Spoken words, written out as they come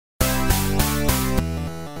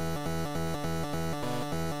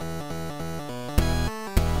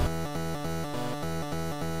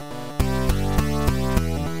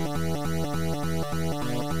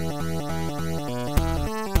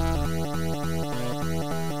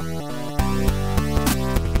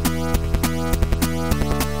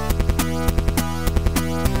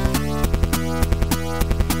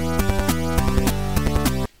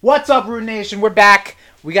What's up, Rude Nation? We're back.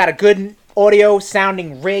 We got a good audio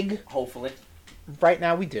sounding rig. Hopefully. Right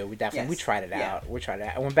now we do. We definitely. Yes. We tried it Yeah. out. We tried it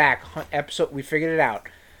out. I went back. We figured it out.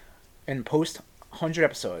 In post 100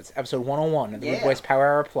 episodes. Episode 101 of the Rude Boys Power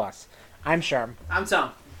Hour Plus. I'm Sherm. I'm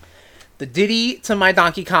Tom. The Diddy to my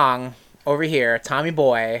Donkey Kong over here, Tommy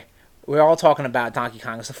Boy. We're all talking about Donkey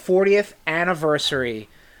Kong. It's the 40th anniversary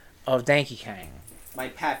of Donkey Kong. My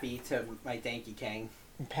pappy to my Danky Kang.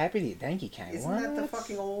 Pappy to Donkey Kong. Isn't that the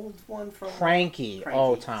fucking old one from... Cranky.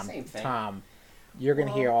 Oh, Tom. Same thing. Tom. You're going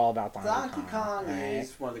to hear all about Donkey Kong. Donkey Kong right?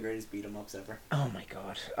 is one of the greatest beat-em-ups ever. Oh, my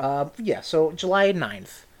God. Yeah, so July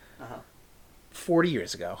 9th. 40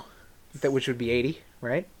 years ago. Which would be 80,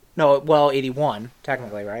 right? No, well, 81,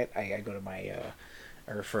 technically, right? I go to my...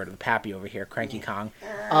 I refer to the pappy over here, Cranky Kong.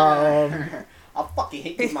 I'll fucking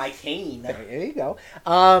hit you with my cane. There you go.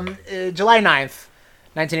 July 9th,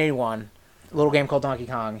 1981. A little game called Donkey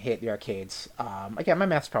Kong hit the arcades. Again, my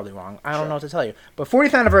math's probably wrong. I don't know what to tell you. But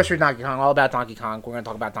 40th anniversary of Donkey Kong, all about Donkey Kong. We're going to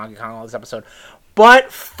talk about Donkey Kong all this episode.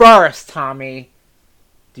 But first, Tommy,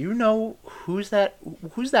 do you know who's that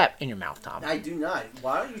in your mouth, Tom? I do not.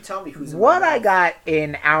 Why don't you tell me who's in What my I mouth? got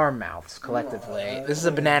in our mouths collectively, this is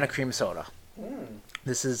a banana cream soda.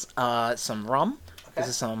 This is some rum. Okay. This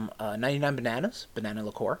is some 99 bananas, banana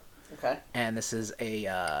liqueur. Okay. And this is a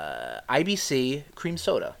IBC cream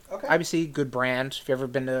soda. Okay. IBC, good brand. If you've ever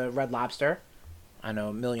been to Red Lobster, I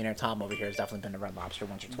know Millionaire Tom over here has definitely been to Red Lobster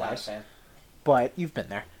once or Not a twice. fan. But you've been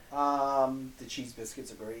there. The cheese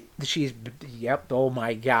biscuits are great. The cheese, yep. Oh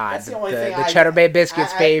my God, That's the only thing the Cheddar Bay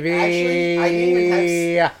biscuits, baby. Actually, I didn't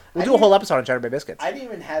even have... We'll do a whole episode on Cheddar Bay biscuits. I didn't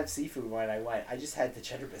even have seafood when I went. I just had the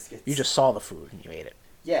cheddar biscuits. You just saw the food and you ate it.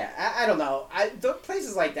 Yeah, I don't know. The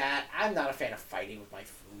places like that, I'm not a fan of fighting with my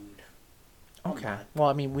food. Okay. Well,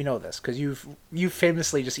 I mean, we know this because you've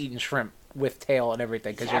famously just eaten shrimp with tail and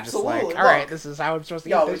everything because you're just like, Absolutely. all right, Look, this is how I'm supposed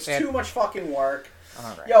to Yo, eat this it's shit. too much fucking work.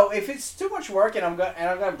 All right. Yo, if it's too much work and I'm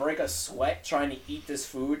gonna break a sweat trying to eat this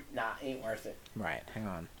food, nah, ain't worth it. Right, hang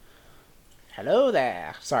on. Hello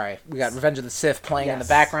there. Sorry, we got Revenge of the Sith playing in the Yes.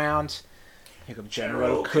 background. Here comes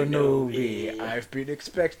General General Kenobi. Kenobi. I've been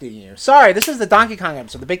expecting you. Sorry, this is the Donkey Kong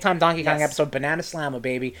episode, the big time Donkey Kong Yes. episode. Banana Slammer,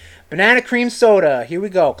 baby. Banana cream soda. Here we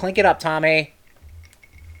go. Clink it up, Tommy.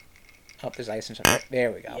 Oh, there's ice and stuff.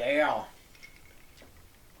 There we go. Yeah.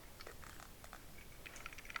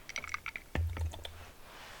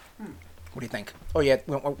 What do you think? Oh yeah,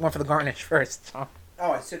 went for the garnish first. So.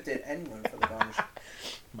 Oh, I sipped it and went for the garnish.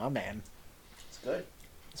 My man. It's good.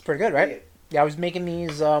 It's pretty good, right? Yeah, I was making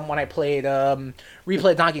these when I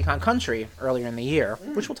replayed Donkey Kong Country earlier in the year,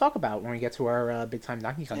 which we'll talk about when we get to our big time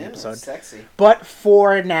Donkey Kong episode. Sexy. But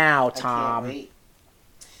for now, I can't Tom, wait.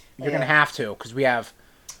 you're gonna have to because we have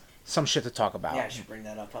some shit to talk about. Yeah, I should bring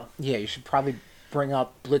that up, huh? Yeah, you should probably bring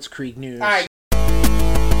up Blitzkrieg news. All right.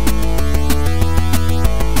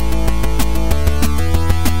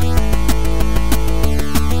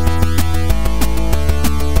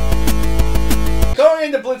 Going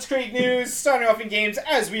into Blitzkrieg news, starting off in games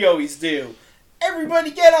as we always do.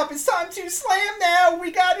 Everybody get up, it's time to slam now.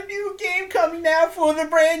 We got a new game coming now for the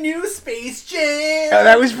brand new Space Jam. Oh,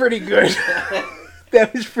 that was pretty good.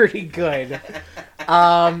 That was pretty good.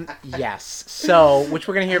 Yes. So, which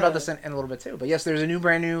we're going to hear about this in a little bit too. But yes, there's a new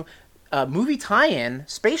brand new movie tie-in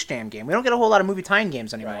Space Jam game. We don't get a whole lot of movie tie-in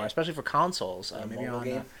games anymore, Right. especially for consoles. Maybe mobile on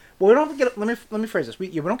game? well, we don't get. Let me phrase this. We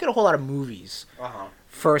don't get a whole lot of movies. Uh-huh.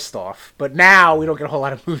 First off, but now we don't get a whole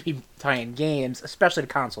lot of movie tie-in games, especially the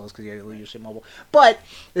consoles because you're usually mobile. But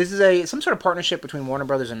this is some sort of partnership between Warner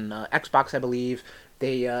Brothers and Xbox, I believe.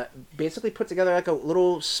 They basically put together like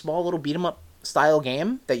a small little beat 'em up style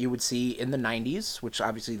game that you would see in the 90s, which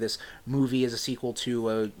obviously this movie is a sequel to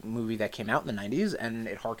a movie that came out in the 90s, and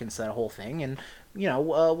it harkens to that whole thing. And you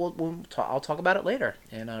know, I'll talk about it later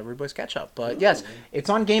in Rude Boys Catch Up. But yes, it's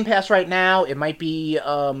on Game Pass right now. It might be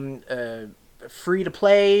free to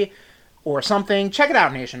play or something. Check it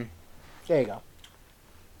out, Nation. There you go.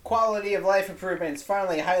 Quality of life improvements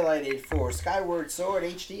finally highlighted for Skyward Sword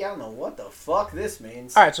HD. I don't know what the fuck this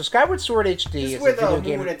means. All right, so Skyward Sword HD This is is where a video the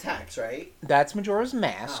game. moon attacks, right? That's Majora's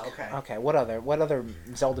Mask. Oh, okay. Okay. What other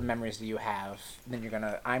Zelda memories do you have? Then you're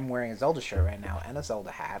gonna. I'm wearing a Zelda shirt right now and a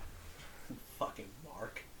Zelda hat. Fucking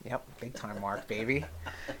Mark. Yep, big time Mark, baby.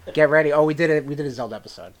 Get ready. Oh, we did a Zelda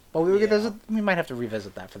episode, but we might have to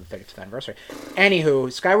revisit that for the 35th anniversary.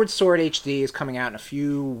 Anywho, Skyward Sword HD is coming out in a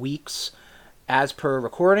few weeks, as per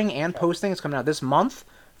recording and posting. It's coming out this month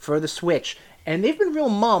for the Switch, and they've been real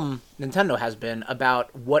mum. Nintendo has been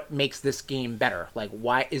about what makes this game better. Like,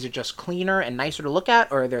 why is it just cleaner and nicer to look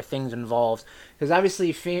at, or are there things involved? Because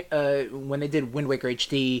obviously, when they did Wind Waker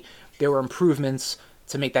HD, there were improvements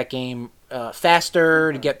to make that game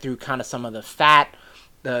faster, to get through kind of some of the fat.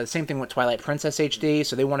 The same thing with Twilight Princess HD,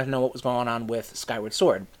 so they wanted to know what was going on with Skyward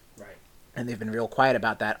Sword. Right. And they've been real quiet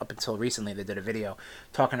about that up until recently. They did a video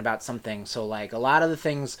talking about some things. So, like, a lot of the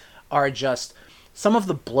things are just some of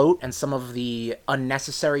the bloat and some of the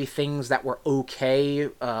unnecessary things that were okay,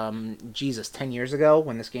 10 years ago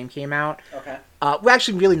when this game came out. Okay. Were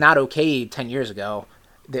actually really not okay 10 years ago.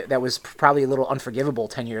 That was probably a little unforgivable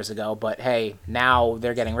 10 years ago, but hey, now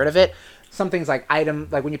they're getting rid of it. Some things like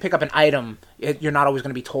like when you pick up an item, you're not always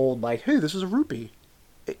going to be told, like, hey, this is a rupee.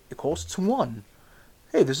 It costs 1.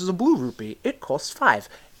 Hey, this is a blue rupee. It costs 5.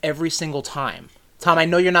 Every single time. Tom, I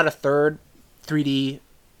know you're not a third 3D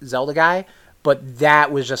Zelda guy, but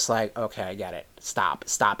that was just like, okay, I get it. Stop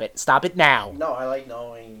it now. No, I like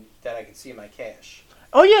knowing that I can see my cash.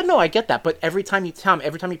 Oh yeah, no, I get that. But every time you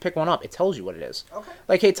pick one up, it tells you what it is. Okay.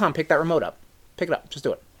 Like, hey Tom, pick that remote up. Pick it up. Just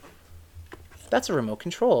do it. That's a remote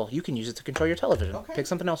control. You can use it to control your television. Okay. Pick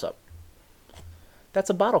something else up. That's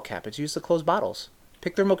a bottle cap. It's used to close bottles.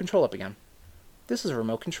 Pick the remote control up again. This is a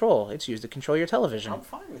remote control. It's used to control your television. I'm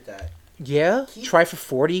fine with that. Yeah? Try for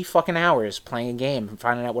 40 fucking hours playing a game and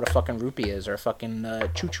finding out what a fucking rupee is or a fucking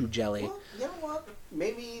choo-choo jelly. Well, you know what?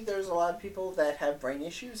 Maybe there's a lot of people that have brain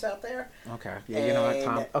issues out there. Okay. Yeah, you know what,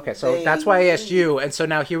 Tom? Okay, so that's why I asked you, and so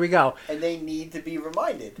now here we go. And they need to be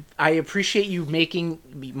reminded. I appreciate you making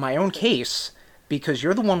my own case because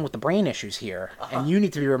you're the one with the brain issues here, and you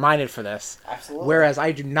need to be reminded for this. Absolutely. Whereas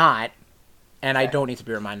I do not, and Okay. I don't need to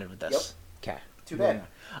be reminded of this. Yep. Okay. Too bad.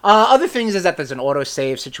 Other things is that there's an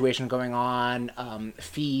autosave situation going on. I'll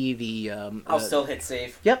still hit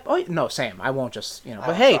save. Yep. Oh no, same. I won't just But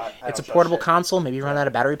don't hey, try- I it's a don't portable trust shit. console. Maybe you run out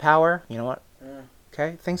of battery power. You know what? Mm.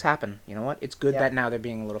 Okay, things happen. You know what? It's good Yeah. that now they're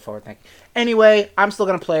being a little forward thinking. Anyway, I'm still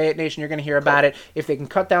gonna play it, Nation. You're gonna hear about it. If they can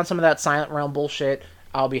cut down some of that Silent Realm bullshit,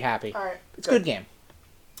 I'll be happy. All right. It's a good game.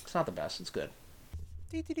 It's not the best. It's good.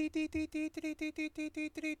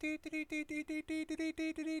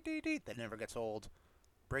 That never gets old.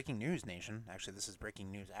 Breaking news, Nation. Actually, this is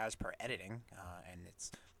breaking news as per editing, and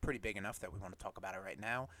it's pretty big enough that we want to talk about it right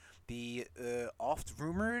now. The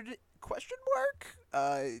oft-rumored question mark?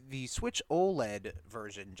 The Switch OLED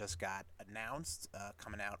version just got announced,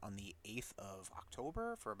 coming out on the 8th of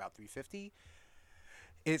October for about $350.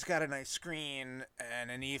 It's got a nice screen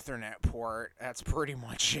and an Ethernet port. That's pretty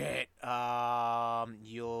much it.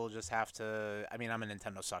 You'll just have to... I mean, I'm a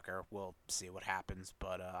Nintendo sucker. We'll see what happens.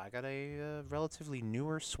 But I got a relatively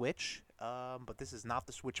newer Switch. But this is not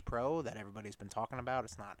the Switch Pro that everybody's been talking about.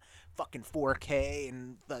 It's not fucking 4K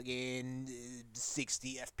and fucking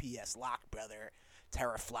 60 FPS lock, brother.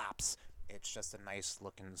 Teraflops. It's just a nice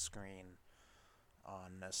looking screen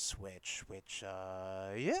on a Switch. Which,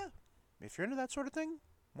 yeah. If you're into that sort of thing,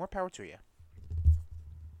 more power to you.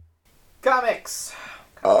 Comics.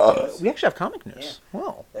 We actually have comic news. Yeah.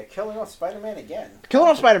 Wow. They're killing off Spider-Man again. Killing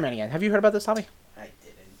off Spider-Man again. Have you heard about this, Tommy? I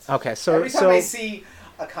didn't. Okay, so... Every time I see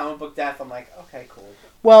a comic book death, I'm like, okay, cool.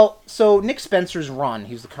 Well, so Nick Spencer's run,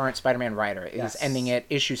 he's the current Spider-Man writer, is Yes. ending at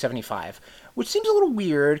issue 75, which seems a little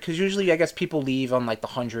weird, because usually, I guess, people leave on, like, the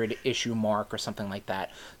 100-issue mark or something like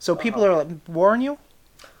that. So people are, like, warn you?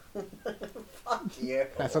 Fuck you.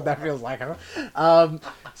 That's what that feels like, huh?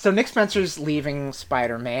 So Nick Spencer's leaving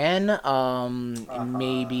Spider-Man,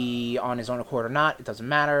 maybe on his own accord or not. It doesn't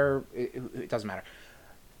matter. It doesn't matter.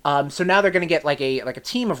 So now they're going to get like a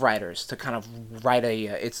team of writers to kind of write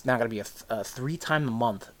it's now going to be a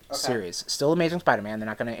 3-time-a-month series. Still Amazing Spider-Man. They're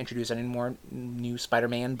not going to introduce any more new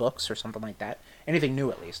Spider-Man books or something like that. Anything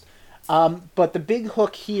new, at least. But the big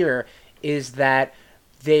hook here is that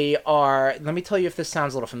they are... Let me tell you if this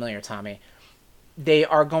sounds a little familiar, Tommy. They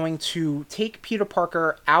are going to take Peter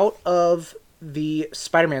Parker out of the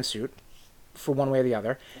Spider-Man suit, for one way or the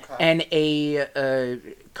other, and a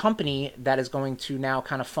company that is going to now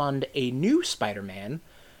kind of fund a new Spider-Man,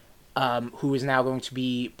 who is now going to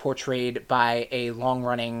be portrayed by a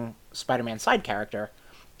long-running Spider-Man side character,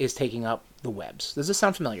 is taking up the webs. Does this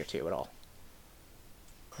sound familiar to you at all?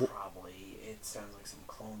 Probably. It sounds like some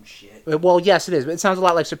clone shit. Well, yes, it is. But it sounds a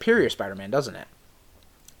lot like Superior Spider-Man, doesn't it?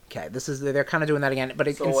 Okay, they're kind of doing that again,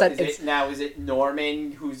 but So instead is it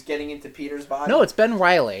Norman who's getting into Peter's body? No, it's Ben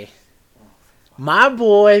Reilly. My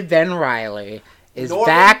boy Ben Reilly is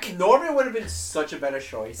back. Norman would have been such a better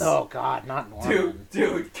choice. Oh God, not Norman.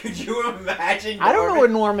 Dude, could you imagine? I don't know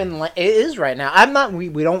what Norman is right now. I'm not. We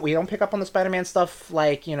don't pick up on the Spider-Man stuff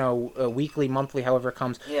like weekly, monthly, however it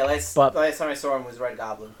comes. Yeah, last time I saw him was Red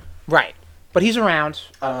Goblin. Right, but he's around.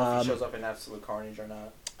 I don't know if he shows up in Absolute Carnage or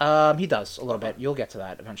not. He does a little bit. You'll get to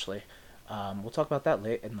that eventually. We'll talk about that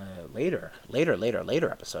in the later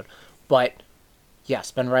episode. But yes,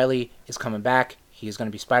 Ben Reilly is coming back. He is going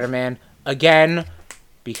to be Spider-Man again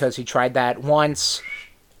because he tried that once,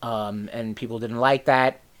 and people didn't like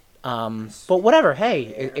that. But whatever.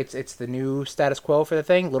 Hey, it's the new status quo for the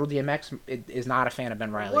thing. Little DMX is not a fan of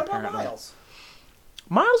Ben Reilly. What about apparently. Miles?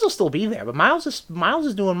 Miles will still be there, but Miles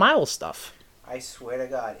is doing Miles stuff. I swear to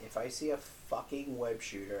God, if I see a fucking web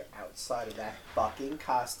shooter outside of that fucking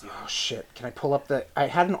costume. Oh shit! Can I pull up the? I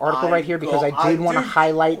had an article right here because I did want to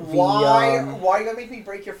highlight the. Why are you gonna make me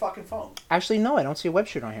break your fucking phone? Actually, no, I don't see a web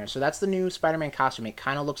shooter on here. So that's the new Spider-Man costume. It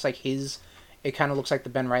kind of looks like his. It kind of looks like the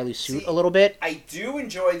Ben Reilly suit a little bit. I do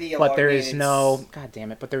enjoy the. But there is no. God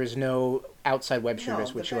damn it! But there is no outside web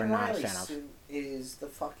shooters, which you are not a fan of. Suit is the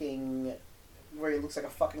fucking. Where he looks like a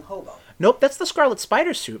fucking hobo. Nope, that's the Scarlet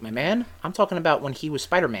Spider suit, my man. I'm talking about when he was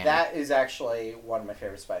Spider-Man. That is actually one of my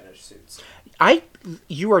favorite Spider suits.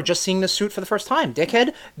 You are just seeing this suit for the first time,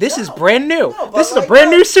 dickhead. This is brand new. No, this is a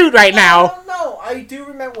brand new suit right now. No, I do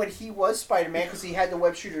remember when he was Spider-Man because he had the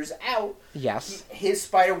web shooters out. Yes. His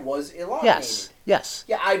spider was elongated. Yes.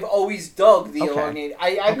 Yeah, I've always dug the elongated.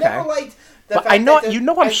 I've never liked the fact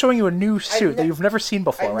that I'm showing you a new suit that you've never seen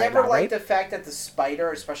before right now, right? I never liked the fact that the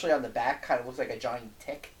spider, especially on the back, kind of looks like a giant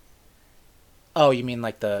tick. Oh, you mean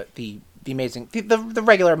like the amazing, the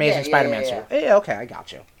regular Amazing Spider-Man suit? Yeah, okay, I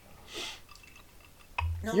got you.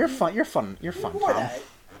 No, you're fun, Tom.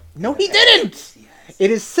 No, he didn't! Yes.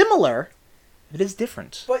 It is similar. It is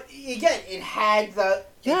different. But again, it had the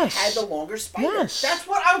longer spider. Yes. That's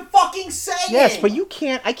what I'm fucking saying. Yes, but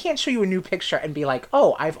I can't show you a new picture and be like,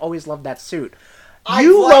 "Oh, I've always loved that suit."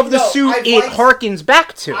 You love the suit it harkens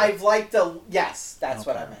back to. I've liked yes, that's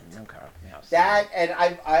what I meant. Okay. Yes. That and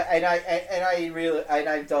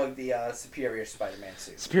I dug the Superior Spider-Man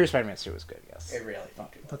suit. Superior Spider-Man suit was good. Yes. It really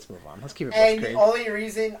fucking was. Let's move on. Let's keep it. And the only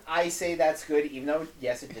reason I say that's good, even though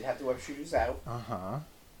yes, it did have the web shooters out.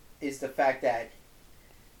 Is the fact that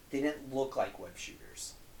they didn't look like web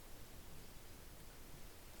shooters.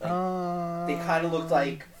 Like, they kind of looked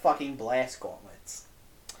like fucking blast gauntlets.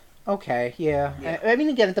 Okay, yeah. I mean,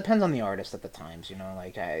 again, it depends on the artist at the times, you know.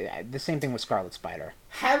 Like, the same thing with Scarlet Spider.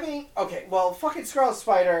 Fucking Scarlet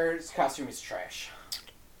Spider's costume is trash.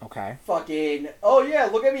 Okay. Fucking, oh yeah,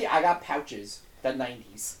 look at me, I got pouches. The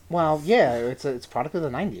 90s. Well, yeah, it's a product of the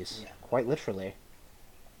 90s. Yeah. Quite literally.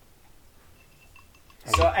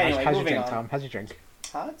 So anyway, how's moving your drink, on. Tom? How's your drink?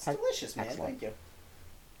 It's delicious, man. Excellent. Thank you.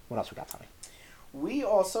 What else we got, Tommy? We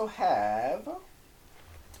also have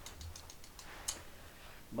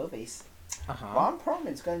movies. Ron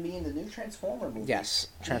Perlman's going to be in the new Transformer movie. Yes,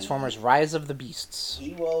 Transformers: Rise of the Beasts.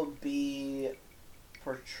 He will be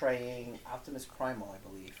portraying Optimus Primal, I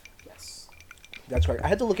believe. Yes. That's right. I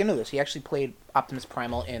had to look into this. He actually played Optimus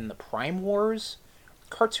Primal in the Prime Wars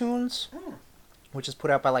cartoons. Which is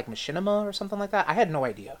put out by like Machinima or something like that. I had no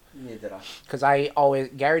idea. Neither did I. Because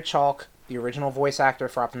Gary Chalk, the original voice actor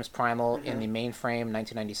for Optimus Primal in the Mainframe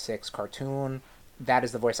 1996 cartoon, that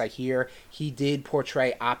is the voice I hear. He did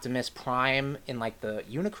portray Optimus Prime in like the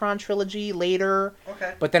Unicron trilogy later.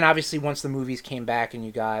 Okay. But then obviously once the movies came back and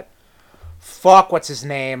you got, what's his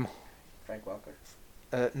name? Frank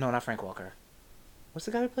Welker. No, not Frank Welker. What's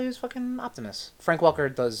the guy who plays fucking Optimus? Frank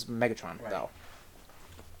Welker does Megatron, though.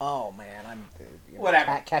 Oh man, I'm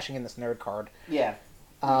whatever cashing in this nerd card. Yeah,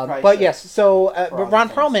 but yes. So, but Ron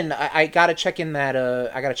Perlman, I gotta check in that.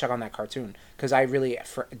 I gotta check on that cartoon because I really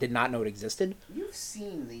did not know it existed. You've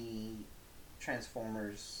seen the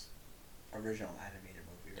Transformers original animated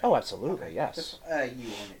movie, right? Oh, absolutely, yes. You own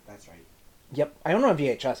it. That's right. Yep, I own it on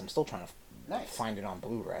VHS. I'm still trying to Nice. Find it on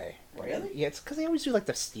Blu-ray. Really? Yeah, it's because they always do like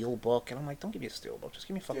the steel book, and I'm like, don't give me a steel book, just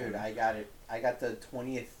give me a fucking. Dude, I got it. I got the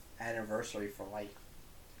 20th anniversary for like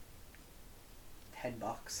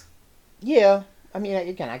 $10. Yeah, I mean,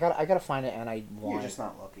 again, I gotta find it, and I want. You're just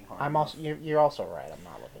not looking hard. I'm also. You're also right. I'm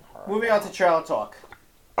not looking hard. Moving on to trailer talk.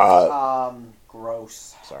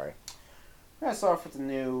 Gross. Sorry. We're gonna start off with the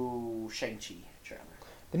new Shang-Chi trailer.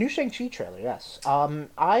 The new Shang-Chi trailer, yes.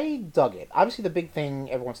 I dug it. Obviously, the big thing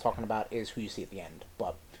everyone's talking about is who you see at the end,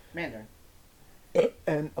 but Mandarin.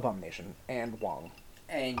 And Abomination and Wong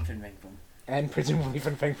And Fin Fang Foom. And presumably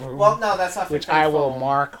Fin Fang Foom. Well, no, that's not Fin Which Fang Foom. I will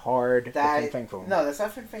mark hard. Fin Fang Foom. No, that's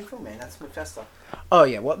not Fin Fang Foom, man. That's Mephisto. Oh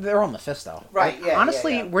yeah, well they're on Mephisto. Right. Yeah.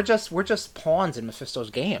 Honestly, yeah. we're just pawns in Mephisto's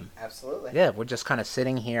game. Absolutely. Yeah, we're just kind of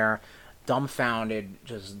sitting here, dumbfounded,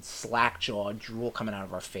 just slack jaw, drool coming out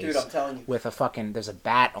of our face. Dude, I'm telling you. With there's a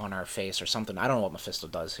bat on our face or something. I don't know what Mephisto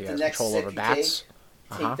does. He has control over bats.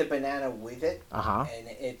 Take the banana with it. And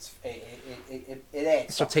it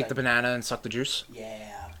adds. So take the banana and suck the juice.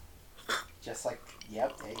 Yeah. Just like,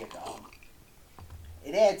 yep, there you go.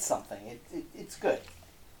 It adds something. It's good.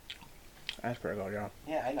 That's pretty good, yeah.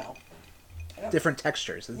 Yeah, I know. different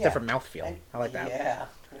textures, it's Yeah. different mouthfeel. I like that. Yeah.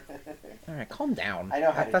 All right, calm down. I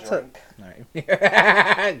know how to That's drink. All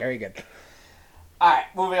right. Very good. All right,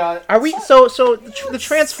 moving on. Are we so the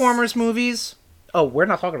Transformers movies? Oh, we're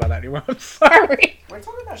not talking about that anymore. I'm sorry. We're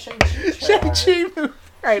talking about Shang-Chi. Shang-Chi movie.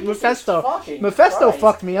 All right, Jesus Mephisto. fucking Mephisto Christ.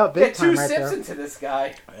 fucked me up big Get time two right sips there. into this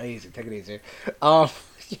guy. Easy, take it easy.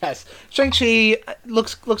 Yes, Shang-Chi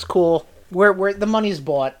looks cool. Where the money's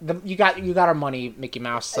bought. You got our money, Mickey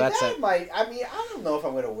Mouse. So that's it. I don't know if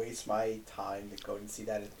I'm going to waste my time to go and see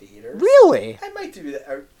that in theaters. Really? I might do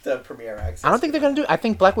the premiere access. I don't think they're gonna do. I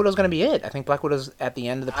think Black Widow's gonna be it. I think Black Widow's at the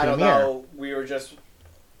end of the I premiere. don't know.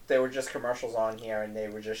 They were just commercials on here, and they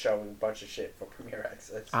were just showing a bunch of shit for premiere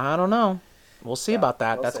access. I don't know. We'll see about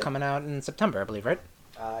that. We'll That's see. coming out in September, I believe, right?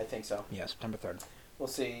 I think so. Yeah, September 3rd. We'll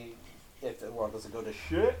see if the world doesn't go to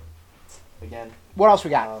shit again. What else we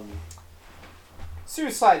got?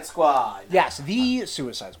 Suicide Squad. Yes, the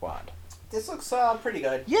Suicide Squad. This looks pretty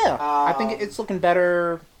good. Yeah, I think it's looking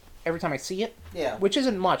better every time I see it, Yeah. which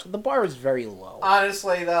isn't much. The bar is very low.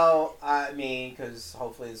 Honestly, though, because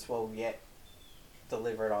hopefully this will get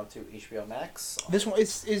delivered onto HBO Max. This one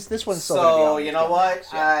is this one's still gonna be So on you know HBO what?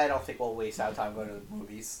 Max, yeah. I don't think we'll waste our time going to the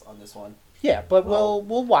movies on this one. Yeah, but Well,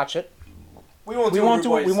 we'll watch it. We won't. We won't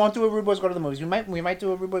do a Rude Boys Go to the Movies. We might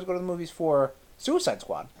do a Rude Boys Go to the Movies for Suicide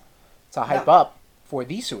Squad to hype up for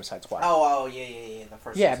the Suicide Squad. Oh yeah. The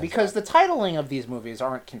first. Yeah, Suicide because Squad. the titling of these movies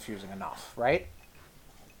aren't confusing enough, right?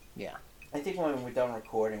 Yeah. I think when we're done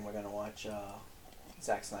recording, we're gonna watch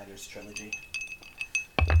Zack Snyder's trilogy.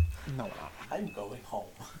 No, we're not. I'm going home.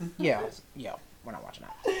 Yeah, we're not watching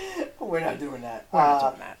that. We're not doing that. We're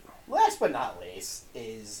not doing that. Last but not least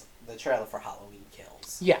is the trailer for Halloween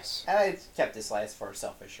Kills. Yes. And I kept this last for a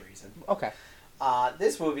selfish reason. Okay.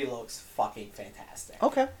 This movie looks fucking fantastic.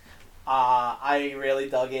 Okay. I really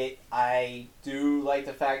dug it. I do like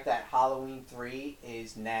the fact that Halloween 3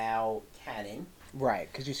 is now canon. Right,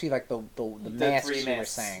 because you see like the masks three you were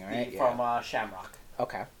masks saying, right? from Shamrock.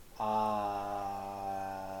 Okay.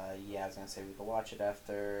 Yeah, I was gonna say we could watch it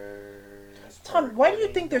after. Tom, why do you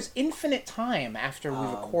think there's infinite time after we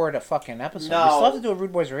record a fucking episode? no. We still have to do a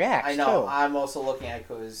Rude Boys Reacts, I know. too. I'm also looking at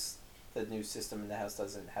because the new system in the house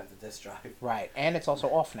doesn't have the disk drive Right, and it's also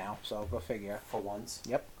off now, so go figure. for once.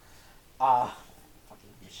 Yep. Fucking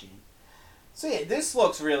machine. So yeah, this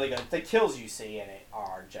looks really good. The kills you see in it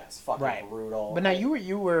are just fucking brutal. But now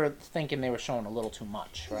you were thinking they were showing a little too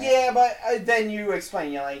much, right? Yeah, but then you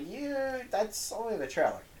explain. You're like, yeah, that's only the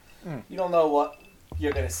trailer. Mm. You don't know what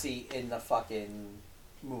you're gonna see in the fucking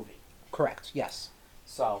movie. Correct. Yes.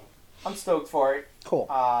 So I'm stoked for it. Cool.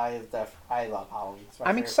 I love Halloween. It's my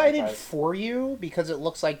I'm favorite excited franchise. for you because it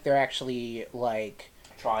looks like they're actually like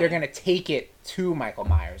Trying. they're gonna take it to Michael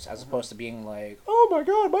Myers as opposed to being like, oh my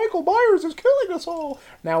god, Michael Myers is killing us all.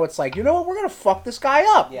 Now it's like, you know what, we're gonna fuck this guy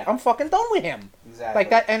up. Yeah. I'm fucking done with him. Exactly.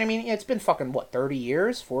 Like that, and I mean, it's been fucking what, 30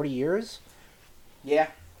 years, 40 years. Yeah.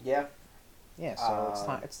 Yeah, so it's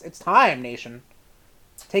time. It's time, nation.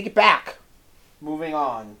 Take it back. Moving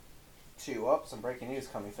on to some breaking news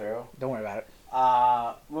coming through. Don't worry about it.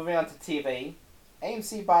 Moving on to TV.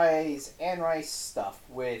 AMC buys Anne Rice stuff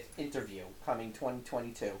with Interview coming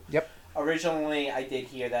 2022. Yep. Originally, I did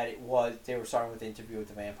hear that they were starting with Interview with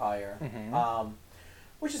the Vampire,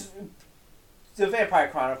 which is the Vampire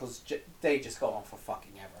Chronicles. They just go on for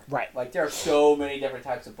fucking ever. Right. Like there are so many different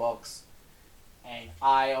types of books, and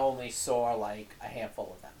I only saw like a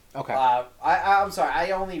handful of them. Okay. I'm sorry.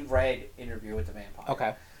 I only read Interview with the Vampire.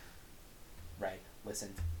 Okay. Read,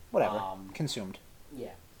 listened. Whatever. Consumed. Yeah.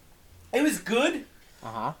 It was good.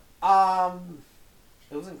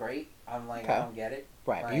 It wasn't great. I'm like, Okay. I don't get it.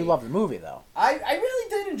 Right, but Like, you love the movie though. I really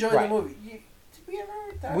did enjoy Right. the movie. Did we ever?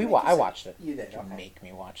 Did I make I you see- watched it. You did. You Okay. make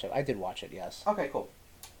me watch it. I did watch it. Yes. Okay. Cool.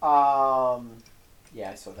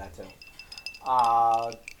 Yeah, I saw that too.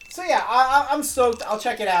 So yeah, I'm stoked. I'll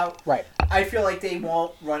check it out. Right. I feel like they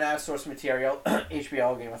won't run out of source material.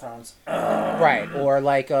 HBO, Game of Thrones. Right. Or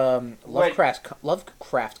like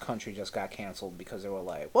Lovecraft Country just got canceled because they were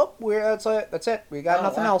like, well, that's it. We got Oh,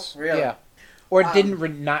 nothing wow. else. Really? Yeah. Or it didn't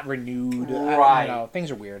not renewed. Right. I don't know.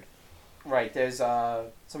 Things are weird Right. There's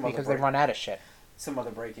some because they run out of shit. some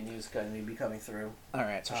other breaking news going to be coming through. All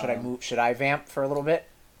right. So should I move? Should I vamp for a little bit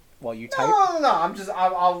while you type?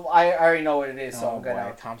 No. I already know what it is, so Oh I'm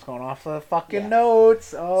gonna. boy, Tom's going off the fucking Yeah.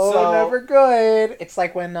 notes. Oh, So- never good. It's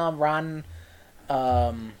like when Ron,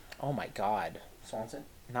 oh my god, Swanson.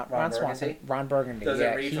 not Ron Ron Swanson, Burgundy? Ron Burgundy. Does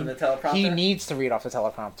yeah, it read from the teleprompter? He needs to read off the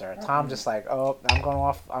teleprompter. Tom just like, oh, I'm going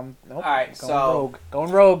off. Nope. All right, going so- rogue.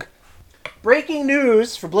 Going rogue. Breaking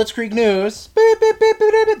news for Blitzkrieg News. Beep, beep, beep,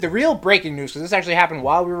 beep, beep, beep. The real breaking news, because this actually happened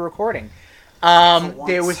while we were recording.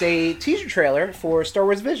 There was a teaser trailer for Star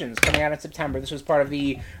Wars Visions coming out in September. This was part of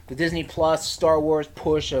the Disney Plus Star Wars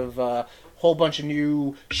push of a whole bunch of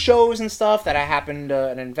new shows and stuff that happened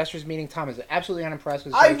at an investors meeting. Tom is absolutely unimpressed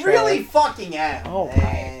with this I trailer. really fucking am. Oh,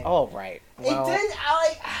 right. Oh, right. Well, It did.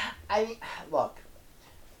 I look.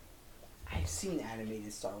 I've seen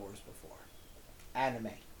animated Star Wars before. Anime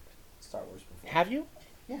Star Wars before. have you?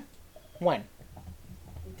 Yeah. When?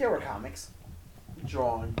 There were comics,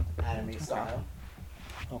 drawn anime style,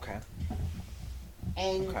 Okay.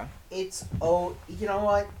 and Okay. it's you know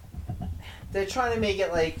what? They're trying to make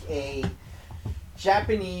it like a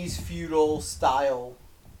Japanese feudal style.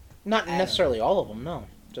 Not Anime. necessarily all of them, no.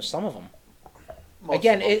 Just some of them. Most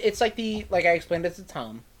Again, of them. it's like like I explained it to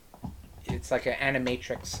Tom. It's like an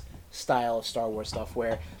animatrix style of Star Wars stuff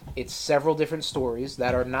where it's several different stories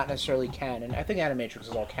that are not necessarily canon. I think Animatrix is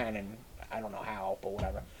all canon. I don't know how, but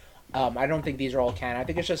whatever. I don't think these are all canon. I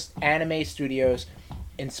think it's just anime studios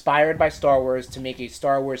inspired by Star Wars to make a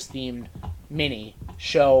Star Wars themed mini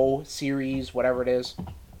show, series, whatever it is.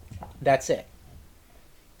 That's it.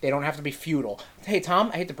 They don't have to be feudal. Hey,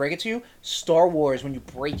 Tom, I hate to break it to you. Star Wars, when you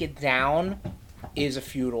break it down, is a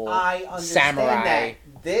feudal I understand samurai that.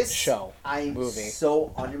 This show, I'm movie.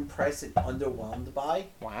 so unimpressed and underwhelmed by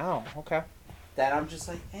Wow, okay. that I'm just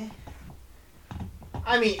like, eh.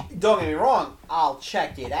 I mean, don't get me wrong. I'll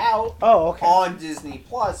check it out Oh, okay. on Disney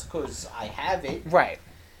Plus because I have it. Right.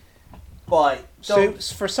 But So,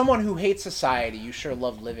 for someone who hates society, you sure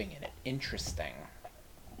love living in it. Interesting.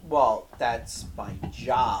 well, that's my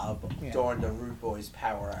job Yeah. during the Rude Boys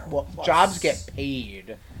Power Hour. Well, Plus. jobs get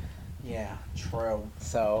paid. Yeah, true.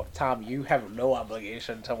 So, Tom, you have no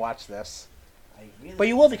obligation to watch this. I really But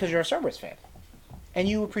you will because you're a Star Wars fan. And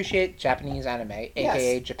you appreciate Japanese anime, aka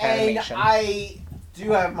Yes, Japanimation. And I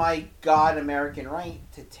do have my God American right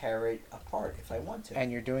to tear it apart if I want to.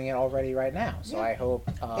 And you're doing it already right now. So Yeah. I hope...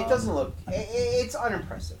 It doesn't look... It's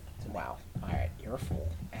unimpressive to me. Wow. Alright, you're a fool.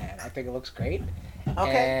 And I think it looks great.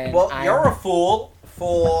 Okay, And well, I'm- you're a fool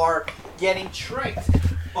for getting tricked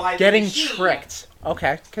by the Getting machine. tricked.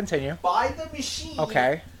 Okay, continue. By the machine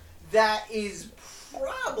Okay. that is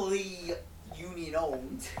probably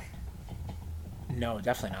union-owned. No,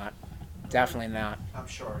 definitely not. Definitely not. I'm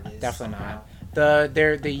sure it is. Definitely somehow. not.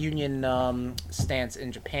 The union stance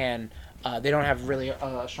in Japan, they don't have really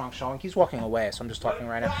a strong showing. He's walking away, so I'm just talking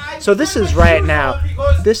right now. So this is right now.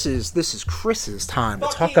 This is Chris's time to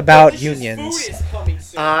talk about unions.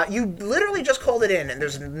 You literally just called it in, and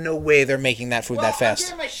there's no way they're making that food that I'm fast.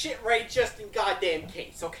 getting my shit right just in goddamn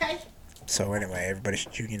case, okay? So anyway, everybody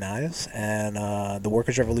should unionize, and the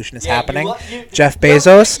workers' revolution is Yeah, happening. you Jeff you-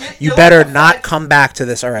 Bezos, you you better let the not feds- come back to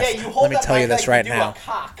this earth. Yeah, you hold Let me up tell my you this leg right to do now. a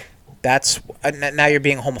cock. That's now you're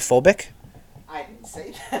being homophobic. I didn't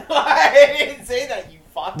say that. I didn't say that, you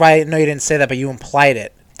fuck. Right? No, you didn't say that, but you implied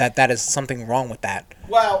it. That is something wrong with that.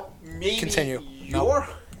 Well, maybe Continue. you're...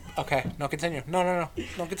 Okay, no, continue. No,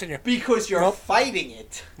 continue. Because you're Nope. fighting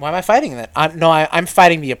it. Why am I fighting that? I'm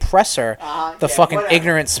fighting the oppressor, the Yeah, fucking whatever.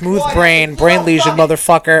 ignorant, smooth Whatever. brain, You brain know lesion what?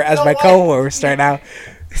 motherfucker as You know my what? co-host right now.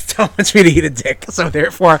 Tom wants me to eat a dick, so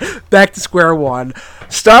therefore, back to square one.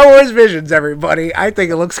 Star Wars Visions, everybody. I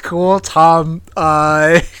think it looks cool. Tom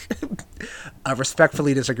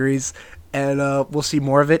respectfully disagrees, and we'll see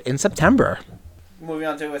more of it in September. Moving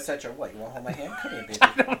on to etc. What, you want to hold my hand? Come here,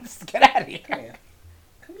 baby. Just get out of here. Come here.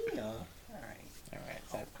 Come here. Alright.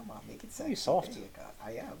 Alright, Come on, make it Are you sexy. soft? There you go.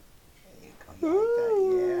 I am. There you go.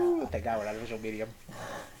 You like that? Thank God we're not a visual medium.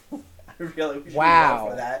 Yeah. I really wish we Wow. were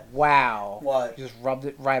for that. Wow. What? You just rubbed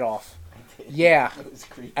it right off. I did. Yeah. It was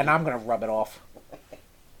creepy. And I'm going to rub it off.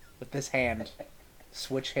 With this hand.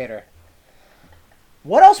 Switch hitter.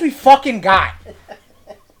 What else we fucking got?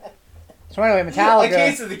 So anyway, A Metallica.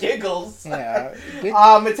 case of the giggles. Yeah.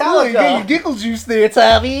 Metallica. Giggle juice there,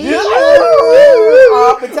 Tommy.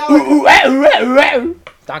 Metallica.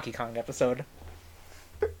 Donkey Kong episode.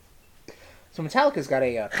 So Metallica's got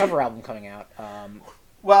a cover album coming out.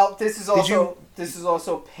 Well, this is you-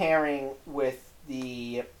 also pairing with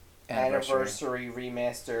the Anniversary. anniversary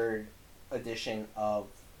remastered edition of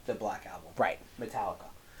the Black Album. Right. Metallica.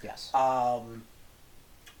 Yes.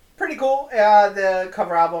 Pretty cool. The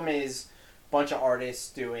cover album is a bunch of artists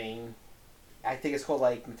doing. I think it's called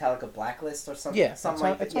like Metallica Blacklist or something. Yeah. something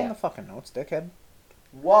like that. It's on the fucking notes, dickhead.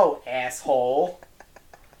 Whoa, asshole.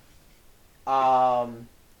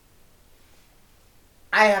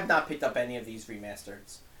 I have not picked up any of these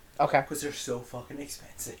remasters Okay. because they're so fucking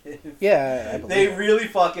expensive. Yeah, I believe They it. really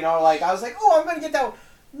fucking are. Like, I was like, oh, I'm gonna get that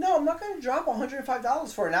No, I'm not going to drop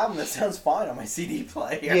 $105 for an album that sounds fine on my CD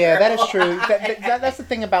player. Yeah, that is true. That's the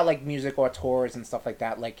thing about like music or tours and stuff like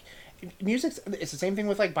that. Like, music's it's the same thing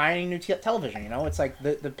with like buying a new television. You know, it's like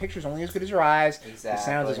the picture's only as good as your eyes. Exactly. The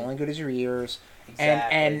sound is only good as your ears.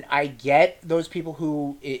 Exactly. And I get those people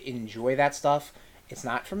who enjoy that stuff. It's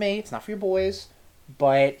not for me. It's not for your boys.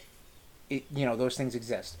 But those things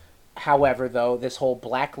exist. However, though, this whole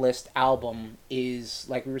Blacklist album is,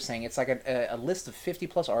 like we were saying, it's like a list of 50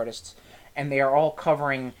 plus artists, and they are all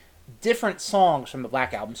covering different songs from the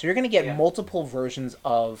Black Album. So you're going to get multiple versions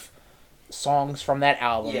of songs from that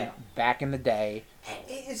album back in the day.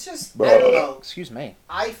 It's just, I don't know. Excuse me.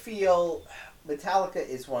 I feel Metallica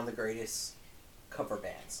is one of the greatest cover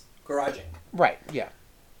bands. Garage Inc. Right, yeah.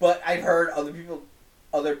 But I've heard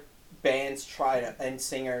other bands and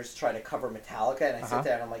singers try to cover Metallica, and I sit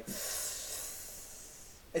there and I'm like,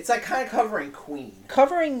 it's like kind of covering Queen.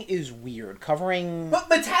 Covering is weird. But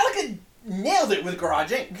Metallica nailed it with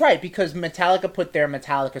Garage Inc. Right, because Metallica put their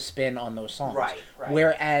Metallica spin on those songs. Right.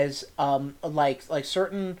 Whereas, like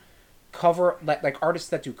certain cover, like artists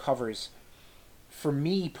that do covers, for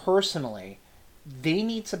me personally, they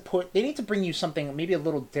need to bring you something maybe a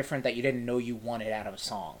little different that you didn't know you wanted out of a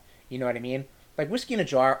song. You know what I mean? Like Whiskey in a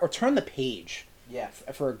Jar or Turn the Page. Yeah.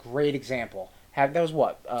 For a great example. That was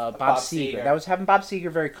what? Bob Seger. That was having Bob Seger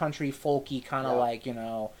very country, folky, kind of like,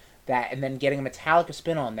 that, and then getting a Metallica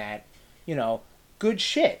spin on that. Good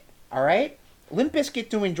shit. All right? Limp Bizkit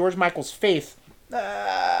doing George Michael's Faith.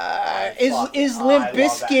 Is Limp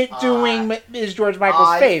Bizkit doing is George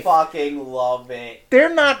Michael's Faith? I fucking love it.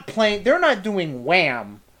 They're not doing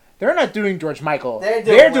Wham. They're not doing George Michael.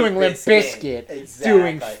 They're doing Limp Bizkit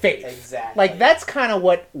doing Faith. Exactly. Like, that's kind of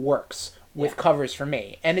what works with covers for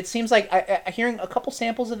me. And it seems like hearing a couple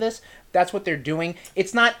samples of this, that's what they're doing.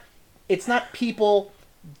 It's not people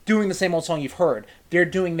doing the same old song you've heard. They're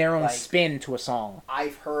doing their own spin to a song.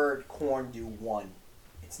 I've heard Korn do one.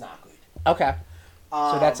 It's not good. Okay.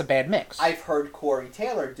 So that's a bad mix. I've heard Corey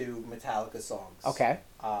Taylor do Metallica songs. Okay.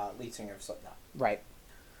 Lead singer of Slipknot. Right.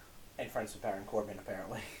 And friends with Baron Corbin,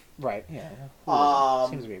 apparently. Right, yeah.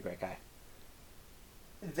 Seems to be a great guy.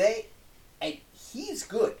 He's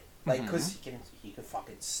good. Like, because he can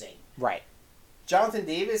fucking sing. Right. Jonathan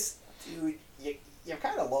Davis, dude, you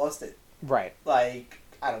kind of lost it. Right. Like,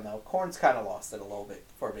 I don't know. Korn's kind of lost it a little bit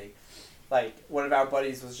for me. Like, one of our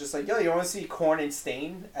buddies was just like, yo, you want to see Korn and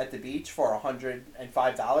Stain at the beach for $105?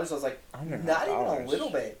 I was like, not even a little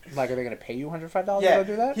bit. Like, are they going to pay you $105 to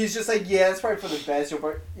do that? He's just like, yeah, that's probably for the best.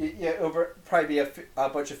 It'll probably be a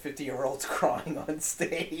bunch of 50-year-olds crying on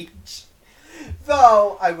stage.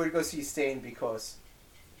 Though, I would go see Stain because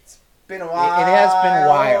it's been a while. It has been a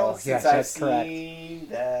while. Since yes, I've that's correct. seen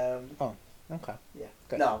them. Oh, okay. Yeah.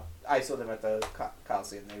 Good. No, I saw them at the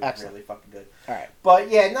Coliseum. They were really fucking good. All right.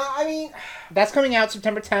 But yeah, no, I mean, that's coming out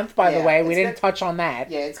September 10th. By the way, we didn't touch on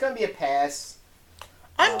that. Yeah, it's gonna be a pass.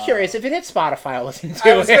 I'm curious if it hits Spotify. I'll listen to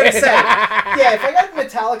it. I was gonna say, yeah, if I got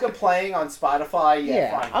Metallica playing on Spotify, fine,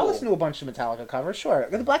 I'll cool. listen to a bunch of Metallica covers. Sure,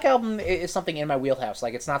 the Black Album is something in my wheelhouse.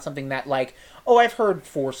 Like, it's not something that I've heard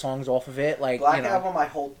 4 songs off of it. Like, Black Album, I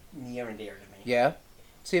hold near and dear to me. Yeah.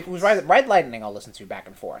 See, if it was Ride Lightning, I'll listen to back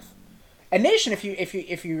and forth. And Nation,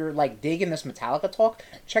 if you're like digging this Metallica talk,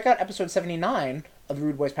 check out episode 79 of the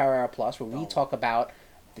Rude Boys Power Hour Plus, where we talk about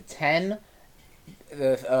the 10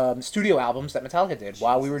 studio albums that Metallica did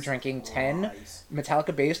while we were drinking 10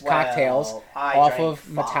 Metallica-based cocktails off of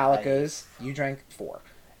Metallica's. You drank 4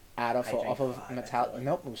 off of Metallica.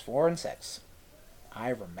 Nope, it was 4 and 6. I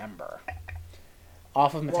remember.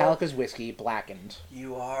 Off of Metallica's whiskey, Blackened.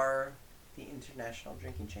 You are the international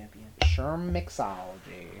drinking champion. Sherm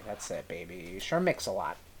Mixology. That's it, baby. Sherm Mix a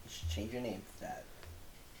lot. You should change your name for that.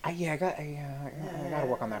 I gotta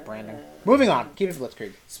work on that branding. Moving on. Keep it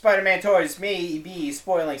Blitzkrieg. Spider-Man toys may be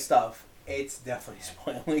spoiling stuff. It's definitely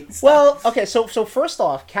spoiling stuff. Well, okay. So first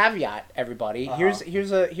off, caveat, everybody.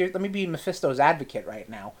 Here's let me be Mephisto's advocate right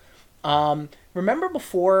now. Remember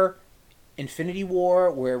before Infinity War,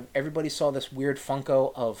 where everybody saw this weird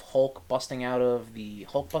Funko of Hulk busting out of the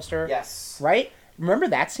Hulkbuster? Yes. Right? Remember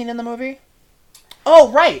that scene in the movie?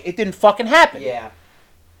 Oh, right. It didn't fucking happen. Yeah.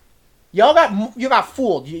 You got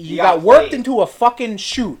fooled. You got worked into a fucking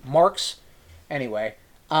shoot, Marks. Anyway,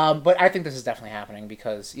 but I think this is definitely happening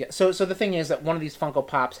because So the thing is that one of these Funko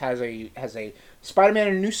Pops has a Spider-Man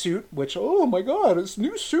in a new suit, which, oh my god, it's a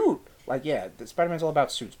new suit. Like, yeah, Spider-Man's all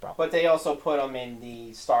about suits, bro. But they also put him in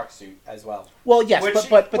the Stark suit as well. Well, yes,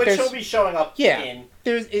 but which he'll be showing up in.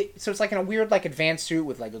 So it's like in a weird, like, advanced suit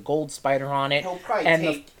with, like, a gold spider on it. He'll probably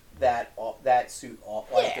take that suit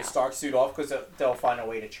off, like the Stark suit off, because they'll find a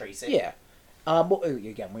way to trace it. Yeah. Well,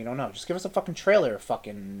 again, we don't know. Just give us a fucking trailer,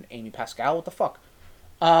 fucking Amy Pascal. What the fuck?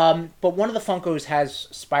 But one of the Funkos has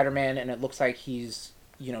Spider-Man, and it looks like he's,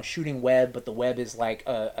 shooting web, but the web is like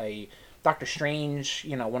a Doctor Strange,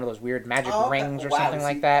 one of those weird magic rings or something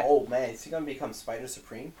like that. Oh, man. Is he going to become Spider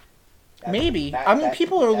Supreme? Maybe.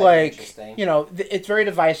 People are like, it's very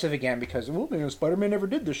divisive again because, Spider-Man never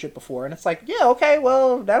did this shit before. And it's like, yeah, okay,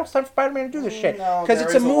 well, now it's time for Spider-Man to do this shit. Because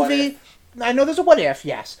it's a movie. I know there's a what if,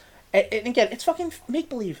 yes. And again, it's fucking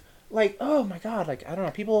make-believe. Like, oh my god, like, I don't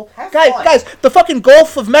know, people... Guys, the fucking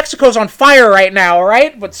Gulf of Mexico's on fire right now,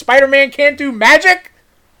 alright? But Spider-Man can't do magic?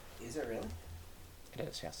 Is it really? It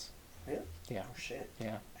is, yes. Really? Yeah. Oh, shit.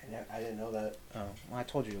 Yeah. I didn't know that. Oh, well, I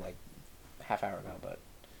told you, like, a half hour ago, but...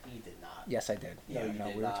 You did not. Yes, I did. No, you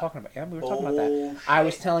did we not. were talking about... Yeah, we were talking about that. Shit. I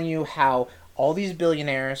was telling you how all these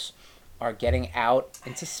billionaires are getting out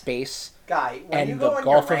into space... Guy, when you and go the on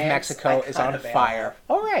Gulf your of rants, Mexico I is on kinda bail fire. out.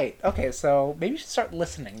 All right. Okay, so maybe you should start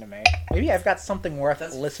listening to me. Maybe I've got something worth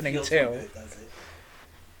Doesn't listening feel to. too good, does it?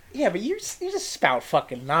 Yeah, but you just spout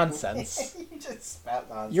fucking nonsense. You just spout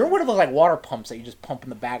nonsense. You're one of those like water pumps that you just pump in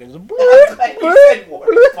the back and just. You said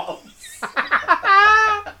water pumps.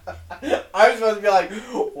 I was supposed to be like,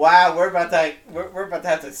 wow, we're about to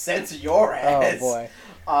have to censor your ass. Oh boy.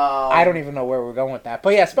 I don't even know where we're going with that,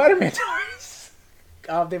 but yeah, Spider-Man toys.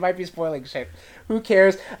 They might be spoiling shit. Who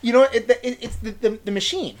cares? It's the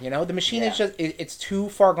machine. The machine is just it's too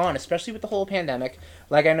far gone, especially with the whole pandemic.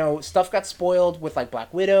 Like I know stuff got spoiled with like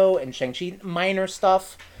Black Widow and Shang-Chi, minor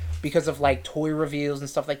stuff because of like toy reveals and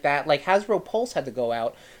stuff like that. Like Hasbro Pulse had to go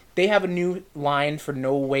out. They have a new line for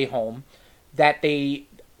No Way Home that they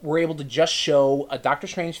were able to just show a Doctor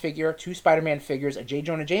Strange figure, 2 Spider-Man figures, a J.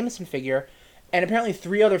 Jonah Jameson figure, and apparently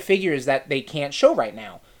 3 other figures that they can't show right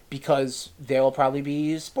now because they'll probably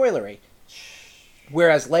be spoilery.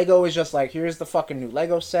 Whereas Lego is just like, here's the fucking new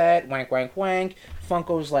Lego set, wank, wank, wank.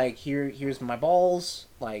 Funko's like, here's my balls,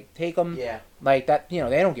 like, take them. Yeah. Like, that, they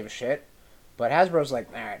don't give a shit. But Hasbro's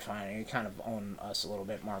like, alright, fine, you kind of own us a little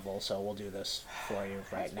bit, Marvel, so we'll do this for you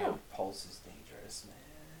right now. Pulse is dangerous, man.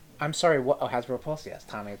 I'm sorry, what? Oh, Hasbro Pulse? Yes,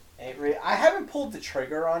 Tommy. I haven't pulled the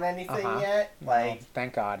trigger on anything yet. Like, no,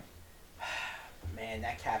 thank God. Man,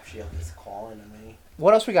 that cap shield is calling to me.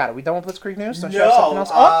 What else we got? Are we done with Blitzkrieg News? Don't you No, have something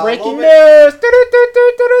else? Breaking news!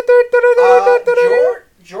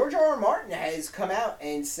 George R. R. Martin has come out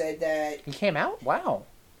and said that... He came out? Wow.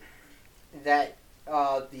 That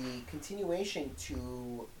the continuation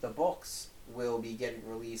to the books will be getting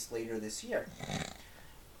released later this year.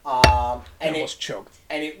 And almost choked.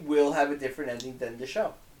 And it will have a different ending than the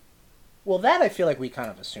show. Well, that I feel like we kind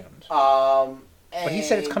of assumed. But he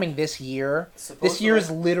said it's coming this year. This year is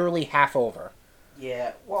literally half over.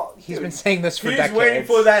 Yeah, well... He's been saying this for decades. He's waiting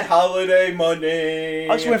for that holiday money.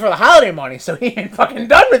 I was waiting for the holiday money, so he ain't fucking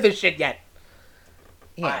done with this shit yet.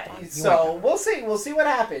 So, we'll see. We'll see what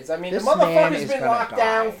happens. I mean, this the motherfucker's been locked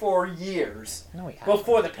down die. For years. No, he hasn't.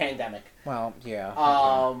 Before the pandemic. Well, yeah.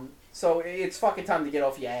 So it's fucking time to get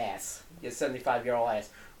off your ass. Your 75-year-old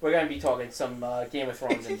ass. We're going to be talking some Game of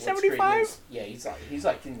Thrones. Is he 75? Yeah, he's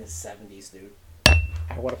like in his 70s, dude.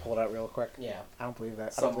 I want to pull it out real quick. Yeah. I don't believe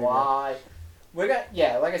that. Some lie. Like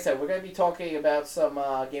I said, we're going to be talking about some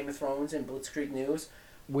Game of Thrones and Blitzkrieg News.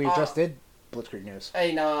 We just did Blitzkrieg News.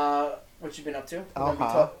 And what you been up to? We're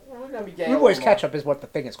going to be getting... Rude Boys Catch Up is what the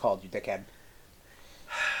thing is called, you dickhead.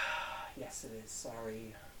 Yes, it is.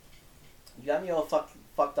 Sorry. You got me all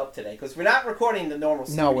fucked up today, because we're not recording the normal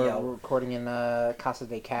studio. No, we're recording in Casa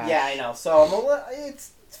de Cash. Yeah, I know. So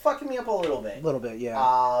it's fucking me up a little bit. A little bit, yeah.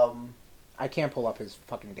 I can't pull up his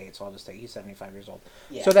fucking date, so I'll just say he's 75 years old.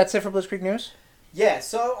 Yeah. So that's it for Blitzkrieg News? Yeah,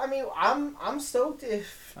 so I mean, I'm stoked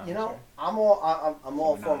if I'm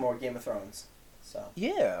all for more Game of Thrones. So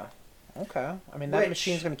yeah, okay. I mean, that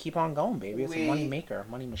machine's gonna keep on going, baby. It's a money maker,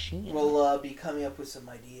 money machine. We'll be coming up with some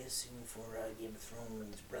ideas soon for Game of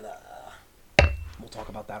Thrones, brother. We'll talk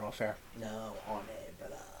about that off air. No, on air,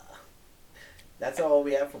 brother. That's all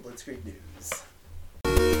we have for Blitzkrieg News.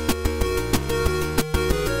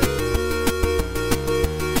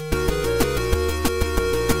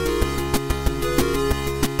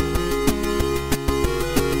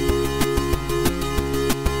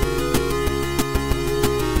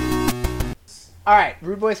 All right,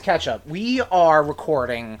 Rude Boys Catch Up. We are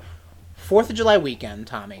recording 4th of July weekend,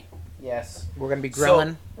 Tommy. Yes. We're going to be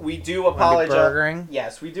grilling. So we do apologize. Burgering.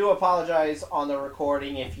 Yes, we do apologize on the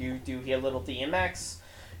recording if you do hear little DMX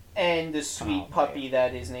and the sweet puppy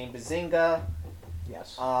that is named Bazinga.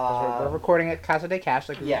 Yes. We're recording at Casa de Cash,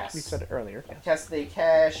 like we said earlier. Yes. Casa de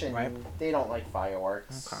Cash, and they don't like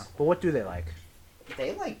fireworks. Okay. Well, what do they like?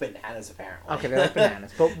 They like bananas, apparently. Okay, they like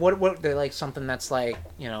bananas. But what they like something that's like,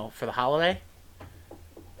 for the holiday?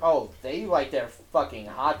 Oh, they like their fucking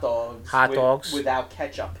hot dogs. Hot dogs. Without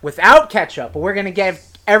ketchup. Without ketchup. But we're going to give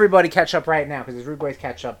everybody ketchup right now because it's Rude Boys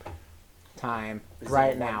ketchup time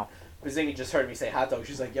right now. Bazinga just heard me say hot dog.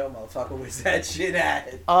 She's like, yo, motherfucker, where's that shit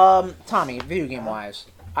at? Tommy, video game wise,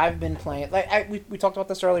 I've been playing. We talked about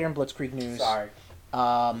this earlier in Blitzkrieg News. Sorry.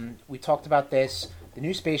 We talked about this. The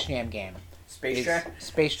new Space Jam game. Space Jam?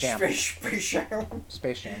 Space Jam. Space Jam?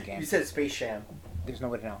 Space Jam game. You said Space Jam. There's no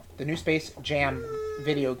way to know. The new Space Jam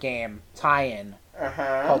video game tie-in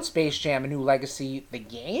Uh-huh. called Space Jam: A New Legacy. The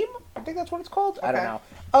game? I think that's what it's called. Okay. I don't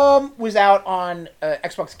know. Was out on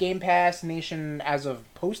Xbox Game Pass Nation as of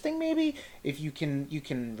posting. Maybe if you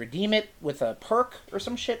can redeem it with a perk or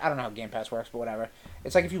some shit. I don't know how Game Pass works, but whatever.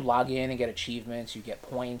 It's like if you log in and get achievements, you get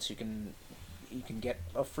points. You can get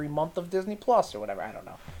a free month of Disney Plus or whatever. I don't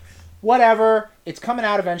know. Whatever. It's coming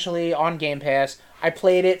out eventually on Game Pass. I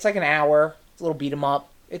played it. It's like an hour. It's a little beat 'em up.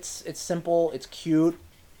 It's simple. It's cute.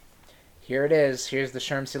 Here it is. Here's the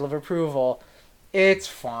Sherm seal of approval. It's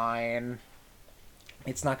fine.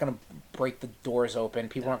 It's not going to break the doors open.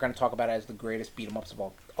 People aren't going to talk about it as the greatest beat 'em ups of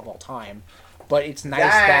all time. But it's nice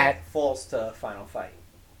that falls to Final Fight.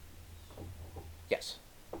 Yes.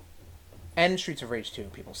 And Streets of Rage 2,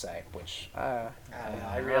 people say, which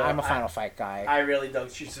I'm a Final Fight guy. I really dug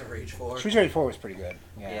Streets of Rage 4. Streets of Rage 4 was pretty good.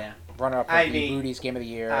 Yeah. Runner-up with the Booties Game of the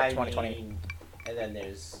Year 2020. And then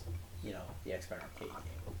there's, the X-Men Arcade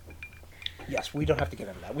game. Yes, we don't have to get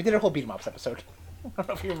into that. We did a whole beat 'em ups episode. I don't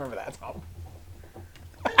know if you remember that, Tom.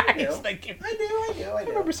 I do. I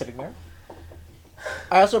remember sitting there.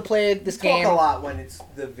 I also played this game. Talk a lot when it's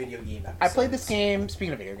the video game episodes. I played this game,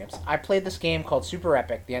 speaking of video games, I played this game called Super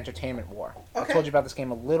Epic, The Entertainment War. Okay. I told you about this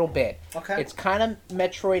game a little bit. Okay. It's kind of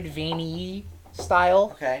Metroidvania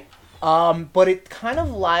style. Okay. But it kind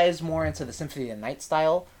of lies more into the Symphony of the Night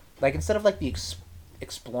style. Like, instead of, like, the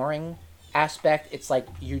exploring aspect, it's like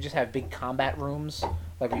you just have big combat rooms,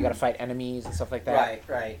 like where you gotta fight enemies and stuff like that.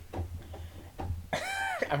 Right.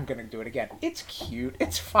 I'm gonna do it again. It's cute.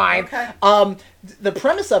 It's fine. Okay. The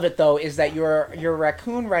premise of it, though, is that you're a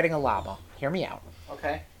raccoon riding a llama. Hear me out.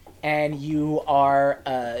 Okay. And you are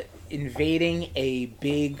invading a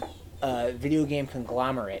big video game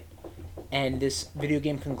conglomerate. And this video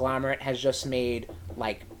game conglomerate has just made,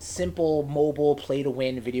 like, simple mobile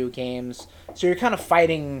play-to-win video games. So you're kind of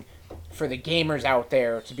fighting for the gamers out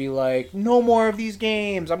there to be like, no more of these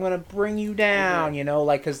games. I'm going to bring you down,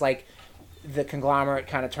 because, like, the conglomerate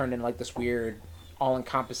kind of turned into, like, this weird,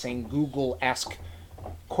 all-encompassing Google-esque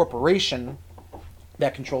corporation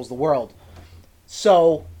that controls the world.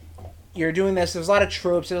 So you're doing this. There's a lot of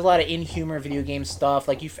tropes. There's a lot of in-humor video game stuff.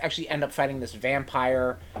 Like, you actually end up fighting this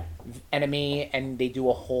vampire enemy, and they do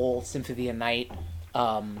a whole Symphony of the Night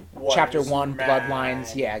Chapter 1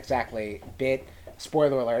 Bloodlines. Yeah, exactly. Bit.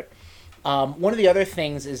 Spoiler alert. One of the other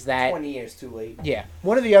things is that 20 years too late. Yeah.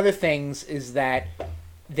 One of the other things is that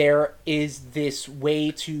there is this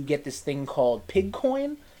way to get this thing called pig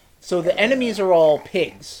coin. So the enemies are all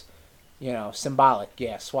pigs. Symbolic.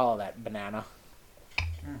 Yeah, swallow that banana.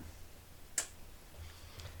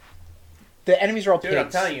 The enemies are all pigs. Dude, I'm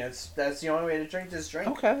telling you, that's the only way to drink this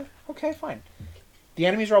drink. Okay, fine. The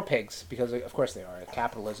enemies are all pigs, because of course they are.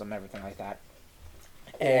 Capitalism, everything like that.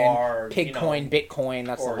 And or, Pigcoin, Bitcoin,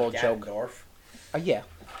 that's the whole joke. Yeah.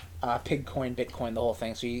 Pigcoin, Bitcoin, the whole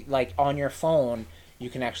thing. So, you, like, on your phone, you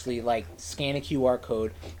can actually, like, scan a QR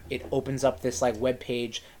code. It opens up this, like, web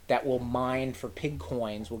page that will mine for pig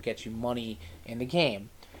coins, will get you money in the game.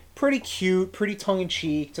 Pretty cute, pretty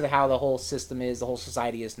tongue-in-cheek to how the whole system is, the whole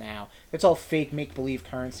society is now. It's all fake make-believe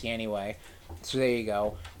currency anyway. So there you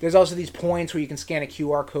go. There's also these points where you can scan a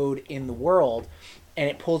QR code in the world, and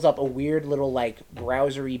it pulls up a weird little, like,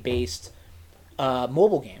 browsery-based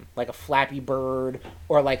mobile game, like a Flappy Bird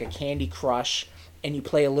or like a Candy Crush, and you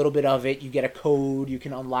play a little bit of it, you get a code, you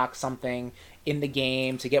can unlock something in the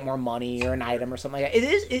game to get more money or an item or something like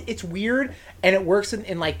that. It's weird, and it works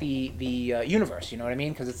in like the universe, you know what I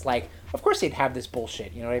mean? Because it's like, of course they'd have this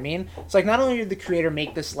bullshit, you know what I mean? It's like, not only did the creator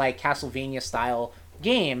make this like Castlevania style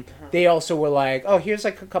game, they also were like, oh, here's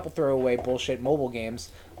like a couple throwaway bullshit mobile games.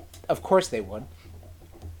 Of course they would.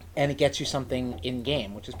 And it gets you something in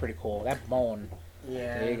game, which is pretty cool. That bone.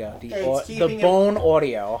 Yeah. There you go. The bone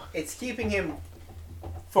audio. It's keeping him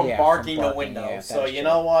from barking the window. Yeah, so you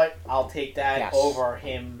know what? I'll take that over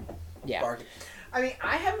him barking. I mean,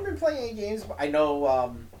 I haven't been playing any games, but I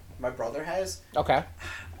know my brother has. Okay.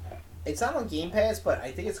 It's not on Game Pass, but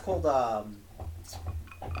I think it's called Roomba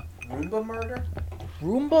Murder.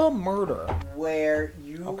 Roomba Murder. Where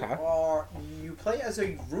you play as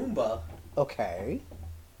a Roomba. Okay.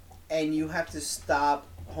 And you have to stop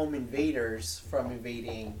home invaders from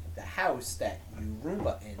invading the house that you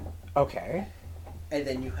Roomba in. Okay. And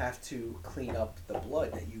then you have to clean up the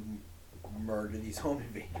blood that you murder these home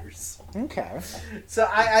invaders. Okay. So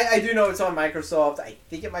I do know it's on Microsoft. I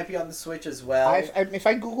think it might be on the Switch as well. If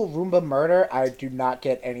I Google Roomba murder, I do not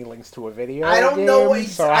get any links to a video. I don't game, know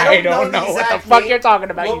what I don't know what the fuck you're talking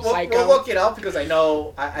about. You psycho. We'll look it up because I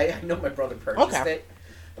know my brother purchased it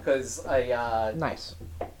because nice.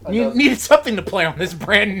 You needed something to play on this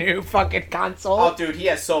brand new fucking console. Oh, dude, he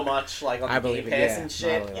has so much like on the Game Pass and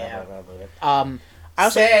shit. I believe it.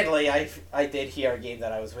 Sadly, I did hear a game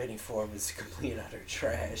that I was waiting for was complete and utter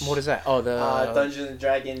trash. What is that? Oh, the Dungeons and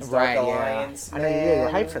Dragons Dark Alliance. I know you were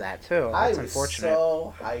hyped for that too. That's unfortunate. I was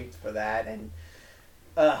so hyped for that, and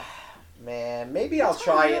man, maybe I'll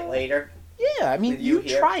try it later. Yeah, I mean, you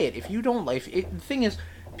try it. If you don't like it, the thing is,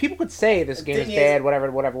 people could say this game is bad,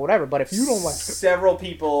 whatever. But if you don't like several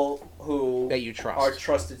people who that you trust are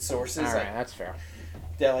trusted sources, all right, that's fair.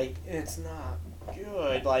 They're like, it's not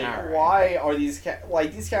good. Like, why are these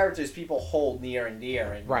these characters people hold near and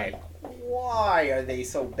dear, and right? Like, why are they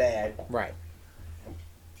so bad? Right.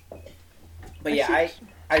 But yeah,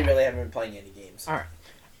 I really haven't been playing any games. All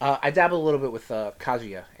right. I dabbled a little bit with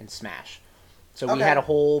Kazuya in Smash. So we had a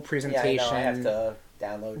whole presentation. Yeah, I have to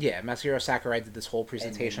download. Yeah, Masahiro Sakurai did this whole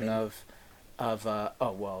presentation of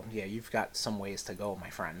you've got some ways to go,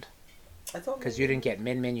 my friend. Because you didn't get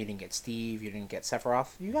Min, you didn't get Steve, you didn't get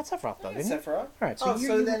Sephiroth. You got Sephiroth though, didn't you? Sephiroth. All right.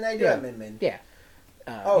 So then I do have Min. Yeah.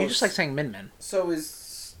 You just like saying Min. So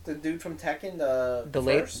is the dude from Tekken the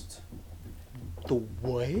first? The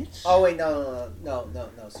what? Oh wait, no.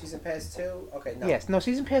 Season Pass 2? Okay, no. Yes, no,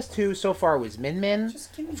 Season Pass 2 so far was Min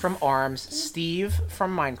from ARMS, Steve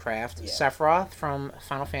from Minecraft, Sephiroth from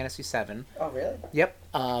Final Fantasy VII. Oh, really? Yep.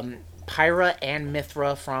 Pyra and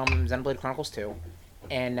Mithra from Xenoblade Chronicles 2.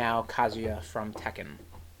 And now Kazuya from Tekken.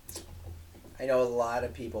 I know a lot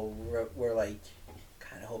of people were like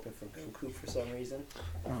kind of hoping for Goku for some reason.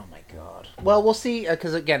 Oh my god. Well, we'll see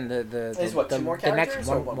because again the two more characters?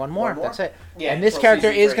 Next one more. That's it. Yeah, and this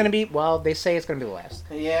character is going to be they say it's going to be the last.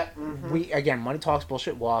 Yeah. Mm-hmm. Money talks,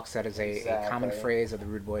 bullshit walks. That is a common phrase of the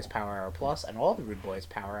Rude Boys Power Hour Plus and all the Rude Boys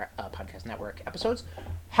Power Podcast Network episodes.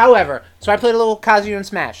 However, so I played a little Kazuya and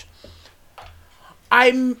Smash. I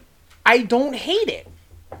don't hate it.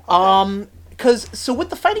 So with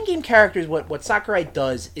the fighting game characters, what Sakurai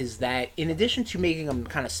does is that in addition to making them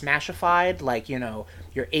kind of smashified, like, you know,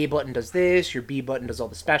 your A button does this, your B button does all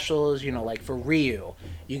the specials, you know, like for Ryu,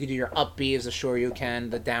 you can do your up B is the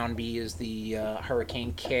Shoryuken, the down B is the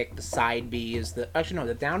Hurricane Kick, the side B is the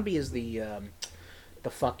down B is the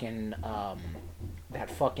fucking that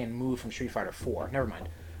fucking move from Street Fighter 4. Never mind.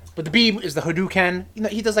 But the B is the Hadouken. You know,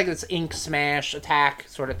 he does like this ink smash attack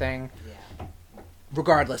sort of thing. Yeah.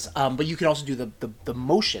 Regardless, but you can also do the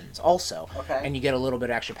motions also, and you get a little bit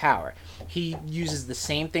of extra power. He uses the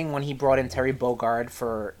same thing when he brought in Terry Bogard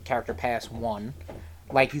for Character Pass 1.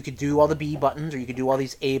 Like, you could do all the B buttons, or you could do all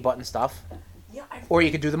these A button stuff, or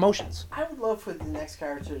you could do the motions. I would love for the next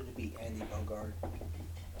character to be Andy Bogard.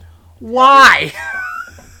 Why?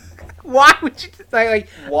 Why would you like?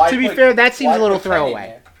 To be fair, that seems a little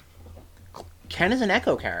throwaway. Ken is an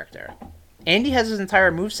Echo character. Andy has his entire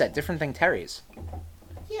moveset different than Terry's.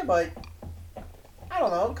 Yeah, but I don't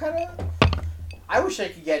know, kind of. I wish I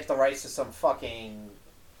could get the rights to some fucking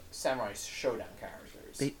Samurai Showdown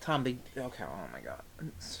characters. Okay, oh my god.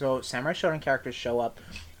 So Samurai Showdown characters show up,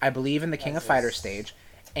 I believe, in the King of Fighters stage,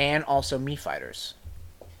 and also Mii Fighters.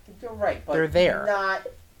 You're right, but they're there. Not.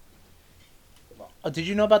 Did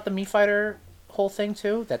you know about the Mii Fighter whole thing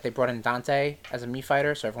too? That they brought in Dante as a Mii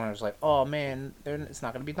Fighter, so everyone was like, "Oh man, it's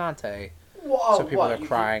not going to be Dante." Whoa, so people are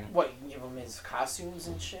crying. You can give him his costumes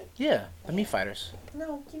and shit? Yeah, the Mii Fighters.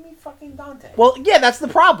 No, give me fucking Dante. Well, yeah, that's the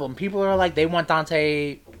problem. People are like, they want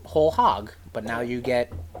Dante whole hog, but now you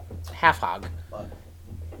get half hog. Look,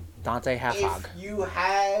 Dante half hog. If you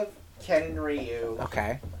have Ken and Ryu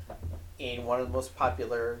in one of the most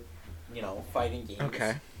popular, fighting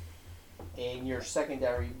games, in your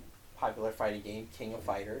secondary popular fighting game, King of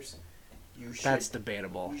Fighters, that's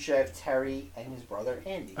debatable. You should have Terry and his brother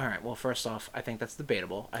Andy. All right. Well, first off, I think that's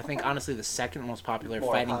debatable. I think honestly, the second most popular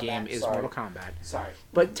fighting game is Mortal Kombat. Sorry,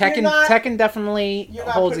 but Tekken definitely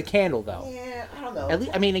holds a candle, though. Yeah, I don't know. At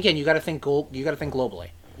least, I mean, again, you got to think globally.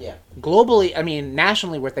 Yeah. Globally, I mean,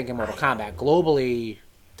 nationally, we're thinking Mortal Kombat. Globally,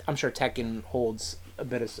 I'm sure Tekken holds a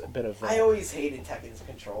bit of. I always hated Tekken's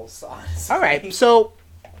controls. Honestly. All right, so.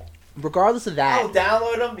 Regardless of that, I'll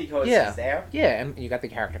download them because he's there. Yeah, and you got the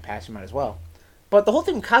character pass, you might as well. But the whole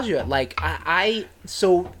thing with Kazuya, like,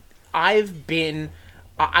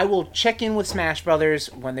 I will check in with Smash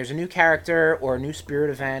Brothers when there's a new character or a new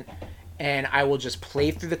Spirit event, and I will just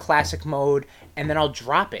play through the classic mode, and then I'll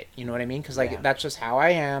drop it. You know what I mean? Because that's just how I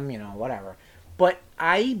am. Whatever. But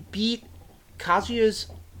I beat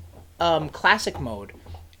Kazuya's classic mode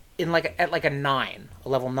in at a 9, a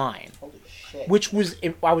level 9. Holy shit! Which was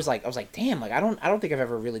I was like, damn, I don't think I've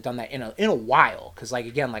ever really done that in a while. Because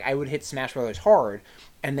again, I would hit Smash Brothers hard,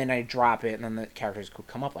 and then I drop it, and then the characters could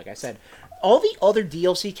come up. Like I said, all the other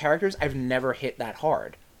DLC characters I've never hit that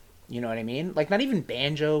hard. You know what I mean? Not even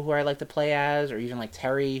Banjo, who I like to play as, or even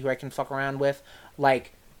Terry, who I can fuck around with.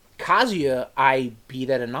 Kazuya, I beat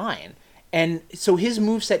at a 9. And so his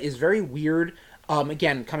moveset is very weird.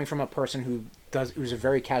 Again, coming from a person who's a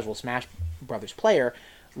very casual Smash Brothers player,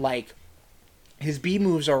 his B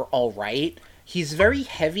moves are all right. He's very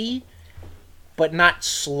heavy, but not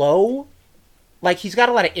slow. He's got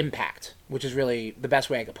a lot of impact, which is really the best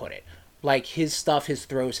way I could put it. His stuff, his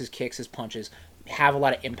throws, his kicks, his punches have a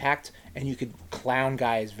lot of impact, and you could clown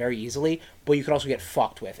guys very easily, but you could also get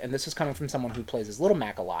fucked with. And this is coming from someone who plays as Little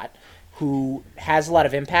Mac a lot, who has a lot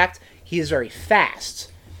of impact. He is very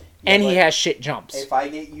fast, and he has shit jumps. If I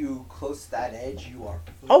get you close to that edge, you are...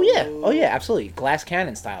 Oh yeah, absolutely. Glass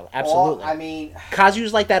cannon style, absolutely. Well,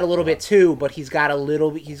 Kazuya's like that a little bit too, but he's got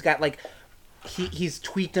he's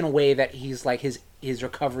tweaked in a way that he's his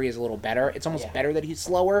recovery is a little better. It's almost better that he's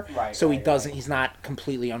slower, he's not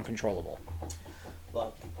completely uncontrollable.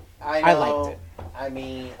 Look, I liked it. I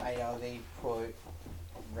know they put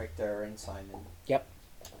Richter and Simon. Yep.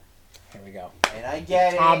 Here we go. And I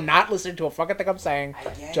get it. I'm not listening to a fucking thing I'm saying.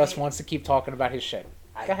 Just wants to keep talking about his shit.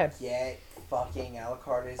 Go ahead. I get fucking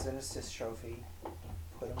Alucard is an assist trophy.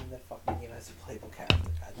 Put him in the fucking game as a playable character.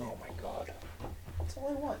 Oh my god. That's all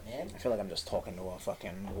I want, man. I feel like I'm just talking to a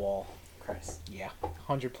fucking wall. Christ. Yeah.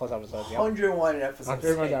 100 plus episodes. 101 episodes.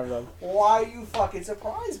 101 episodes. Why are you fucking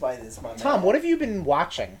surprised by this, my man? Tom, what have you been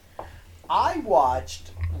watching? I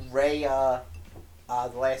watched Raya,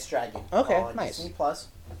 The Last Dragon. Okay, on nice. Disney Plus.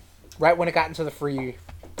 Right when it got into the free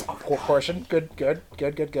portion. Good. I'm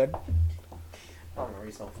a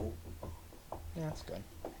reasonable fool. Yeah, that's good.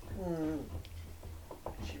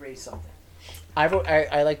 She raised something.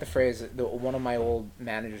 I like the phrase that one of my old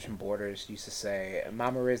managers from Borders used to say,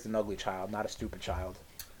 "Mama raised an ugly child, not a stupid child."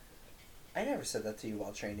 I never said that to you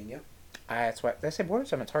while training you. That's why. Did I say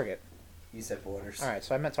Borders? I meant Target. You said Borders. All right,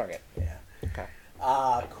 so I meant Target. Yeah. Okay.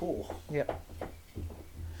 Cool. Yep.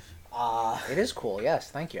 It is cool. Yes,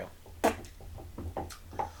 thank you.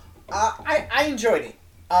 I enjoyed it.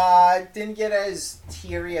 Didn't get as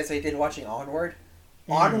teary as I did watching Onward.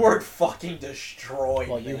 Onward fucking destroyed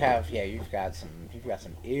me. You've got some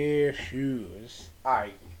issues.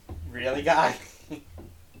 Alright, really, guy?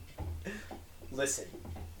 Listen.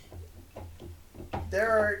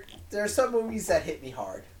 There are some movies that hit me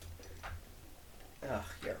hard. Ugh,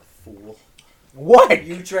 you're a fool. What?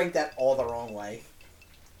 You drank that all the wrong way.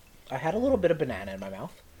 I had a little bit of banana in my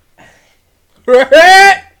mouth.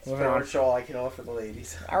 Spiritual, I can offer the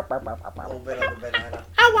ladies. A little bit of the banana.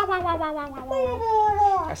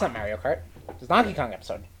 That's not Mario Kart. It's a Donkey Kong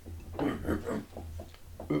episode.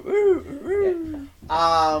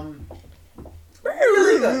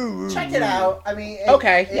 Really good. Check it out. I mean,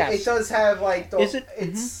 it does have Is it?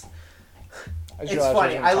 It's It's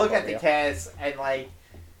funny. I look at the cast and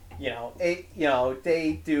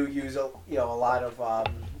they do use a lot of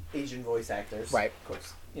Asian voice actors. Right. Of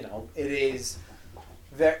course. It is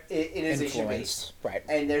Asian based. Right.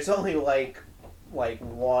 And there's only one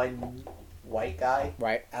white guy.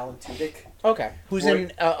 Right. Alan Tudyk. Okay. Who's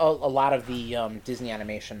in a lot of the Disney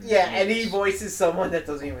animation. Yeah, movies. And he voices someone that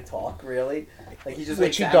doesn't even talk really. He just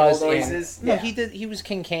makes noises. No, he did. He was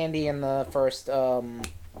King Candy in the first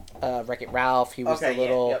Wreck-It Ralph. He was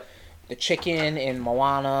the chicken in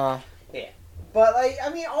Moana. Yeah, but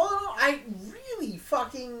all in all, I really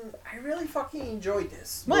fucking enjoyed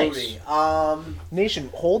this movie. Nation,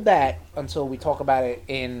 hold that until we talk about it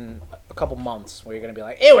in a couple months, where you're gonna be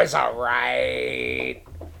like, it was alright.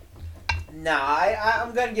 Nah,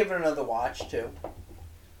 I'm gonna give it another watch too.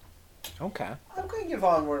 Okay. I'm gonna give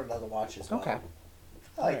Onward another watch as well. Okay.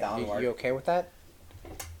 I like Onward. You okay with that?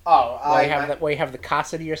 Oh, where you have the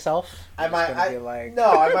casa to yourself. I might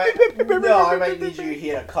need you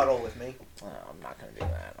here to cuddle with me. Oh, I'm not gonna do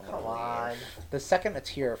that. Come on. The second a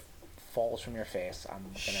tear falls from your face,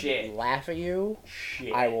 I'm gonna laugh at you.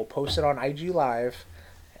 Shit. I will post it on IG Live,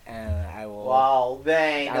 and I will. Well,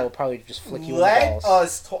 then I will probably just flick you in the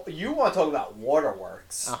balls. You want to talk about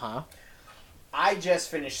Waterworks? I just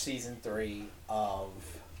finished season 3 of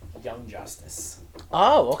Young Justice.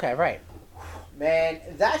 Oh, okay, right. Man,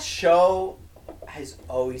 that show has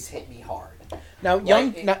always hit me hard. Now,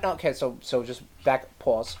 Like, okay, so just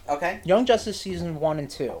pause. Okay. Young Justice season 1 and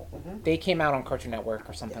 2, Mm-hmm. they came out on Cartoon Network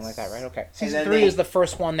or something like that, right? Okay. Season 3 is the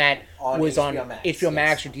first one that was on HBO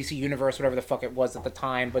Max or DC Universe, whatever the fuck it was at the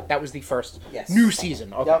time, but that was the first new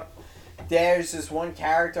season. Okay. Yep. There's this one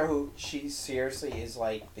character who she seriously is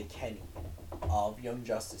like the Kenny of Young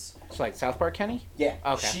Justice. It's like South Park Kenny? Yeah.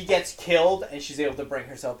 Okay. She gets killed and she's able to bring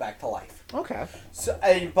herself back to life. Okay. So,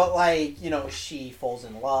 but like, she falls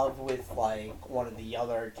in love with like one of the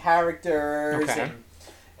other characters, and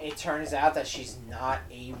it turns out that she's not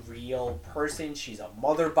a real person. She's a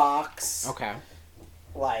mother box. Okay.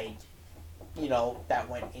 Like, that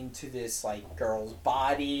went into this like girl's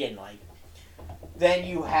body, and like, then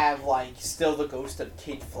you have like still the ghost of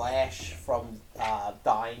Kid Flash from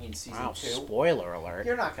dying in season 2. Spoiler alert.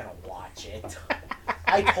 You're not gonna watch it.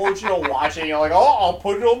 I told you to watch it, and you're like, oh, I'll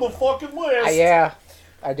put it on the fucking list. Yeah,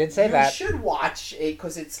 I did say that. You should watch it,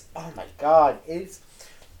 because it's, oh my god, it's...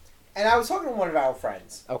 And I was talking to one of our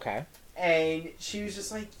friends. Okay. And she was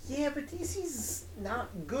just like, yeah, but DC's not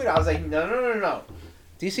good. I was like, no.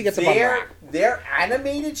 DC gets a bum rap. Their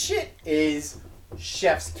animated shit is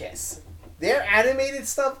chef's kiss. Their animated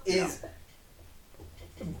stuff is...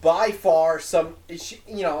 by far some, and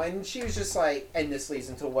she was just like, and this leads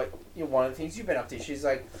into what one of the things you've been up to. She's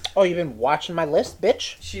like, oh, you've been watching my list,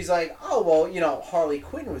 bitch? She's like, oh, well, Harley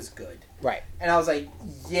Quinn was good. Right. And I was like,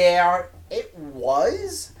 yeah, it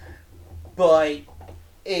was, but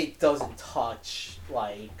it doesn't touch,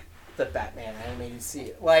 like, the Batman animated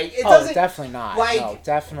series. Like, it doesn't. Oh, definitely not. Like, no,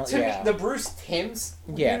 definitely, to me, the Bruce Timm's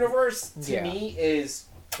universe, to me, is...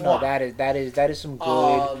 No, that is some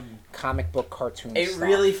good comic book cartoon stuff. It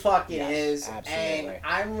really fucking is. Absolutely.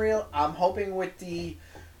 And I'm hoping with the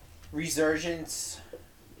resurgence.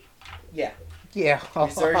 Yeah. Yeah, I'll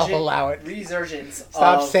allow it. Resurgence.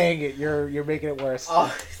 Stop saying it. You're making it worse.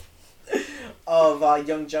 Of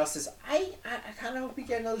Young Justice. I kind of hope we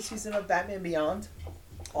get another season of Batman Beyond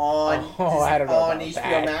on I don't know on about HBO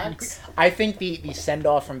that. Max. I think the send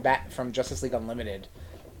off from Justice League Unlimited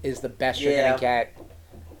is the best you're gonna get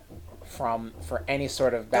for any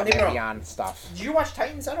sort of Batman Beyond stuff. Did you watch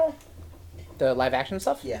Titans at all? The live action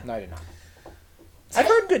stuff? Yeah. No, I did not. I've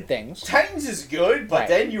heard good things. Titans is good, but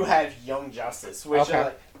then you have Young Justice, which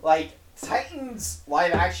like Titans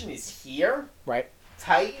live action is here. Right.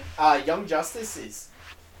 Young Justice is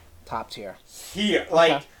top tier. Here.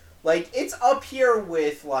 Like it's up here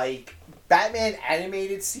with like Batman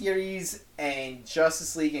animated series and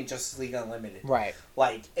Justice League Unlimited. Right.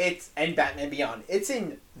 Like and Batman Beyond. It's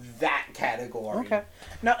in that category. Okay.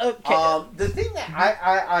 No. Okay. The thing that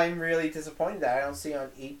I'm really disappointed that I don't see on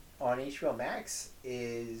HBO Max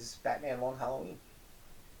is Batman Long Halloween.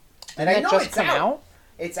 And I know just it's out.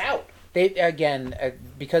 It's out. They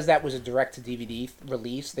because that was a direct to DVD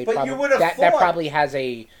release. That probably has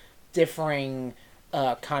a differing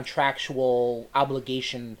contractual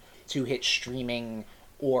obligation to hit streaming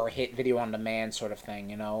or hit video on demand sort of thing.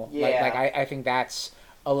 Yeah. I think that's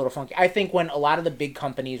a little funky. I think when a lot of the big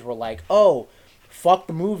companies were like, "Oh, fuck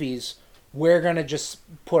the movies, we're gonna just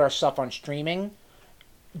put our stuff on streaming."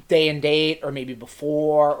 Day and date, or maybe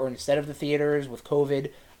before, or instead of the theaters with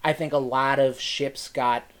COVID, I think a lot of ships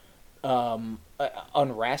got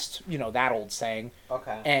unrest. That old saying.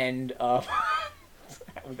 Okay. And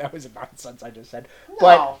that was a nonsense I just said. No,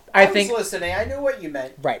 but I was listening. I knew what you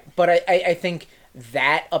meant. Right, but I think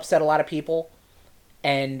that upset a lot of people,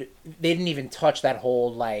 and they didn't even touch that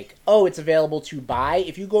whole like, oh, it's available to buy.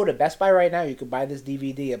 If you go to Best Buy right now, you could buy this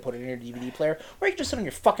DVD and put it in your DVD player, or you can just sit on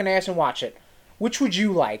your fucking ass and watch it. Which would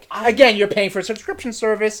you like? Again, you're paying for a subscription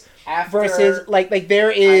service versus like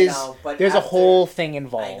there's a whole thing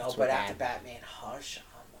involved. I know, but after Batman Hush,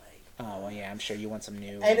 I'm like, oh well, yeah, I'm sure you want some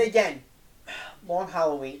new. And again, Long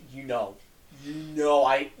Halloween, you know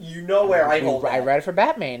where I hold. I read it for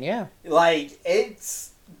Batman, yeah. Like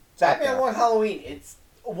it's Batman Long Halloween. It's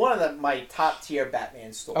one of my top tier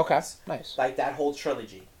Batman stories. Okay, nice. Like that whole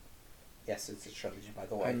trilogy. Yes, it's a trilogy, by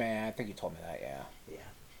the way. I mean, I think you told me that, yeah. Yeah.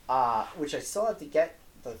 Which I still have to get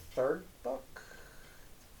the third book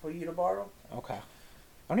for you to borrow. Okay. I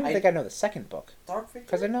don't even think I know the second book. Dark Victory?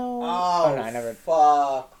 Because I know... Oh, no, I never...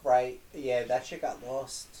 fuck, right. Yeah, that shit got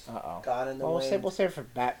lost. Uh-oh. Gone in the wind. We'll save it for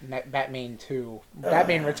Batman 2.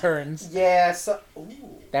 Batman Returns. Yeah, so... Ooh.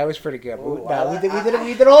 That was pretty good. Ooh,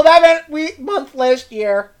 we did all Batman month last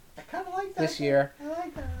year. I kind of like that. This year. I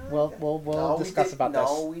like that. We'll discuss about this.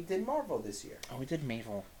 No, we did Marvel this year. Oh, we did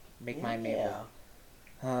Marvel. My Marvel.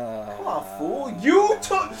 Come on, fool! You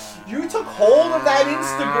took hold of that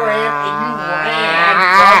Instagram and you ran,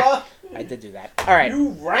 brother. I did do that. All right. You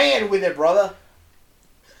ran with it, brother.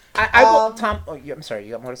 I will, Tom. Oh, yeah, I'm sorry.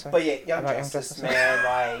 You got more to say? But yeah, Young Justice, man.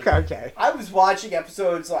 Like, okay. I was watching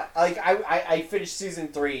episodes like I finished season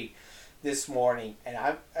 3 this morning, and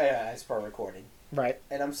I'm as per recording. Right.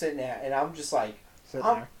 And I'm sitting there, and I'm just like,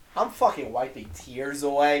 I'm fucking wiping tears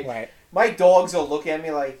away. Right. My dogs are looking at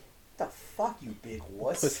me like, the fuck, you big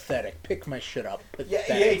wuss. Pathetic. Pick my shit up. Pathetic.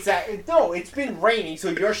 Yeah, exactly. No, it's been raining, so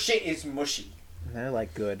your shit is mushy. They're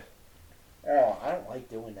like good. Oh, I don't like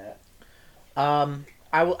doing that.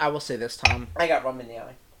 I will say this, Tom. I got rum in the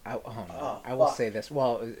eye. I will say this.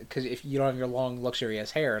 Well, because if you don't have your long, luxurious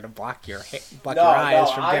hair to block your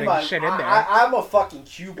eyes from getting shit in there. I'm a fucking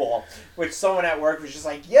cue ball, which someone at work was just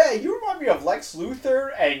like, yeah, you remind me of Lex Luthor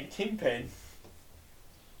and Kingpin.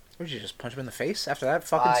 Would you just punch him in the face after that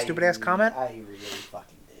fucking stupid ass comment? I really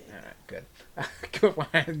fucking did. Alright, good.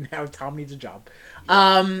 Good. Now Tom needs a job.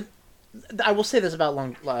 I will say this about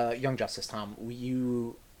Young Justice, Tom.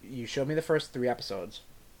 You showed me the first 3 episodes.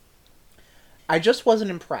 I just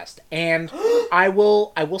wasn't impressed, and I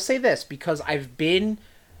will say this because I've been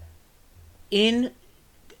in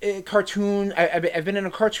a cartoon. I've been in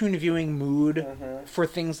a cartoon viewing mood for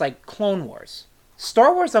things like Clone Wars,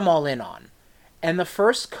 Star Wars. I'm all in on, and the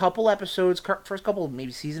first couple episodes,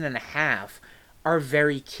 maybe season and a half, are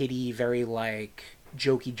very kiddie, very like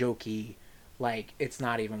jokey, like it's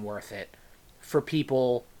not even worth it for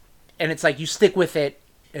people, and it's like you stick with it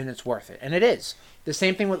and it's worth it, and it is. The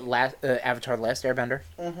same thing with Avatar: The Last Airbender.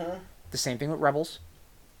 The same thing with Rebels.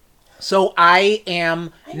 So I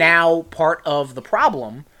am now part of the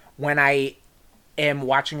problem when I am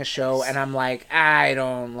watching a show and I'm like, I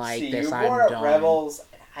don't like this. You I'm brought done. up Rebels.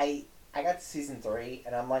 I got to season 3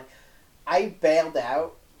 and I'm like, I bailed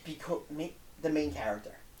out because the main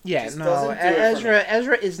character. Yeah, no,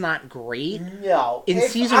 Ezra is not great. No, in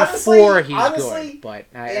season 4 he's good, but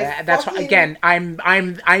that's again,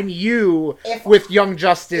 I'm you with Young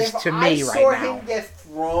Justice to me right now. If I saw him get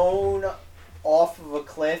thrown off of a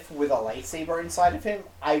cliff with a lightsaber inside of him,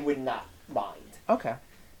 I would not mind. Okay,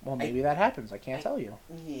 well maybe that happens. I can't tell you.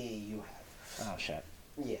 Yeah, you have. Oh shit.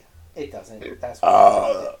 Yeah, it doesn't. That's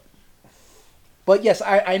what But yes,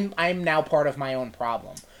 I'm now part of my own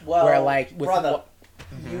problem. Well, where like with brother.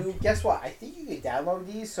 You guess what? I think you can download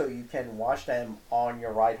these so you can watch them on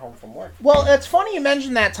your ride home from work. Well, it's funny you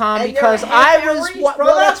mentioned that, Tom, and because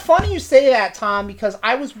well, that's funny you say that, Tom, because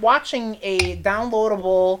I was watching a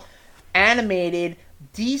downloadable animated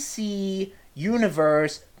DC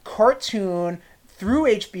Universe cartoon through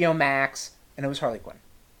HBO Max, and it was Harley Quinn.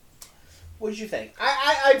 What did you think?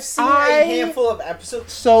 I've seen a handful of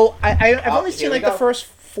episodes. So I've only seen like the first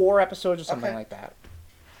 4 episodes or something like that.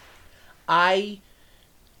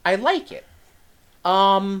 I like it.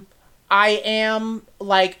 I am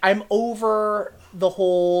like I'm over the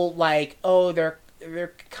whole like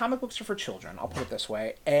they're comic books are for children. I'll put it this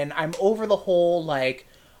way, and I'm over the whole like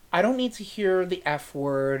I don't need to hear the F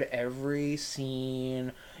word every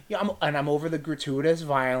scene. Yeah, I'm over the gratuitous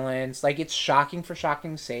violence. Like it's shocking for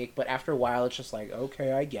shocking's sake, but after a while it's just like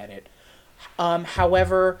okay, I get it.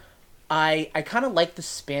 However, I kind of like the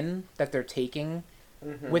spin that they're taking.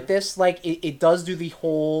 With this, like, it does do the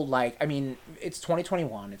whole, like, I mean, it's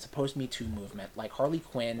 2021. It's a post-Me Too movement. Like, Harley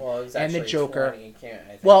Quinn and the Joker.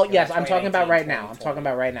 Yes, I'm talking about right now. I'm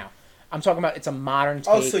talking about it's a modern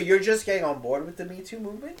take. Oh, so you're just getting on board with the Me Too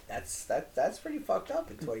movement? That's pretty fucked up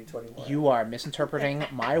in 2021. You are misinterpreting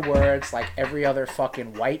my words like every other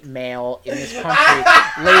fucking white male in this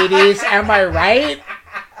country. Ladies, am I right?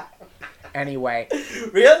 Anyway.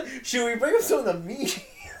 Really? Should we bring up some of the memes?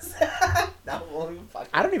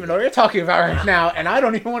 I don't even know what you're talking about right now, and I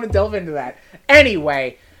don't even want to delve into that.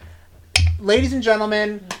 Anyway, ladies and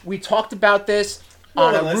gentlemen, we talked about this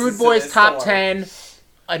on a Rude Boys Top 10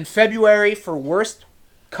 in February for worst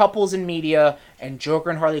couples in media, and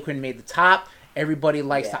Joker and Harley Quinn made the top. Everybody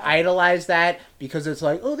likes to idolize that because it's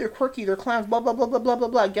like, oh, they're quirky, they're clowns, blah, blah, blah, blah, blah, blah,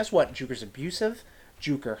 blah. Guess what? Joker's abusive.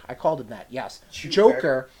 I called him that, yes.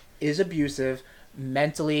 Joker is abusive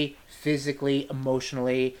mentally, physically,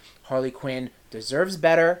 emotionally. Harley Quinn deserves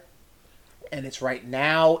better, and it's right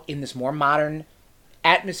now in this more modern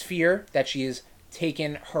atmosphere that she has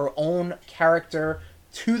taken her own character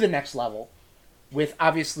to the next level with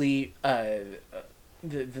obviously the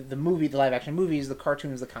movie, the live action movies, the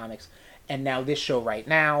cartoons, the comics, and now this show right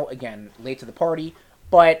now, again, late to the party,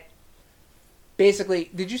 but basically,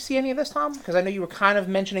 did you see any of this, Tom? Because I know you were kind of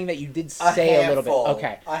mentioning that you did say a little bit.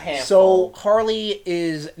 Okay. A handful. So Harley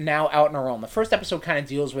is now out on her own. The first episode kind of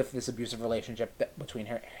deals with this abusive relationship between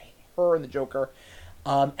her and the Joker.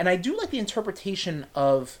 And I do like the interpretation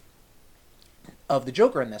of of the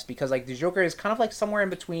Joker in this, because like the Joker is kind of like somewhere in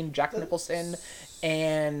between Jack Nicholson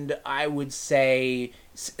and I would say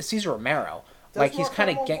Cesar Romero. Like he's kind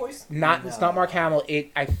of not. No. It's not Mark Hamill.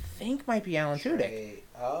 It I think might be Alan Tudyk.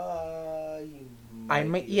 I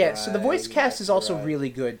might. Yeah. Right. So the voice cast is also really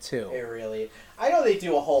good too. It really. I know they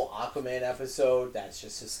do a whole Aquaman episode. That's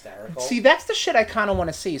just hysterical. See, that's the shit I kind of want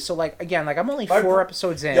to see. So like again, like I'm only 4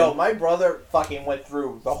 episodes in. Yo, my brother fucking went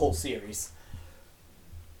through the whole series.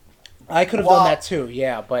 I could have done that too.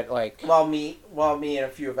 Yeah, but like. While me and a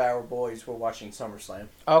few of our boys were watching SummerSlam.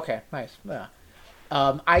 Okay. Nice. Yeah.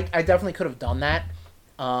 I definitely could have done that,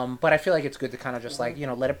 but I feel like it's good to kind of just like, you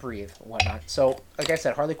know, let it breathe and whatnot. So, like I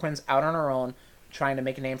said, Harley Quinn's out on her own, trying to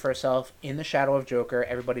make a name for herself in the shadow of Joker.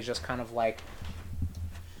 Everybody's just kind of like,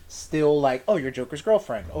 still like, oh, you're Joker's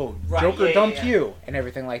girlfriend. Oh, right, Joker dumped you, and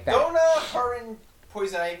everything like that. Don't her and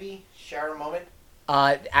Poison Ivy share a moment?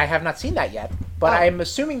 I have not seen that yet, but I'm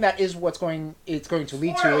assuming that is what's it's going to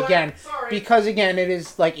lead to again, because again it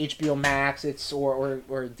is like HBO Max, it's or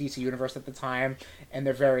DC Universe at the time, and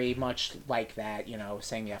they're very much like that, you know,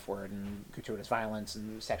 saying the F word and gratuitous violence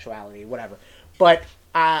and sexuality, whatever. But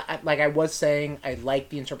like I was saying, I like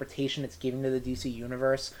the interpretation it's giving to the DC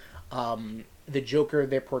Universe. The Joker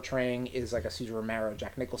they're portraying is like a Cesar Romero,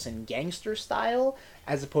 Jack Nicholson gangster style,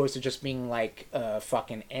 as opposed to just being like a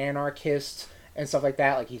fucking anarchist and stuff like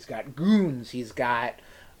that. Like he's got goons, he's got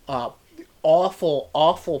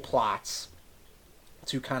awful plots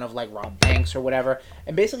to kind of like rob banks or whatever,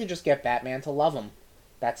 and basically just get Batman to love him.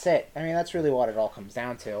 That's it. I mean, that's really what it all comes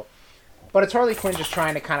down to. But it's Harley Quinn just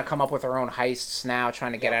trying to kind of come up with her own heists now,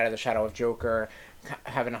 trying to get out of the shadow of Joker,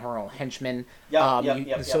 having her own henchmen.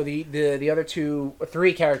 So the other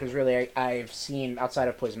 3 characters really I've seen outside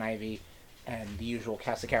of Poison Ivy and the usual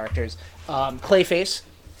cast of characters. Clayface.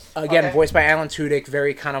 Again, voiced by Alan Tudyk,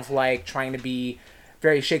 very kind of like trying to be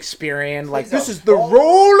very Shakespearean. Like, this is the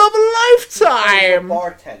role of a lifetime. He's a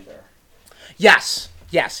bartender. Yes.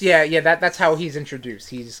 Yeah. That's how he's introduced.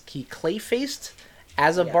 He clay-faced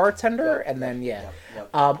as a bartender, and then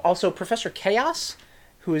also Professor Chaos,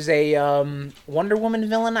 who is a Wonder Woman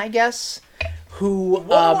villain, I guess. Wonder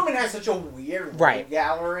Woman has such a weird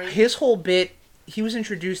gallery. His whole bit, he was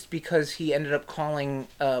introduced because he ended up calling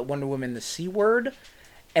Wonder Woman the C word.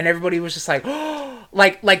 And everybody was just like, oh,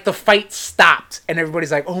 like the fight stopped, and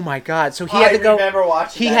everybody's like, oh my god! So he had to go.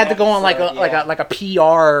 He had to go on like a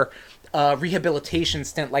PR rehabilitation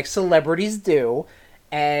stint, like celebrities do,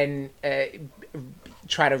 and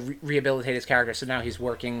try to rehabilitate his character. So now he's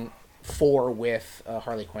working with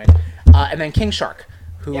Harley Quinn, and then King Shark,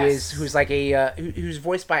 who's like who's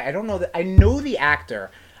voiced by I know the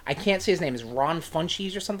actor. I can't say his name. Is Ron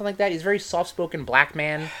Funches or something like that? He's a very soft-spoken black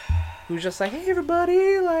man. Who's just like, hey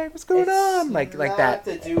everybody, like what's going on, like that.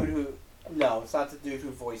 It's not the dude who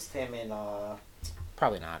voiced him in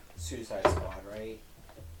probably not Suicide Squad, right?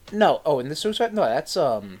 No, in the Suicide, no, that's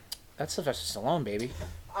Sylvester Stallone, baby.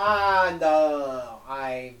 No,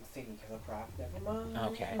 I'm thinking Killer Croc. Never mind.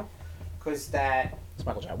 Okay, because it's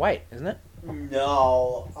Michael Jai White, isn't it?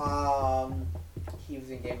 No, he was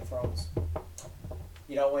in Game of Thrones.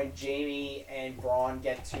 You know when Jaime and Braun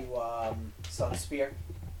get to Sunspear?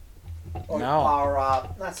 Or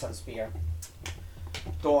not Sunspear.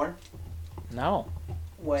 Dorne. No.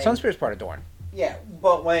 Sunspear's part of Dorne. Yeah,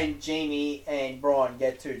 but when Jaime and Braun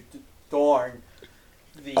get to Dorne,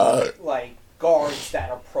 the guards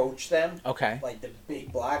that approach them, like the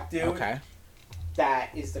big black dude, that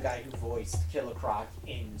is the guy who voiced Killer Croc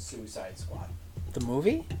in Suicide Squad. The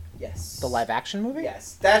movie? Yes. The live action movie?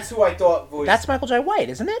 Yes, that's who I thought voiced. That's Michael Jai White,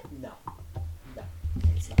 isn't it? No,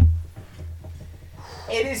 it's not.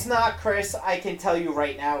 It is not, Chris. I can tell you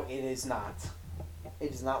right now, it is not.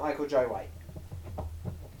 It is not Michael Jai White.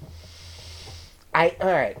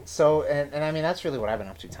 Alright, so, and I mean, that's really what I've been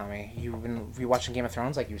up to, Tommy. You've been watching Game of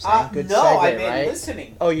Thrones, like you were saying? Good no, segue, I've been right?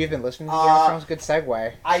 listening. Oh, you've been listening to Game of Thrones? Good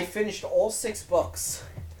segue. I finished all 6 books.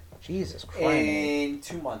 Jesus Christ. In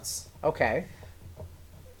 2 months. Okay.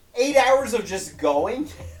 8 hours of just going,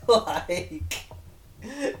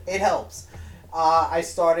 it helps. I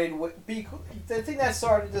started with the thing that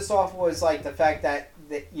started this off was like the fact that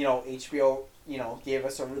HBO gave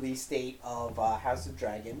us a release date of House of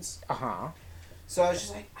Dragons. So I was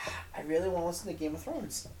just like, I really want to listen to Game of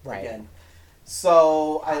Thrones again.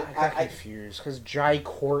 So I got confused because Jai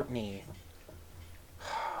Courtney.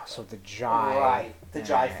 So the Jai. Right, the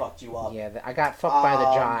Jai fucked you up. Yeah, I got fucked by the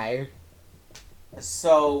Jai.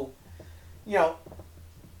 So, you're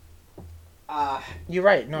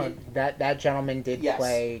right. No, that gentleman did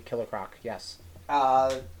play Killer Croc. Yes.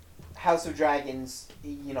 House of Dragons,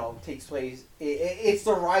 takes place. It's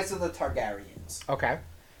the rise of the Targaryens. Okay.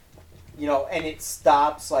 You know, and it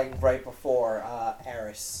stops like right before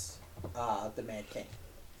Aerys, the Mad King.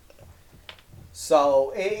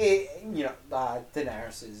 So you know,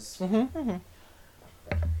 Daenerys is.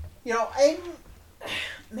 You know, and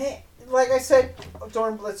man, like I said,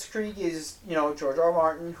 during Blitzkrieg is, you know, George R. R.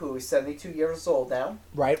 Martin, who is 72 years old now.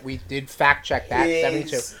 Right, we did fact check that.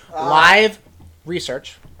 72. Live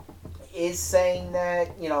research is saying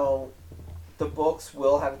that, you know, the books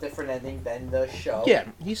will have a different ending than the show. Yeah,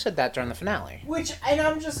 he said that during the finale. Which, and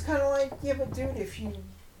I'm just kind of like, yeah, but dude, if you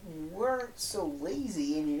weren't so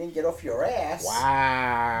lazy and you didn't get off your ass.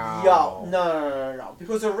 Wow. Yo, no.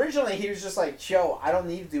 Because originally he was just like, yo, I don't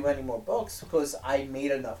need to do any more books because I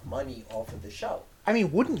made enough money off of the show. I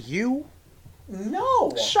mean, wouldn't you?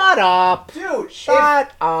 No. Shut up. Dude.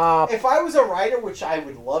 Shut up. If I was a writer, which I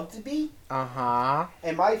would love to be. Uh-huh.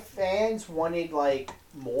 And my fans wanted, like,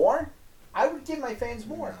 more, I would give my fans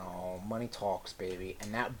more. No, money talks, baby.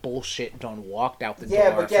 And that bullshit done walked out the door.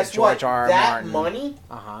 Yeah, but guess what? George R. R. That Martin. money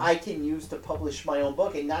I can use to publish my own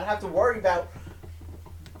book and not have to worry about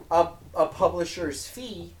a publisher's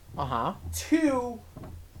fee to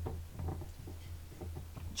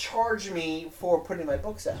charge me for putting my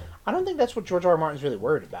books out. I don't think that's what George R. R. Martin's really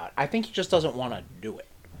worried about. I think he just doesn't want to do it.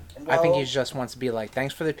 Well, I think he just wants to be like,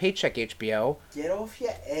 thanks for the paycheck, HBO. Get off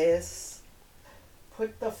your ass.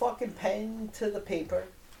 Put the fucking pen to the paper.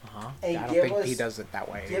 And I don't think he does it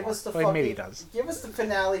that way. Give us the fucking, maybe he does. Give us the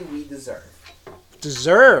finale we deserve.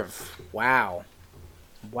 Deserve? Wow,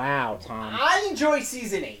 Tom. I enjoy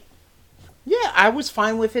season 8. Yeah, I was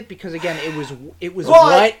fine with it because again, it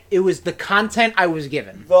was the content I was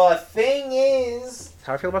given. The thing is, that's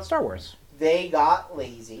how I feel about Star Wars. They got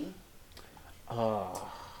lazy.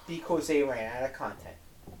 Because they ran out of content.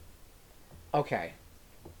 Okay,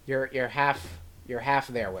 you're half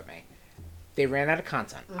there with me. They ran out of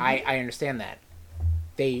content. Mm-hmm. I understand that.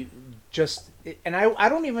 They just, and I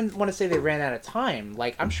don't even want to say they ran out of time.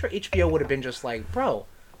 Like, I'm sure HBO would have been just like, bro,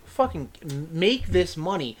 fucking make this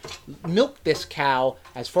money, milk this cow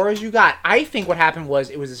as far as you got. I think what happened was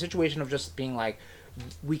it was a situation of just being like,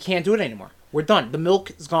 we can't do it anymore. We're done. The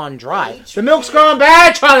milk is gone dry. The milk's gone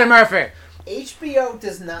bad, Charlie Murphy. HBO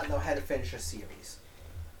does not know how to finish a series.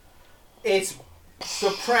 It's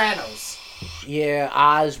Sopranos. Yeah,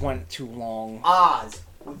 Oz went too long. Oz.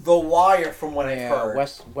 The Wire, from what I've heard.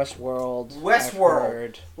 Westworld.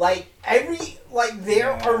 Like,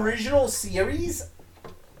 their original series,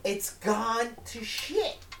 it's gone to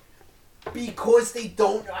shit. Because they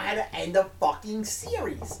don't know how to end a fucking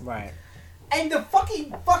series. Right. And the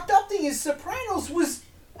fucking fucked up thing is Sopranos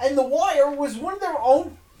and The Wire was one of their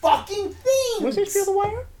own fucking things. Was HBO The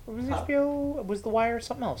Wire? Was The Wire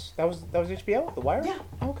something else? That was HBO? The Wire? Yeah.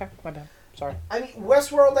 Oh, okay. My bad. Sorry. I mean,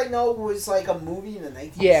 Westworld, I know, was like a movie in the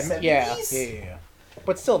 1970s. Yeah.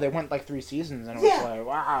 But still, they went like 3 seasons, and it was like,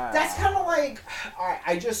 wow. That's kind of like, alright,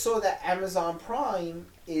 I just saw that Amazon Prime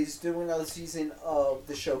is doing another season of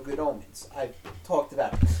the show Good Omens. I've talked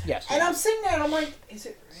about it. Yes. And I'm sitting there and I'm like, is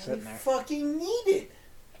it really fucking needed?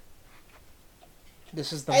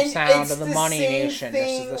 This is the sound of the money, nation.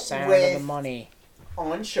 This is the sound of the money.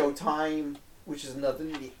 On Showtime, which is another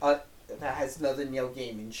that has another Neil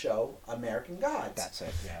Gaiman show, American Gods. That's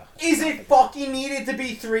it, yeah. Is it fucking needed to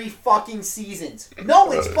be 3 fucking seasons?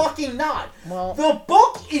 No, it's fucking not. Well, the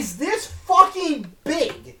book is this fucking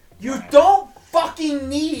big. You don't fucking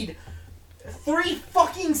need 3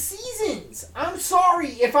 fucking seasons. I'm sorry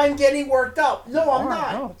if I'm getting worked up. No, I'm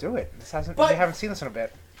not. No, do it. We haven't seen this in a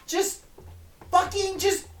bit.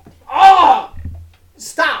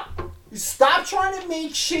 Stop. Stop trying to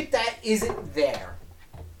make shit that isn't there.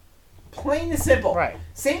 Plain and simple. Right.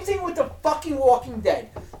 Same thing with the fucking Walking Dead.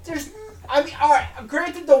 Alright,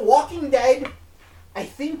 granted, The Walking Dead, I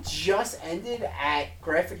think, just ended at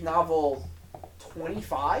graphic novel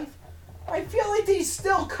 25. I feel like they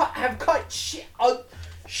still have cut a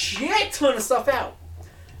shit ton of stuff out.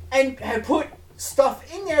 And have put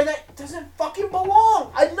stuff in there that doesn't fucking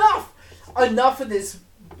belong. Enough of this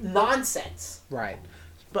nonsense. Right.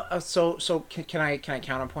 But so can I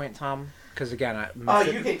counterpoint, Tom? Because again,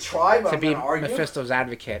 you can try, but to I'm be argue. Mephisto's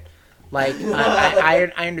advocate. Like I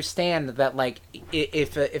understand that, like,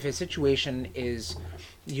 if a situation is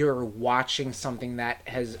you're watching something that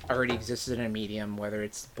has already existed in a medium, whether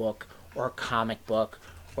it's book or a comic book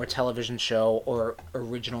or television show or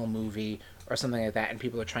original movie or something like that, and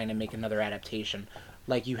people are trying to make another adaptation,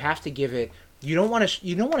 like, you have to give it. You don't want a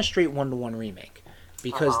straight 1-to-1 remake,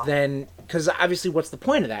 because because obviously, what's the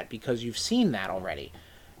point of that? Because you've seen that already.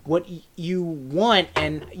 What you want,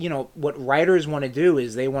 and what writers want to do,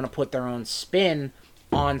 is they want to put their own spin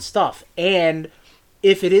on stuff. And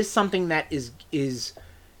if it is something that is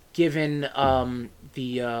given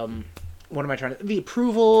the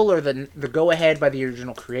approval or the go ahead by the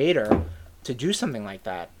original creator to do something like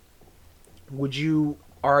that, would you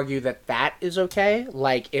argue that that is okay?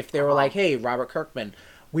 Like, if they were like, hey, Robert Kirkman,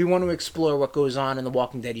 we want to explore what goes on in the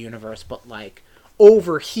Walking Dead universe, but, like,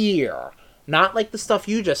 over here. Not, like, the stuff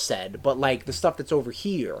you just said, but, like, the stuff that's over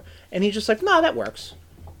here. And he's just like, no, that works.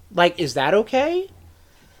 Like, is that okay?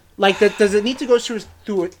 Like, does it need to go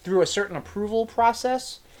through a certain approval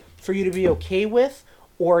process for you to be okay with?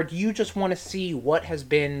 Or do you just want to see what has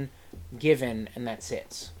been given and that's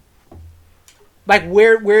it? Like,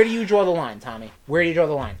 where do you draw the line, Tommy? Where do you draw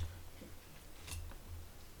the line?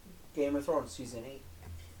 Game of Thrones season 8.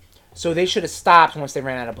 So they should have stopped once they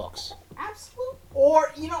ran out of books. Absolutely.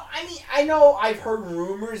 Or, I know I've heard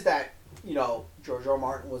rumors that, George R. R.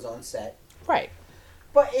 Martin was on set. Right.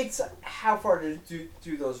 But it's how far do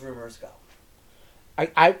those rumors go?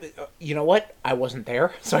 You know what? I wasn't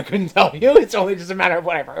there, so I couldn't tell you. It's only just a matter of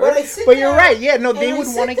what I've heard. But you're right. Yeah, no, they would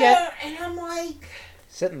want to get... And I'm like...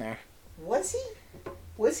 Sitting there. Was he?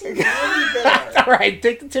 Was he really there? All right,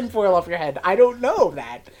 take the tinfoil off your head. I don't know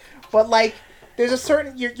that. But, like, there's a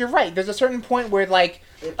certain... You're right. There's a certain point where, like...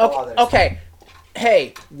 Okay.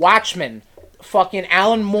 Hey, Watchmen. Fucking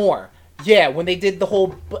Alan Moore. Yeah, when they did the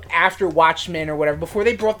whole after Watchmen or whatever, before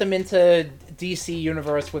they brought them into DC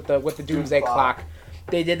Universe with the Doomsday Clock,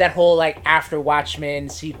 they did that whole, like, after Watchmen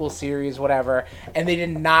sequel series, whatever, and they did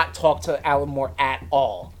not talk to Alan Moore at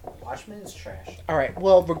all. Watchmen is trash. All right.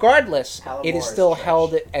 Well, regardless, Alan it Moore is still trash.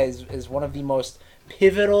 held as one of the most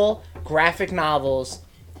pivotal graphic novels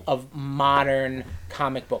of modern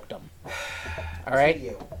comic bookdom. All right. To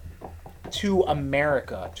you. To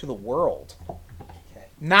America, to the world. Okay.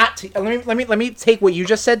 Not to let me take what you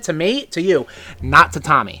just said to me, to you, not to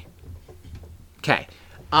Tommy. Okay.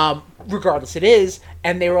 Regardless, it is,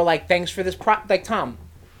 and they were like, "Thanks for this like Tom."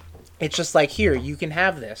 It's just like, here, you can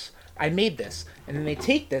have this. I made this. And then they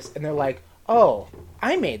take this, and they're like, oh,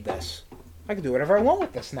 I made this. I can do whatever I want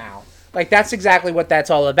with this now. Like, that's exactly what that's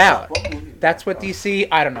all about. That's what DC...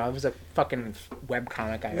 I don't know. It was a fucking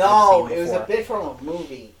webcomic I've No, seen it was before. a bit from a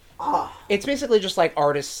movie. It's basically just like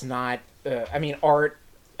artists not... art...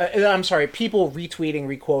 I'm sorry, people retweeting,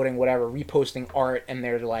 requoting, whatever, reposting art, and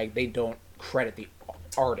they're like, they don't credit the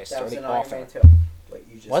artist or the author. Iron Man 2, what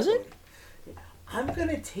you just Was it? quoted. I'm going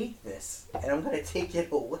to take this, and I'm going to take it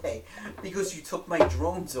away, because you took my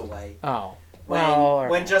drones away. Oh.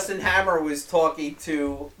 When Justin Hammer was talking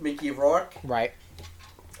to Mickey Rourke Right.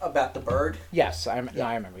 about the bird. Yes, I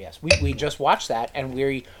remember, yes. We just watched that, and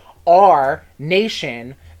we are,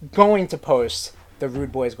 nation, going to post the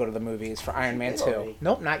Rude Boys Go to the Movies for Iron Man 2. Already.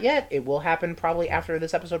 Nope, not yet. It will happen probably after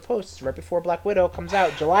this episode posts, right before Black Widow comes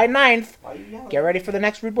out, July 9th. Why are you yelling? Get ready for the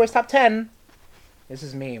next Rude Boys Top 10. This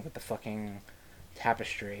is me with the fucking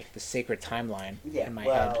tapestry, the sacred timeline in my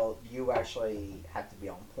head. Well, you actually have to be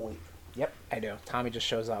on point. Yep, I do. Tommy just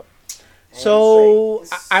shows up. And So,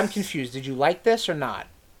 straight. I'm confused. Did you like this or not?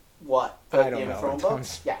 What? I The don't Game know. of Thrones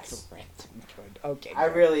books? Yes. Okay. I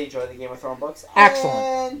really enjoyed the Game of Thrones books.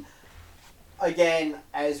 Excellent. And again,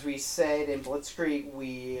 as we said in Blitzkrieg,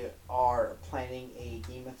 we are planning a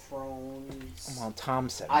Game of Thrones Well, Tom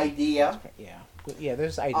said idea. Yeah,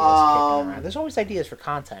 there's ideas kicking around. There's always ideas for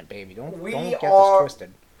content, baby. Don't get this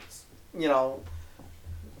twisted. You know,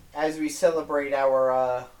 as we celebrate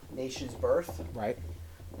our nation's birth, Right.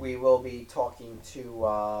 we will be talking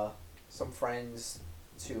to some friends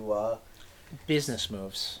to Business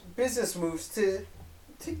moves. business moves to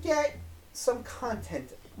get some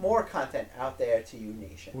content, more content out there to you,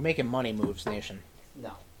 nation. We're making money moves, nation.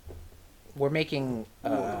 No. We're making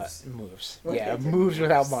Moves. moves. We're Yeah, making moves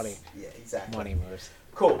without money. Yeah, exactly. Money moves.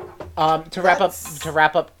 Cool. To wrap up,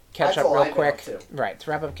 catch that's up all real I know, quick. too. Right. To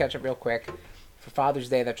wrap up, catch up real quick. For Father's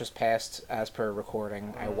Day that just passed, as per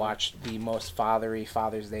recording, I watched the most fathery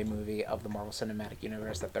Father's Day movie of the Marvel Cinematic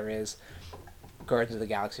Universe that there is, Guardians of the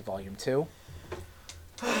Galaxy Volume 2.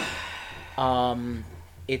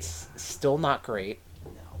 It's still not great,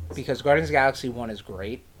 No. because Guardians of the Galaxy 1 is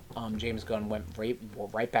great. James Gunn went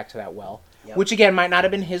right back to that well. Yep. Which, again, might not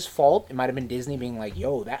have been his fault. It might have been Disney being like,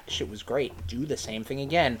 yo, that shit was great. Do the same thing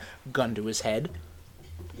again. Gun to his head.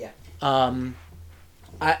 Yeah.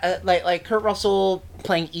 I like Kurt Russell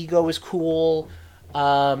playing Ego is cool.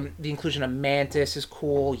 The inclusion of Mantis is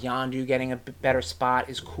cool. Yondu getting a better spot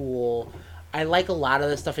is cool. I like a lot of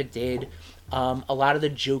the stuff it did. A lot of the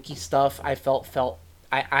jokey stuff I felt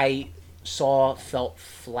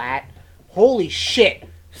flat. Holy shit,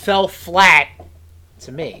 fell flat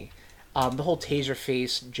to me. The whole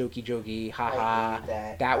Taserface jokey, I haha, hated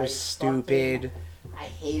that. that was stupid. I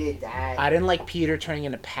hated that. I didn't like Peter turning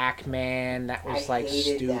into Pac-Man. That was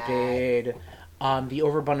stupid. The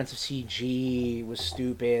overabundance of CG was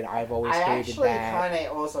stupid. I've always hated that. I actually kind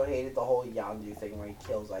of also hated the whole Yondu thing where he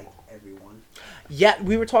kills like everyone. Yeah,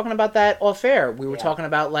 we were talking about that off air. We were talking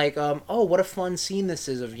about like, oh, what a fun scene this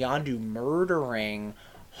is of Yondu murdering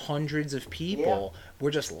hundreds of people. Yeah. We're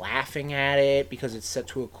just laughing at it because it's set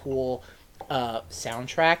to a cool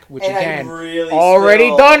soundtrack, which and again, already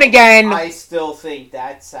done again. I still think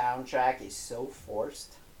that soundtrack is so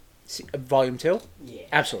forced. Volume 2? Yeah.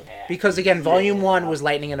 Absolutely. Because again, Volume 1 was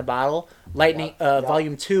Lightning in a Bottle.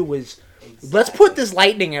 Volume 2 was let's put this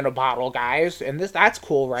lightning in a bottle, guys. And that's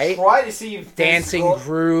cool, right? Try to see if Dancing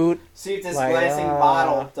Groot. See if this glassing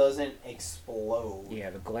bottle doesn't explode. Yeah,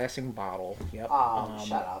 the glassing bottle. Yep.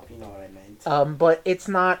 Shut up. You know what I meant. But it's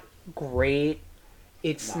not great.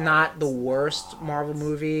 It's not the worst Marvel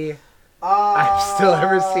movie I've still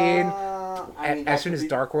ever seen. As soon as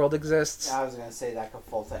Dark World exists. I was going to say that could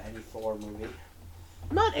fall to any Thor movie.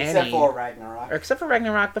 Not any. Except for Ragnarok. Except for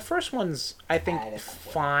Ragnarok. The first one's, I think,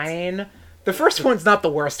 fine. The first one's not the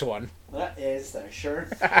worst one. That is, sure.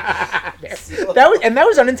 that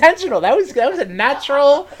was unintentional. That was a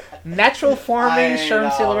natural forming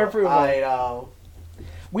Sherm seal of approval. I know.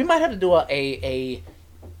 We might have to do a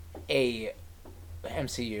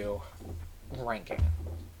MCU ranking.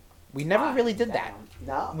 We never really did that.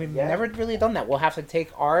 No, we've never really done that. We'll have to take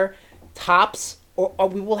our tops, or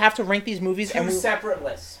we will have to rank these movies. Two separate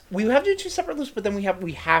lists. We have to do 2 separate lists, but then we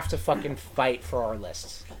have to fucking fight for our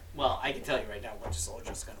lists. Well, I can tell you right now, Winter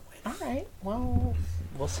Soldier's gonna win. All right. Well,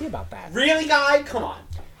 we'll see about that. Really, guy? Come on.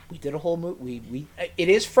 We did a whole movie. It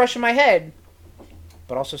is fresh in my head,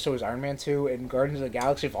 but also so is Iron Man 2 and Guardians of the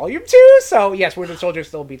Galaxy Volume 2. So yes, Winter Soldier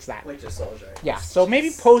still beats that. Winter Soldier. Yeah. So maybe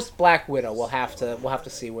post Black Widow, we'll have to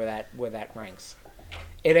see where that ranks.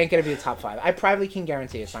 It ain't gonna be the top 5. I probably can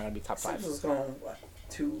guarantee it's not gonna be top 5. This episode's going what?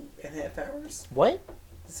 2.5 hours? What?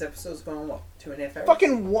 This episode's going what? 2.5 hours?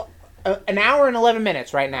 Fucking an hour and 11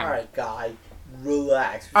 minutes right now. All right, guy,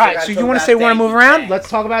 relax. All right, so you want to say we want to move around? Let's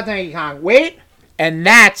talk about Donkey Kong. Wait, and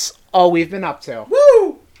that's all we've been up to.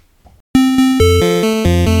 Woo!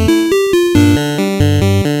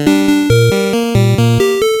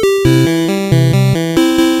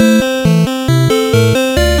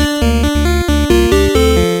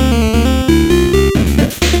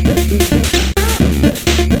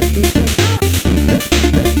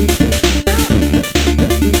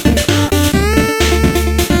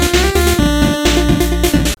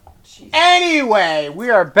 Anyway, we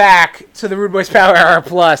are back to the Rude Boys Power Hour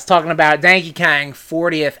Plus, talking about Donkey Kong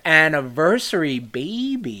 40th anniversary,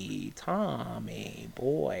 baby. Tommy,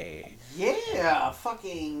 boy. Yeah,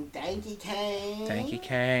 fucking Donkey Kong. Donkey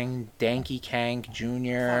Kong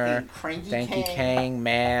Jr., Donkey Kong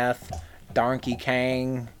Math, Donkey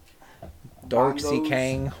Kong, Dorksy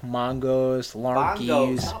Kong, Mongos,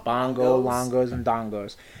 Larkies, Longos, and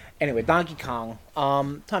Dongos. Anyway, Donkey Kong.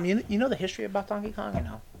 Tom, you know the history about Donkey Kong or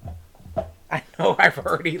no? I know I've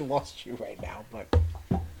already lost you right now, but...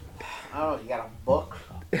 Oh, you got a book?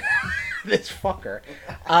 This fucker.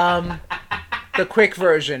 The quick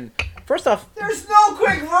version. First off... There's no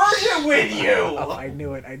quick version with you! Oh, I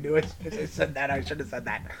knew it. I said that. I should have said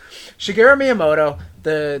that. Shigeru Miyamoto,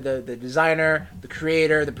 the designer, the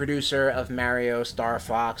creator, the producer of Mario, Star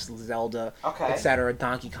Fox, Zelda, etc.,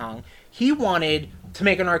 Donkey Kong, he wanted to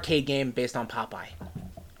make an arcade game based on Popeye.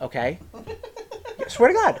 Okay? I swear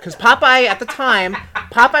to God, because Popeye, at the time,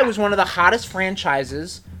 Popeye was one of the hottest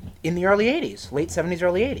franchises in the early 80s, late 70s,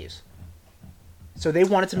 early 80s. So they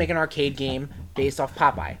wanted to make an arcade game based off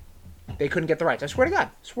Popeye. They couldn't get the rights. I swear to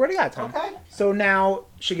God, Tom. Okay. So now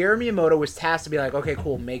Shigeru Miyamoto was tasked to be like, okay,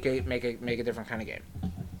 cool, make a different kind of game.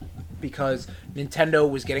 Because Nintendo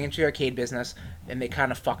was getting into the arcade business, and they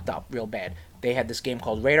kind of fucked up real bad. They had this game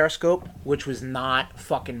called Radar Scope, which was not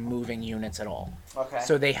fucking moving units at all. Okay.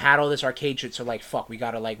 So they had all this arcade shit, so like, fuck, we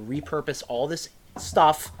gotta like repurpose all this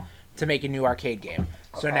stuff to make a new arcade game.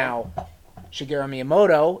 Okay. So now, Shigeru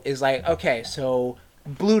Miyamoto is like, okay, so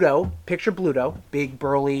Bluto, picture Bluto, big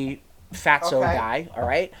burly fatso guy,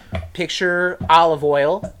 alright? Picture Olive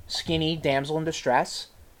Oil, skinny damsel in distress.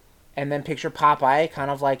 And then picture Popeye, kind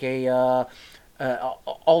of like a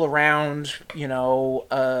all-around,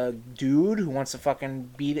 dude who wants to fucking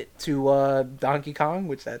beat it to Donkey Kong,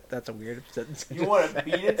 which that's a weird sentence. You want to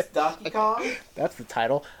beat it to Donkey Kong? That's the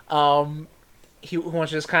title. He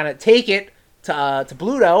wants to just kind of take it to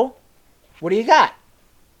Bluto. What do you got?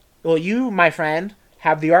 Well, you, my friend,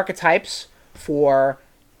 have the archetypes for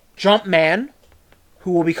Jumpman,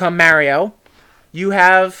 who will become Mario. You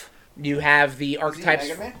have the archetypes. Is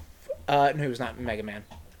he Mega Man? No, he was not Mega Man,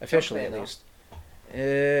 officially at least.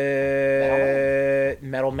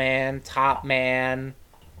 Metal Man, Top Man.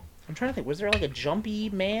 I'm trying to think. Was there like a Jumpy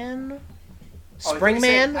Man? Spring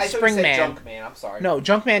Man? Spring Man. Junk Man. I'm sorry. No,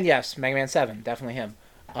 Junkman, yes. Mega Man 7. Definitely him.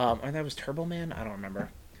 Or that was Turbo Man? I don't remember.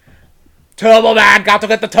 Turbo Man! Got to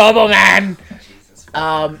get the Turbo Man!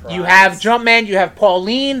 You have Jumpman. You have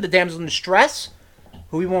Pauline, the damsel in distress,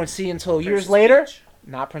 who we won't see until years later. Peach.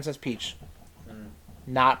 Not Princess Peach.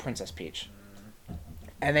 Not Princess Peach.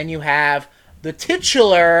 And then you have the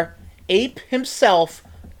titular ape himself,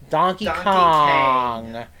 Donkey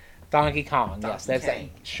Kong. Donkey Kong, yes. That's that.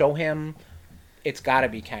 Show him. It's gotta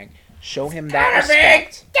be Kang. Show him that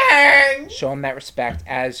respect. Show him that respect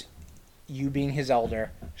as you being his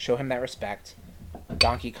elder. Show him that respect.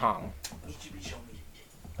 Donkey Kong. He should be showing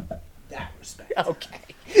me that respect. Okay.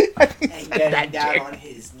 And getting down on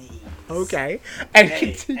his knees. Okay.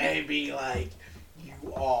 And be like,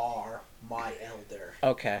 you are my elder.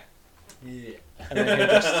 Okay. Yeah. And then you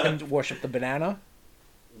just worship the banana.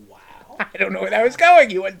 Wow. I don't know where that was going.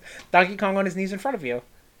 You had Donkey Kong on his knees in front of you.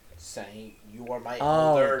 Saying you are my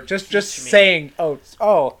elder. Just saying.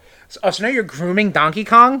 So now you're grooming Donkey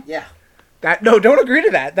Kong? Yeah. No, don't agree to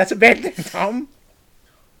that. That's a bad thing, Tom.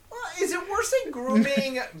 Is it worse than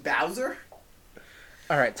grooming Bowser?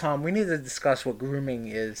 All right, Tom. We need to discuss what grooming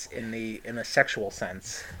is in a sexual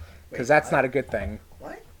sense, because that's not a good thing.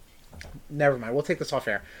 What? Never mind. We'll take this off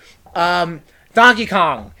air. Donkey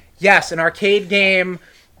Kong. Yes, an arcade game.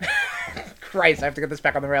 Christ, I have to get this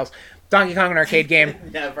back on the rails. Donkey Kong, an arcade game.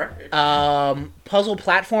 Never. Puzzle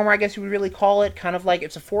platformer, I guess you would really call it. Kind of like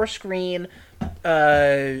it's a 4-screen.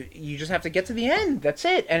 You just have to get to the end. That's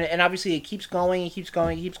it. And obviously it keeps going. It keeps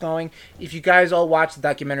going. It keeps going. If you guys all watch the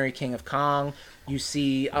documentary King of Kong, you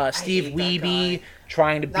see Steve Wiebe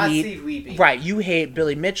trying to beat. Not Steve Wiebe. Right. You hate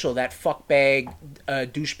Billy Mitchell, that fuckbag,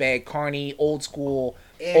 douchebag, carny, old school,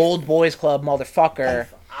 old boys club motherfucker.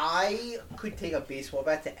 If I could take a baseball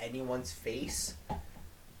bat to anyone's face,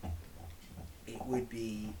 it would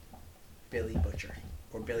be Billy Butcher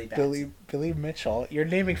or Billy Bats. Billy Mitchell. You're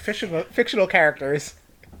naming fictional characters,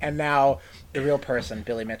 and now the real person,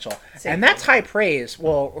 Billy Mitchell. And that's high praise.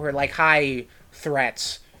 Well, or like high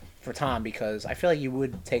threats for Tom, because I feel like you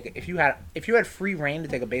would take if you had free reign to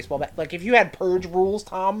take a baseball bat. Like if you had purge rules,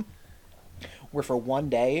 Tom, where for one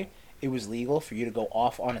day it was legal for you to go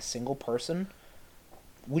off on a single person.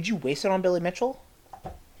 Would you waste it on Billy Mitchell?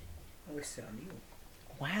 I waste it on you.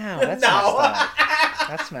 Wow, that's messed up.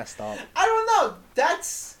 That's messed up. I don't know. That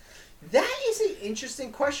is an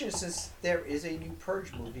interesting question, since there is a new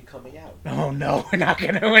Purge movie coming out. Oh no, we're not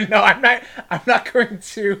gonna. No, I'm not going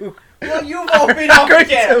to. Well, you've opened up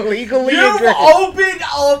again. Legally You've opened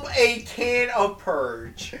up a can of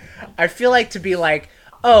Purge. I feel like to be like,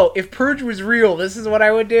 oh, if Purge was real, this is what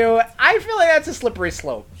I would do. I feel like that's a slippery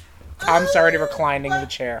slope. Tom's already reclining in the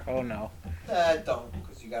chair. Oh no. Don't,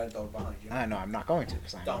 because you got a dog behind you. I know, I'm not going to,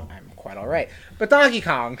 because I'm quite all right. But Donkey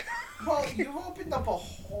Kong. Well, you've opened up a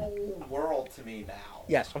whole world to me now.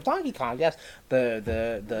 Yes, of Donkey Kong. Yes,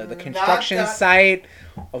 the construction site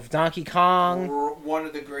of Donkey Kong. One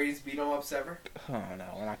of the greatest beat 'em ups ever. Oh no,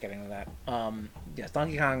 we're not getting to that. Yes,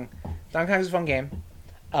 Donkey Kong. Donkey Kong is a fun game.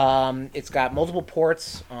 It's got multiple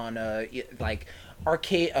ports on like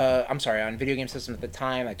arcade. On video game systems at the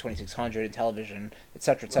time, like 2600 and television,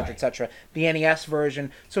 etc., etc., etc. The NES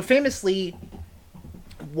version. So famously,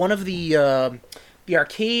 one of the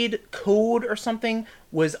arcade code or something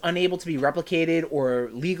was unable to be replicated or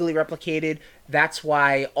legally replicated. That's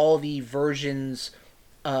why all the versions,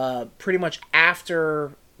 pretty much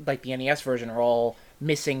after like the NES version, are all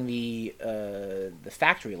missing the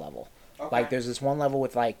factory level. Okay. Like there's this one level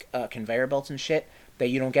with like conveyor belts and shit that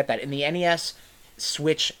you don't get that in the NES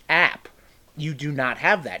Switch app. You do not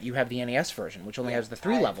have that. You have the NES version, which only has the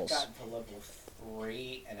 3 levels. I've gotten to level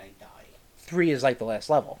 3 and I died. 3 is like the last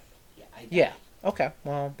level. Yeah, I died. Yeah. Okay.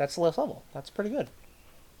 Well, that's the last level. That's pretty good.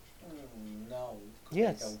 No.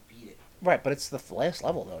 Yes. I don't beat it. Right, but it's the last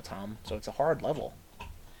level though, Tom. So it's a hard level.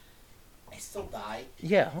 I still die.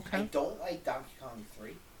 Yeah. Okay. I don't like Donkey Kong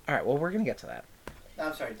 3. All right. Well, we're gonna get to that. No,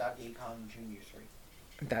 I'm sorry, Donkey Kong Jr.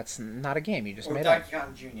 3. That's not a game you just or made Donkey up.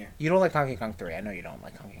 Kong Jr. You don't like Donkey Kong 3. I know you don't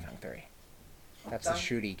like Donkey Kong 3. That's a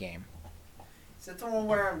shooty game. Is that the one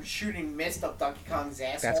where I'm shooting mist up Donkey Kong's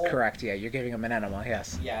asshole? That's correct, yeah. You're giving him an enema,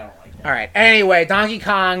 yes. Yeah, I don't like that. Alright, anyway, Donkey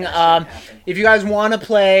Kong. If you guys want to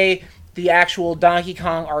play the actual Donkey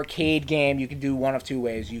Kong arcade game, you can do one of 2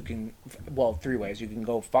 ways. You can, well, 3 ways. You can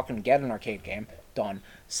go fucking get an arcade game. Done.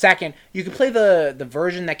 Second, you can play the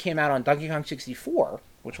version that came out on Donkey Kong 64,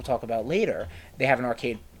 which we'll talk about later. They have an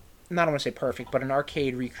arcade not I want to say perfect, but an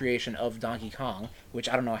arcade recreation of Donkey Kong, which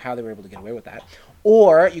I don't know how they were able to get away with that.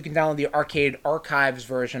 Or you can download the arcade archives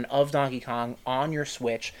version of Donkey Kong on your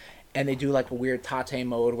Switch, and they do like a weird tate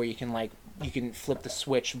mode where you can flip the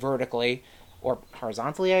Switch vertically or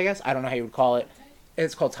horizontally, I guess. I don't know how you would call it.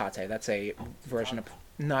 It's called tate. That's a version of...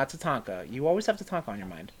 No, it's Tatanka. You always have Tatanka on your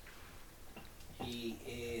mind. He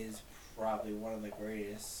is probably one of the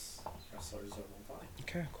greatest wrestlers of all time.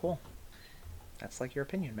 Okay, cool. That's like your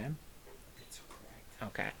opinion, man. It's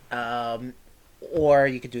correct. Okay. Or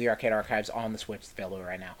you could do the arcade archives on the Switch. It's available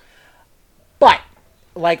right now. But,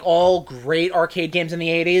 like all great arcade games in the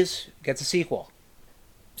 80s, gets a sequel.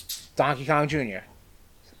 Donkey Kong Jr.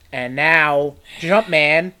 And now,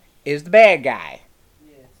 Jumpman is the bad guy.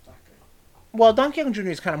 Yeah, it's not good. Well, Donkey Kong Jr.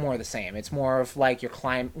 is kind of more of the same. It's more of like you're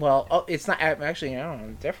climb. Well, it's not actually. I don't know.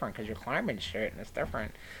 It's different because you're climbing shit, and it's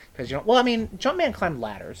different because you don't. Well, I mean, Jumpman climbed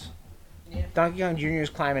ladders. Yeah. Donkey Kong Jr. is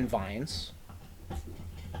climbing vines.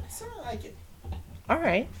 I sort of like it. All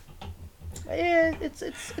right. Yeah, it's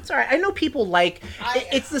all right. I know people like...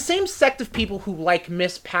 It's the same sect of people who like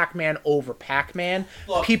Miss Pac-Man over Pac-Man.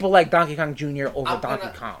 Look, people like Donkey Kong Jr. over Donkey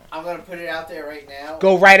Kong. I'm going to put it out there right now.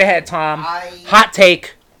 Go right ahead, Tom. I Hot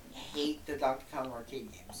take. hate the Donkey Kong arcade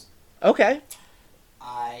games. Okay.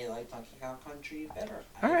 I like Donkey Kong Country better.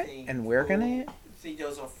 All right. And we're going to... I think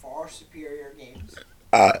those are far superior games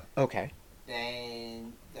Okay.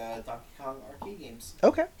 than the Donkey Kong arcade games.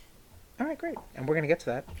 Okay. All right, great. And we're going to get to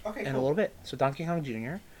that Okay, in cool. a little bit. So Donkey Kong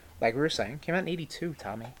Jr., like we were saying, came out in 82,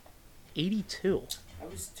 Tommy. 82. I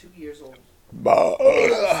was 2 years old. I was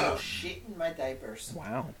so shitting my diapers.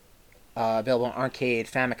 Wow. Available on arcade,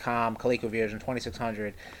 Famicom, ColecoVision,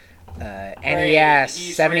 2600, NES,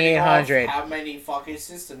 He's 7800. reading off how many fucking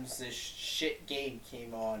systems this shit game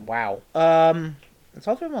came on? Wow. It's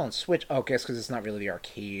also available on Switch. Oh, I guess because it's not really the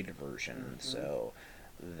arcade version, so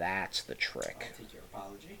that's the trick. I'll take your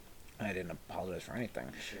apology. I didn't apologize for anything.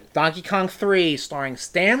 You should. Donkey Kong 3, starring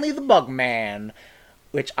Stanley the Bugman,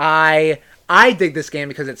 which I dig this game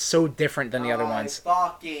because it's so different than the other ones. I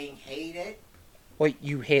fucking hate it. Well,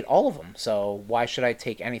 you hate all of them, so why should I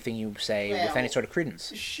take anything you say with any sort of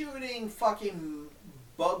credence? Shooting fucking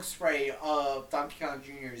bug spray of Donkey Kong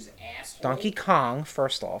Jr.'s asshole. Donkey Kong,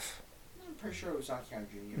 first off. I'm pretty sure it was Donkey Kong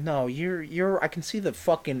Jr. No, you're. I can see the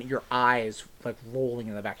fucking your eyes like rolling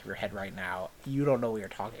in the back of your head right now. You don't know what you're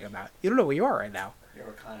talking about. You don't know where you are right now.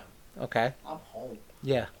 You're kind of. Okay. I'm home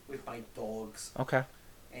Yeah. with my dogs Okay.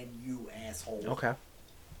 and you asshole. Okay.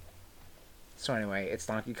 So anyway, it's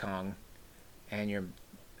Donkey Kong, and you're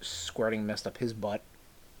squirting mist up his butt.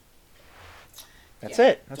 That's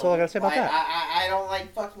it. That's all I gotta say about that. I don't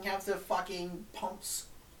like fucking have to fucking pumps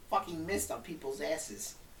fucking mist on people's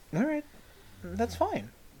asses. All right. That's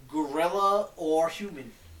fine. Gorilla or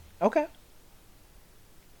human. Okay.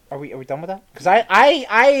 Are we done with that? Because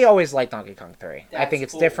I always like Donkey Kong 3. I That's think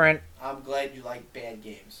it's cool. different. I'm glad you like bad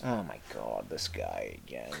games. Oh my god, this guy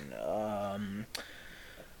again.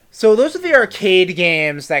 So those are the arcade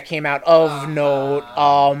games that came out of note.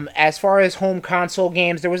 As far as home console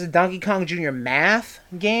games, there was a Donkey Kong Jr. math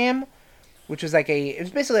game, which was it was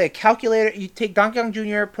basically a calculator. You take Donkey Kong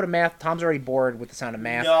Jr., put a math. Tom's already bored with the sound of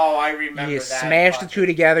math. No, I remember You that. smash the two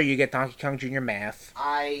together, you get Donkey Kong Jr. math.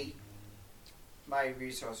 My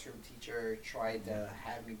resource room teacher tried to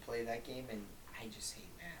have me play that game, and I just hate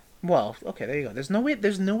math. Well, okay, there you go. There's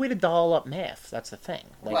no way to doll up math. That's the thing.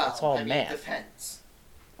 It's all math. It depends.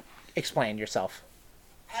 Explain yourself.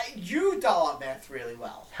 You doll up math really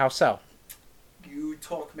well. How so? You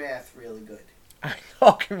talk math really good.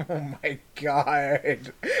 Oh my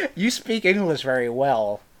god. You speak English very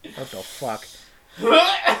well. What the fuck?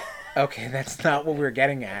 Okay, that's not what we're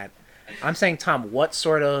getting at. I'm saying, Tom, what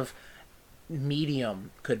sort of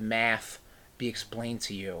medium could math be explained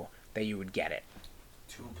to you that you would get it?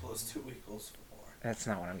 2 + 2 = 4. That's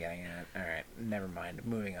not what I'm getting at. Alright, never mind.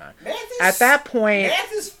 Moving on.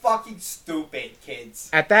 Math is fucking stupid, kids.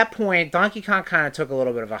 At that point, Donkey Kong kind of took a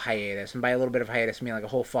little bit of a hiatus. And by a little bit of hiatus, I mean like a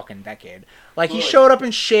whole fucking decade. He showed up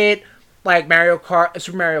in shit like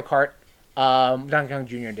Super Mario Kart. Donkey Kong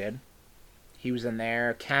Jr. did. He was in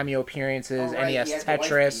there. Cameo appearances, NES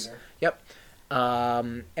Tetris. Yep.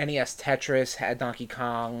 NES Tetris had Donkey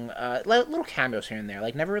Kong. Little cameos here and there.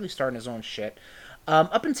 Never really starting his own shit.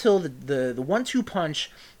 Up until the 1-2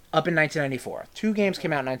 punch up in 1994. 2 games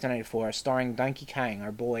came out in 1994 starring Donkey Kong,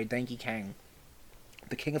 our boy Donkey Kong,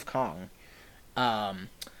 the King of Kong.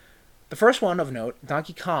 The first one of note,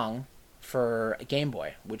 Donkey Kong for Game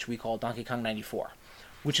Boy, which we call Donkey Kong 94,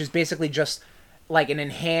 which is basically just an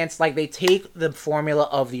enhanced, they take the formula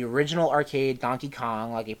of the original arcade Donkey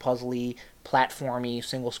Kong, a puzzly, platformy,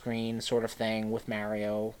 single screen sort of thing with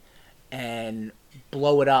Mario, and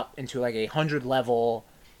blow it up into like a 100-level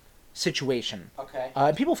situation. Okay.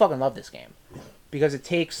 People fucking love this game because it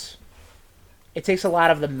takes a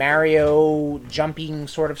lot of the Mario jumping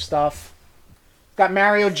sort of stuff. Got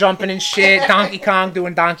Mario jumping and shit, Donkey Kong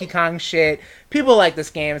doing Donkey Kong shit. People like this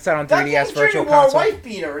game. It's out on 3DS Virtual Console. Wife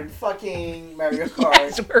beater in fucking Mario Kart.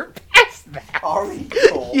 Yes, we're past that. Are we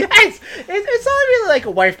cool? Yes, it's not really like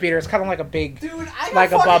a wife beater. It's kind of like a big, dude,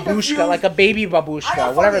 like a babushka, like a baby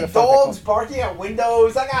babushka, whatever the fuck. Dogs barking at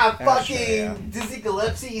windows. I got fucking Dizzy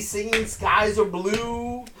Gillespie singing "Skies Are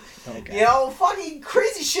Blue." Okay. You know, fucking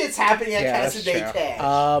crazy shit's happening at Casa de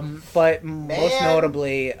Cash. But most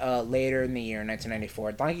notably, later in the year,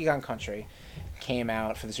 1994, Donkey Kong Country came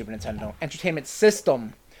out for the Super Nintendo Entertainment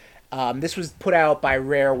System. This was put out by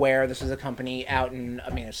Rareware. This was a company out in,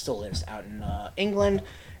 it still is, out in England.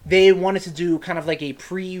 They wanted to do kind of like a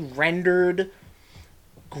pre-rendered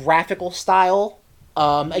graphical style.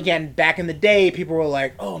 Again, back in the day, people were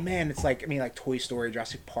like, oh man, it's like, like Toy Story,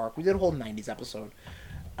 Jurassic Park. We did a whole 90s episode.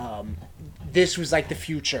 This was like the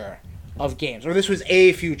future of games, or this was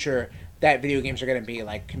a future that video games are going to be,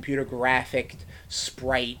 like computer graphic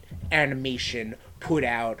sprite animation put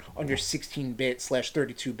out on your 16-bit /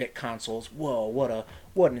 32-bit consoles. Whoa,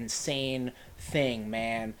 what an insane thing,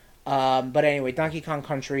 man. But anyway, Donkey Kong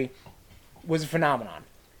Country was a phenomenon.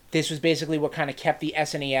 This was basically what kind of kept the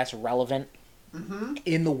SNES relevant. Mm-hmm.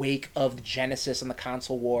 In the wake of the Genesis and the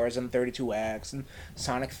console wars and 32X and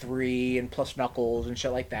Sonic 3 and plus Knuckles and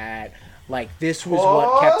shit like that. Like, this was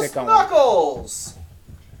what kept it going. Knuckles!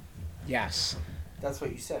 Yes. That's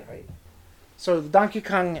what you said, right? So, the Donkey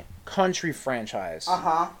Kong Country franchise.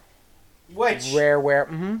 Uh-huh. Which? Rareware.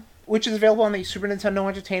 Mm-hmm. Which is available on the Super Nintendo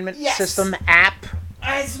Entertainment System app.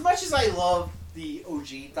 As much as I love the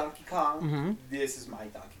OG Donkey Kong, this is my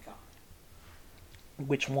Donkey Kong.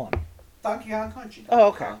 Which one? Donkey Kong Country.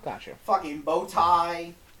 Gotcha. Fucking bow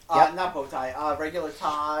tie. Not bow tie, regular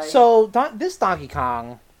tie. So, this Donkey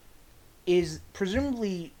Kong is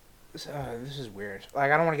presumably... this is weird.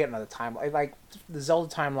 Like, I don't want to get another timeline. Like, the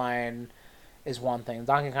Zelda timeline is one thing. The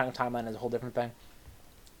Donkey Kong timeline is a whole different thing.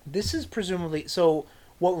 This is presumably... So,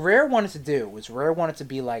 what Rare wanted to do was Rare wanted to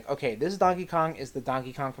be like, okay, this Donkey Kong is the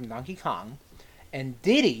Donkey Kong from Donkey Kong, and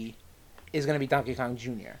Diddy is going to be Donkey Kong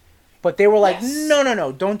Jr., but they were like,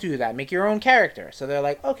 no, don't do that. Make your own character. So they're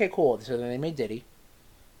like, okay, cool. So then they made Diddy.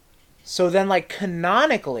 So then, like,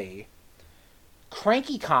 canonically,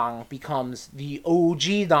 Cranky Kong becomes the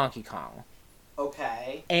OG Donkey Kong.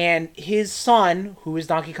 Okay. And his son, who is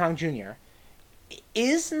Donkey Kong Jr.,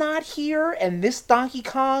 is not here, and this Donkey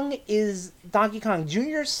Kong is Donkey Kong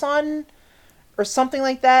Jr.'s son, or something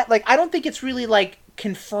like that. Like, I don't think it's really, like,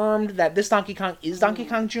 confirmed that this Donkey Kong is Donkey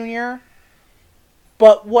Kong Jr.,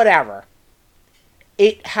 but whatever.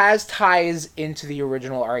 It has ties into the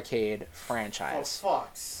original arcade franchise. For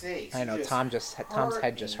fuck's sake. I know, Tom's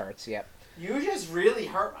head just hurts, yep. You just really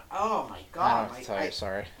hurt my... Oh my god.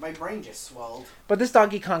 Sorry. My brain just swelled. But this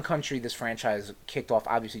Donkey Kong Country, this franchise, kicked off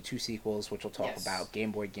obviously 2 sequels, which we'll talk about,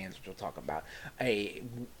 Game Boy games, which we'll talk about, a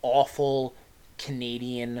awful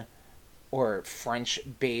Canadian or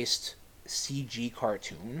French-based CG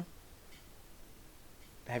cartoon.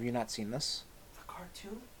 Have you not seen this?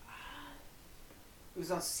 Cartoon? It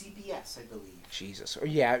was on CBS, I believe. Jesus. Or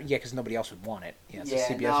yeah, because nobody else would want it. Yeah, so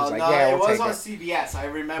CBS was like, it we'll was take on it. CBS. I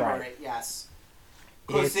remember it, yes.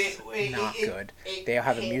 It's not good. They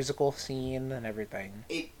have a musical scene and everything.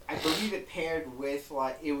 I believe it paired with,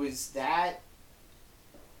 like, it was that...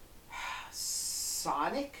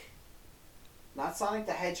 Sonic? Not Sonic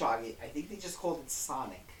the Hedgehog. I think they just called it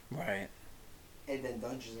Sonic. Right. And then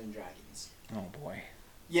Dungeons and Dragons. Oh, boy.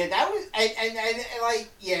 Yeah, that was... And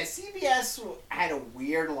CBS had a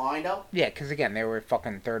weird lineup. Yeah, because, again, they were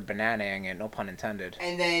fucking third bananaing it, no pun intended.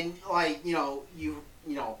 And then, like,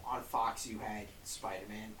 on Fox you had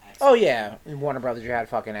Spider-Man, X-Men. Oh, yeah. In Warner Brothers you had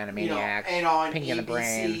fucking Animaniacs. And on Pinky ABC and the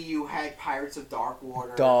Brain. you had Pirates of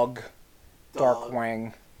Darkwater.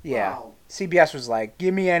 Darkwing. Yeah. Wow. CBS was like,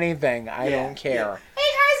 give me anything. I don't care. Yeah.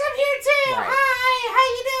 Hey, guys, I'm here, too. Right. Hi, how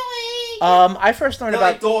you doing? I first learned They're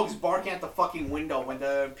about... like dogs barking at the fucking window when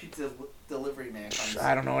the pizza delivery man comes.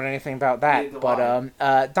 I don't know anything about that,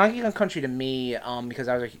 but Donkey Kong Country to me, because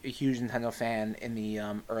I was a huge Nintendo fan in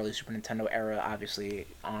the early Super Nintendo era, obviously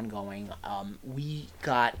ongoing, we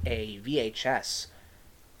got a VHS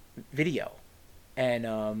video,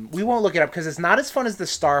 and we won't look it up because it's not as fun as the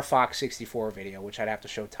Star Fox 64 video, which I'd have to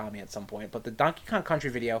show Tommy at some point, but the Donkey Kong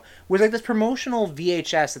Country video was like this promotional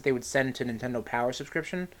VHS that they would send to Nintendo Power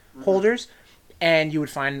subscription holders, and you would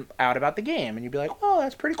find out about the game, and you'd be like, "Oh,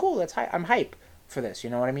 that's pretty cool. I'm hype for this." You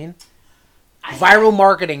know what I mean? Viral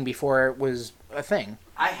marketing before it was a thing.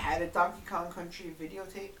 I had a Donkey Kong Country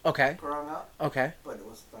videotape. Okay. Growing up. Okay. But it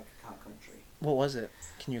was Donkey Kong Country. What was it?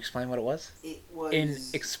 Can you explain what it was? It was in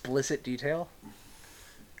explicit detail.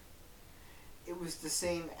 It was the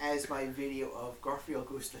same as my video of Garfield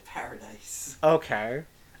Goes to Paradise. Okay.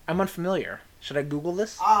 I'm unfamiliar. Should I Google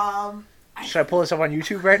this? Should I pull this up on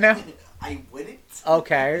YouTube right now? I wouldn't.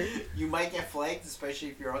 Okay. You might get flagged, especially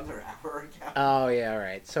if you're under our account. Oh, yeah,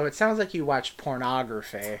 alright. So it sounds like you watched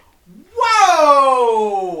pornography.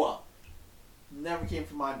 Whoa! Never came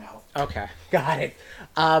from my mouth. Okay, got it.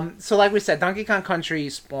 So like we said, Donkey Kong Country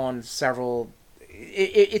spawned several...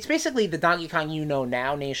 It's basically the Donkey Kong you know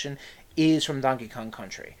now nation is from Donkey Kong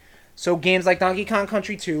Country. So games like Donkey Kong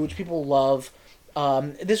Country 2, which people love...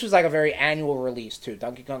 this was like a very annual release too.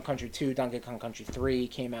 Donkey Kong Country 2, Donkey Kong Country 3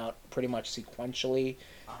 came out pretty much sequentially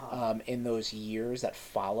in those years that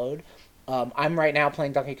followed. I'm right now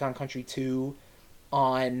playing Donkey Kong Country 2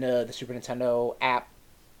 on the Super Nintendo app,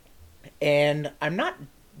 and I'm not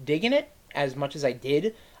digging it as much as I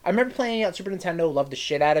did. I remember playing it on Super Nintendo, loved the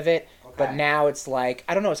shit out of it, but now it's like,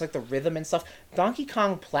 I don't know, it's like the rhythm and stuff. Donkey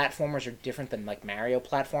Kong platformers are different than like Mario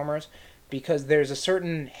platformers, because there's a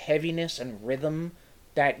certain heaviness and rhythm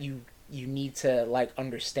that you need to like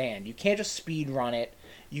understand. You can't just speed run it.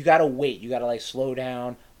 You gotta wait. You gotta like slow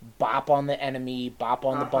down, bop on the enemy, bop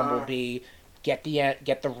on the bumblebee, get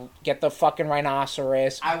the fucking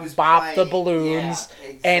rhinoceros, bop the balloons,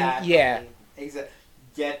 and exactly.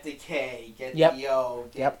 Get the K, get the O,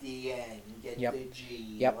 get the N, get the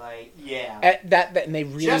G. Like, and they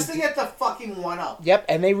really just to get the fucking one up. Yep,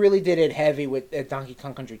 and they really did it heavy with Donkey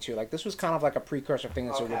Kong Country 2. Like, this was kind of like a precursor thing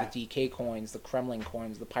with the DK coins, the Kremlin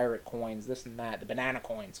coins, the pirate coins, this and that, the banana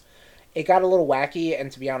coins. It got a little wacky,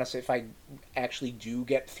 and to be honest, if I actually do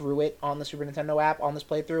get through it on the Super Nintendo app on this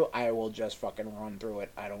playthrough, I will just fucking run through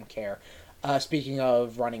it. I don't care. Speaking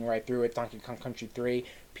of running right through it, Donkey Kong Country 3,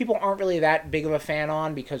 people aren't really that big of a fan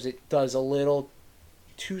on because it does a little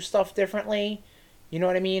too stuff differently. You know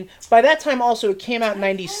what I mean? By that time, also, it came out in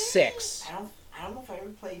 96. I don't know if I ever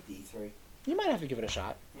played D3. You might have to give it a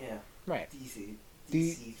shot. Yeah. Right.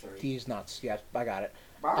 DC3. D's nuts. Yeah, I got it.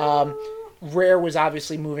 Rare was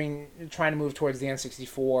obviously trying to move towards the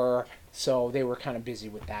N64, so they were kind of busy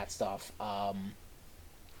with that stuff.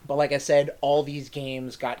 But like I said, all these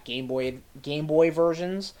games got Game Boy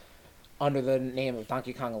versions under the name of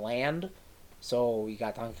Donkey Kong Land. So you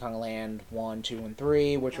got Donkey Kong Land 1, 2, and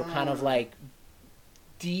 3, which were kind of like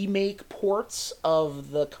demake ports of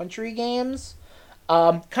the country games.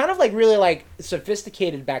 Kind of like really like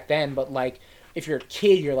sophisticated back then, but like if you're a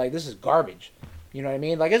kid, you're like, this is garbage. You know what I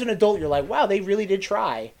mean? Like as an adult, you're like, wow, they really did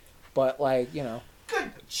try. But like, you know.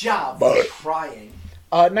 Good job for trying.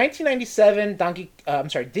 1997,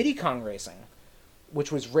 Diddy Kong Racing,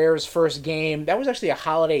 which was Rare's first game. That was actually a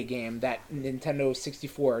holiday game that Nintendo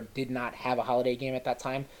 64 did not have a holiday game at that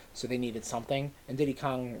time, so they needed something. And Diddy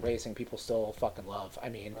Kong Racing, people still fucking love. I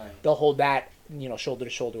mean, they'll hold that, you know, shoulder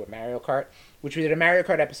to shoulder with Mario Kart, which we did a Mario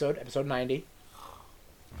Kart episode 90.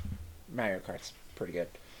 Mario Kart's pretty good.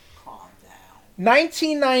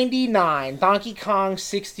 1999, Donkey Kong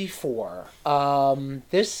 64.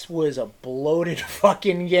 This was a bloated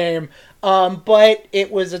fucking game. But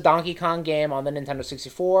it was a Donkey Kong game on the Nintendo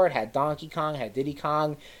 64. It had Donkey Kong, had Diddy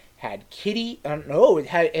Kong, had Kitty.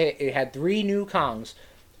 It had 3 new Kongs.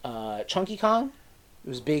 Chunky Kong. It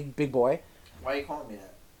was big boy. Why are you calling me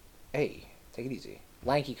that? Hey, take it easy.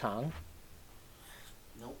 Lanky Kong.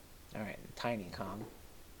 Nope. All right, Tiny Kong.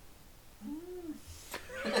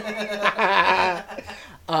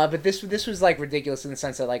 But this was like ridiculous in the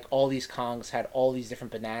sense that like all these Kongs had all these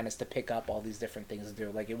different bananas to pick up, all these different things to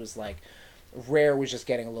do. Like it was like Rare was just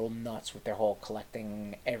getting a little nuts with their whole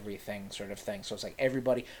collecting everything sort of thing. So it's like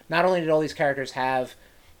everybody, not only did all these characters have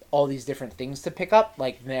all these different things to pick up,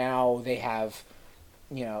 like now they have,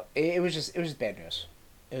 you know, it was bad news.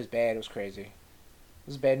 It was bad. It was crazy. It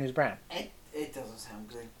was bad news brown. It doesn't sound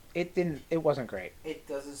good. It wasn't great. It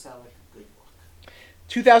doesn't sound like a good look.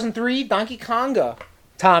 2003, Donkey Konga,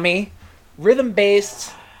 Tommy,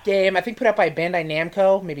 rhythm-based game. I think put out by Bandai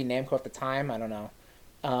Namco, maybe Namco at the time. I don't know.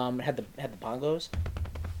 It had the bongos.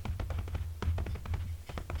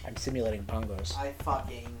 I'm simulating bongos. I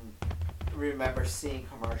fucking remember seeing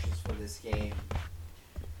commercials for this game,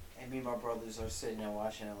 and me and my brothers are sitting there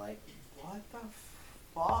watching it like, what the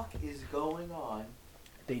fuck is going on?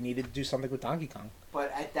 They needed to do something with Donkey Kong.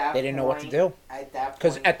 But at that they didn't know what to do. At that point,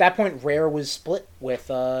 because at that point, Rare was split with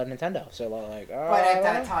Nintendo. So like, but at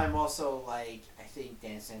that time, also like I think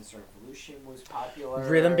Dance Dance Revolution was popular.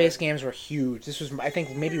 Rhythm-based games were huge. This was, I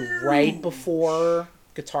think, maybe right before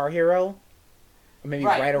Guitar Hero, or maybe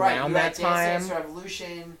right around that time. Dance Dance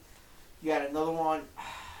Revolution, You had another one.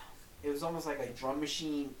 It was almost like a drum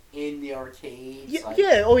machine in the arcades. Yeah, like,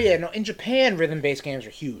 yeah, oh yeah. No, in Japan, rhythm-based games are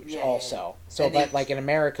huge. Yeah, also, yeah. so And but they- like in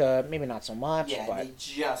America, maybe not so much. Yeah, but they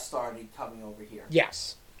just started coming over here.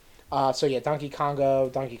 yes. So yeah, Donkey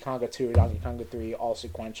Konga, Donkey Konga 2, Donkey Konga 3, all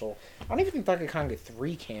sequential. I don't even think Donkey Konga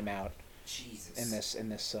 3 came out Jesus. in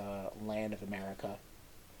this land of America.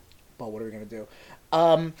 But what are we gonna do?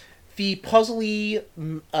 The puzzly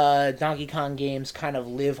Donkey Kong games kind of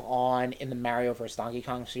live on in the Mario vs. Donkey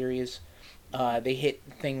Kong series. They hit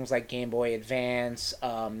things like Game Boy Advance,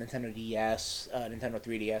 Nintendo DS, Nintendo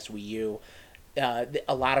 3DS, Wii U.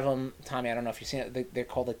 A lot of them, Tommy, I don't know if you've seen it, they're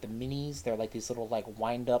called like the minis. They're like these little like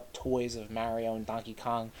wind-up toys of Mario and Donkey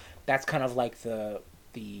Kong. That's kind of like the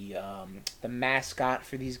mascot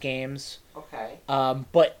for these games. Okay.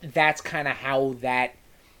 But that's kind of how that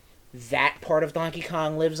part of Donkey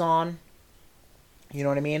Kong lives on. You know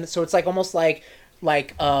what I mean? So it's like almost like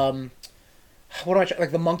what am I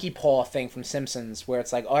like the monkey paw thing from Simpsons, where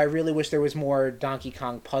it's like, oh, I really wish there was more Donkey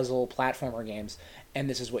Kong puzzle platformer games, and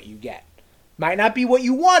this is what you get. Might not be what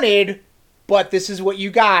you wanted, but this is what you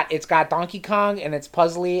got. It's got Donkey Kong, and it's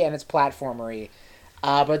puzzly, and it's platformery.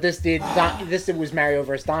 But this was Mario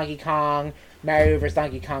vs. Donkey Kong, Mario vs.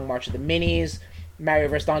 Donkey Kong March of the Minis, Mario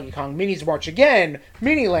vs. Donkey Kong Minis March Again,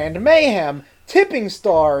 Miniland Mayhem, Tipping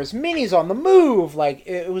Stars, Minis on the Move. Like,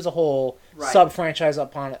 it was a whole sub-franchise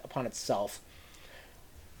upon itself.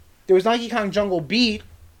 There was Donkey Kong Jungle Beat,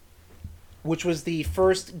 which was the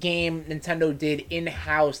first game Nintendo did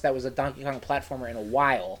in-house that was a Donkey Kong platformer in a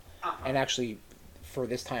while. Uh-huh. And actually, for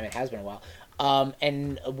this time, it has been a while.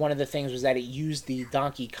 And one of the things was that it used the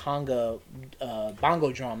Donkey Konga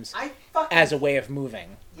bongo drums as a way of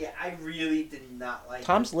moving. Yeah, I really did not like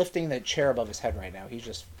Tom's lifting the chair above his head right now. He's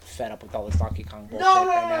just fed up with all this Donkey Kong bullshit No,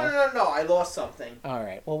 right now. no, I lost something. All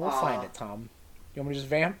right. Well, we'll find it, Tom. You want me to just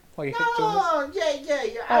vamp while you're No, doing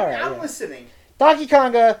this? yeah. I'm listening. Donkey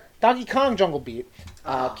Kong Jungle Beat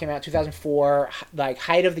came out 2004, like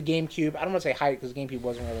height of the GameCube. I don't want to say height because the GameCube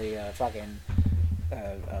wasn't really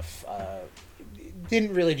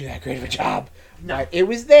didn't really do that great of a job. No. But it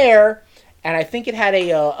was there, and I think it had a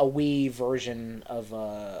Wii version of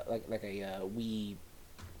like a Wii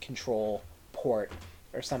control port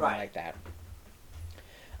or something like that.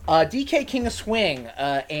 DK King of Swing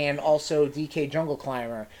and also DK Jungle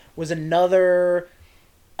Climber was another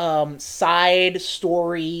side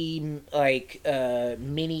story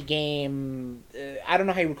mini game. I don't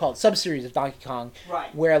know how you would call it, sub-series of Donkey Kong.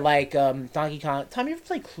 Right. Where Donkey Kong. Tom, you ever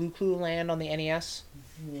play Clue Land on the NES?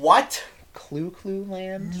 What? Clue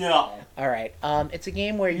Land? No. All right. It's a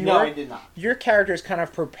game where I did not. Your character is kind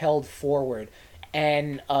of propelled forward,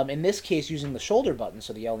 and in this case, using the shoulder button,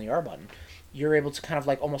 so the L and the R button, you're able to kind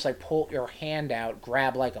of almost pull your hand out,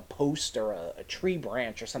 grab a post or a tree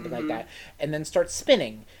branch or something like that, and then start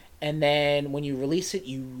spinning. And then when you release it,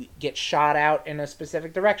 you get shot out in a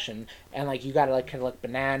specific direction, and you gotta collect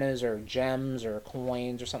bananas or gems or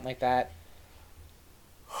coins or something like that.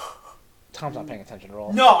 Tom's not paying attention at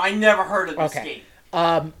all. No, I never heard of this game.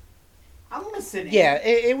 I'm listening. Yeah,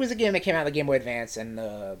 it was a game that came out on the Game Boy Advance and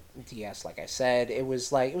the DS. Like I said, it was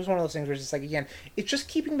one of those things where it's just again, it's just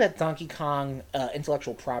keeping that Donkey Kong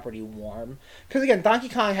intellectual property warm. Because again, Donkey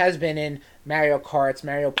Kong has been in Mario Karts,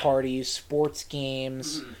 Mario Parties, sports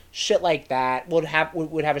games, shit like that. Would have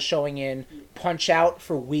a showing in Punch Out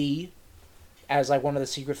for Wii as one of the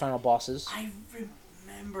secret final bosses. I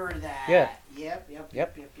remember that. Yeah.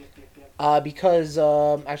 Yep. Because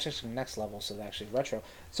actually next level, so actually retro.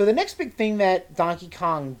 So the next big thing that Donkey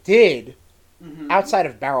Kong did, outside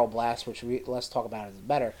of Barrel Blast, which let's talk about is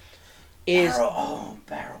better, is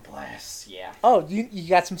Barrel Blast. Yeah. Oh, you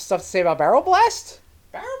got some stuff to say about Barrel Blast?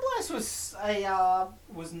 Barrel Blast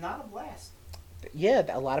was not a blast. Yeah,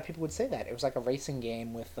 a lot of people would say that. It was like a racing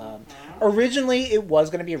game with. Originally, it was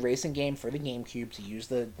going to be a racing game for the GameCube to use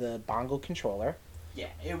the bongo controller. Yeah,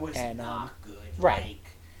 it was not good. Right.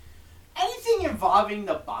 Anything involving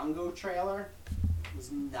the bongo trailer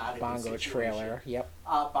was not a bongo good trailer. Yep.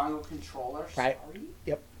 Bongo controller. Right. Sorry.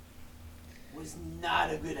 Yep. Was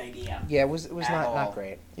not a good idea. Yeah, it was not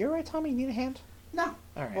great. You're right, Tommy. You need a hand? No.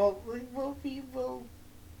 All right. Well, we'll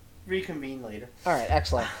reconvene later. All right.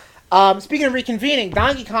 Excellent. Speaking of reconvening,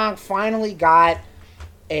 Donkey Kong finally got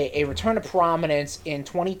a return to prominence in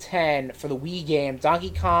 2010 for the Wii game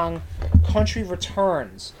Donkey Kong Country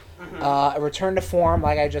Returns. A return to form,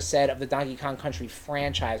 like I just said, of the Donkey Kong Country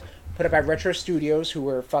franchise, put up by Retro Studios, who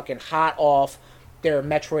were fucking hot off their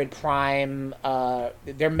Metroid Prime,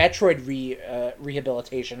 their Metroid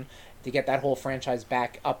rehabilitation to get that whole franchise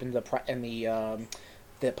back up in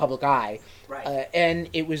the public eye. Right. And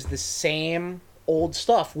it was the same old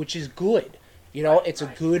stuff, which is good. You know, it's a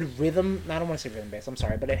good rhythm. I don't want to say rhythm based. I'm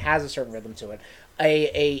sorry, but it has a certain rhythm to it.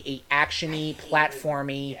 A actiony,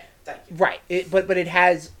 platformy. Yeah, right. But it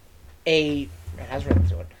has rhythm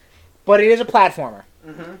to it. But it is a platformer.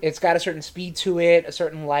 Mm-hmm. It's got a certain speed to it, a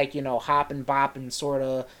certain hop and bop and sort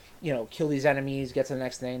of kill these enemies, get to the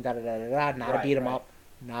next thing, da da da da da. Not a beat 'em up.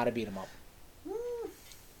 Not a beat 'em up.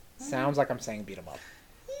 Sounds like I'm saying beat 'em up.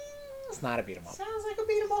 It's not a beat 'em up. Sounds like a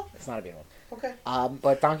beat 'em up. It's not a beat 'em up. Okay.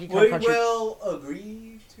 But Donkey Kong Country. We will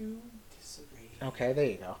agree to disagree. Okay, there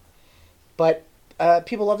you go. But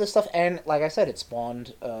people love this stuff, and like I said, it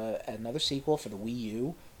spawned another sequel for the Wii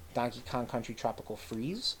U, Donkey Kong Country Tropical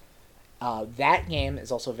Freeze. That game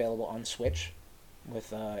is also available on Switch.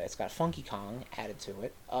 With it's got Funky Kong added to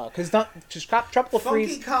it. Because Tropical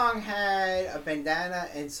Freeze. Funky Kong had a bandana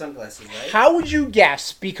and sunglasses, right? How would you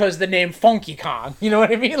guess? Because the name Funky Kong. You know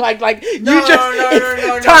what I mean? No,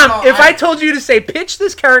 Tom, if I told you to say pitch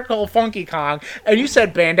this character called Funky Kong, and you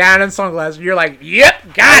said bandana and sunglasses, you're like,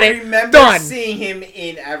 yep, got it. I remember done. seeing him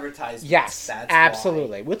in advertisements. Yes, that's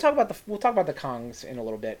absolutely. Why. We'll talk about the Kongs in a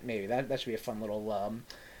little bit. Maybe that should be a fun little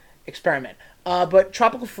experiment. But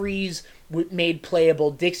Tropical Freeze made playable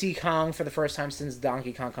Dixie Kong for the first time since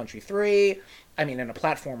Donkey Kong Country 3. I mean, in a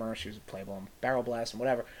platformer, she was playable in Barrel Blast and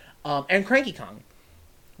whatever. And Cranky Kong,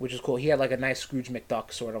 which is cool. He had like a nice Scrooge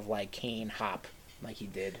McDuck sort of like cane hop, like he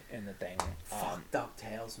did in the thing. Fuck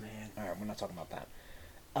DuckTales, man. All right, we're not talking about that.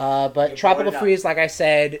 But Tropical Freeze, like I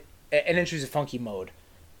said, it introduces a funky mode,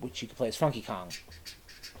 which you can play as Funky Kong.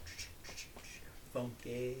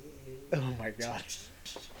 Funky. Oh my god.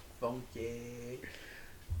 Funky.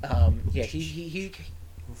 Yeah, he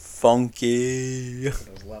Funky.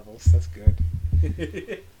 those levels. That's good.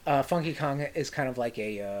 Funky Kong is kind of like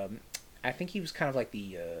a. I think he was kind of like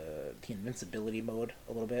the invincibility mode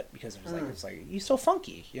a little bit because it was like he's so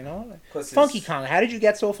funky, you know. Funky Kong, how did you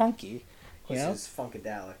get so funky? You know, it's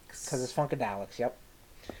Funkadelics. Because it's Funkadelics. Yep.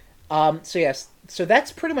 So yes, so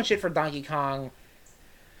that's pretty much it for Donkey Kong.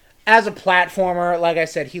 As a platformer, like I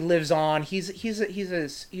said, he lives on. He's a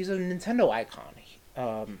Nintendo icon.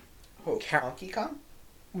 Funky Kong?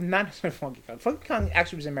 Not necessarily Funky Kong. Funky Kong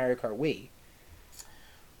actually was in Mario Kart Wii.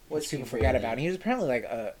 Which people forget about. And he was apparently like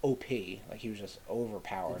OP. Like he was just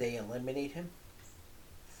overpowered. Did they eliminate him?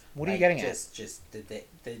 What are you getting at?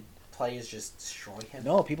 Did players just destroy him?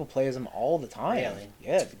 No, people play as him all the time. Really?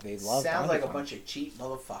 Yeah, they love Sounds Donkey like Kong. a bunch of cheap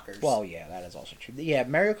motherfuckers. Well, yeah, that is also true. Yeah,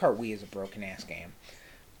 Mario Kart Wii is a broken ass game.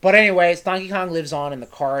 But anyways, Donkey Kong lives on in the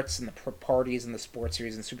carts and the parties and the sports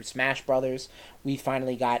series and Super Smash Brothers. We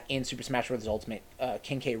finally got in Super Smash Brothers Ultimate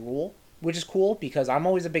King K. Rool, which is cool because I'm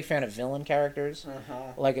always a big fan of villain characters.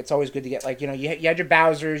 Like it's always good to get you had your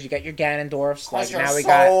Bowsers, you got your Ganondorfs. Like now we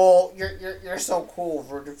got you're so cool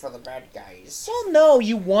rooting for the bad guys. Well, no,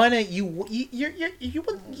 you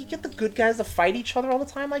get the good guys to fight each other all the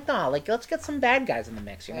time. Like nah, like let's get some bad guys in the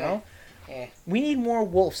mix, you know. We need more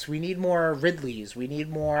Wolfs. We need more Ridleys. We need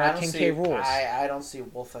more King K. Rools. I don't see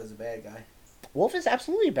Wolf as a bad guy. Wolf is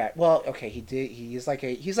absolutely bad. Well, okay, he's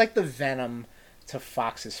like the Venom to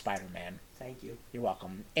Fox's Spider-Man. Thank you. You're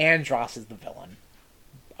welcome. Andross is the villain.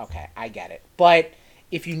 Okay, I get it. But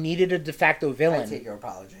if you needed a de facto villain, I take your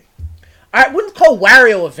apology. I wouldn't call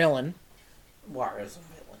Wario a villain. Wario's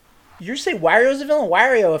a villain. You say Wario's a villain?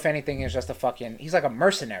 Wario, if anything, is just he's like a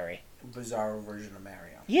mercenary. Bizarro version of Mario.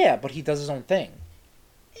 Yeah, but he does his own thing.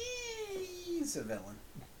 He's a villain.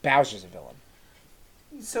 Bowser's a villain.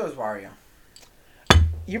 So is Wario.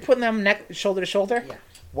 You're putting them shoulder to shoulder? Yeah.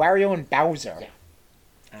 Wario and Bowser. Yeah.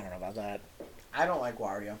 I don't know about that. I don't like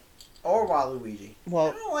Wario. Or Waluigi. Well,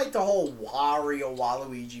 I don't like the whole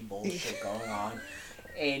Waluigi bullshit going on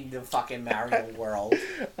in the fucking Mario world.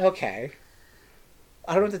 Okay.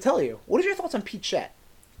 I don't know what to tell you. What are your thoughts on Peachette?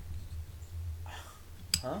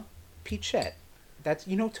 Huh? Peachette. That's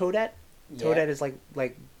Toadette? Yeah. Toadette is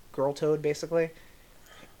like Girl Toad, basically.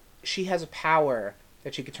 She has a power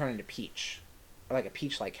that she could turn into Peach. Or like a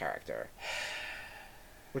Peach-like character.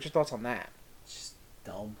 What's your thoughts on that? Just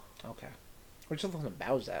dumb. Okay. What's your thoughts on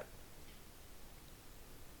Bowsette?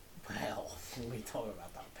 Well, we talking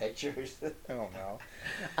about the pictures. I don't know.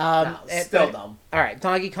 No, still dumb. All right,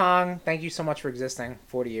 Donkey Kong, thank you so much for existing.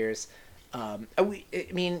 40 years. I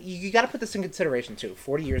mean, you got to put this in consideration, too.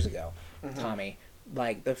 40 years ago, Tommy,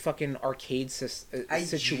 like, the fucking arcade situation.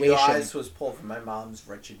 I just was pulled from my mom's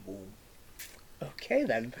wretched womb. Okay,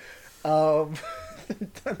 then. The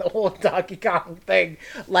whole Donkey Kong thing.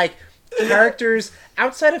 Like, characters,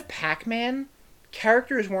 outside of Pac-Man,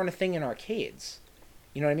 characters weren't a thing in arcades.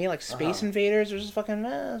 You know what I mean? Like, Space Invaders, there's just fucking,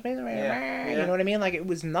 Space Invaders, you know what I mean? Like, it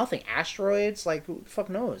was nothing. Asteroids, like, who the fuck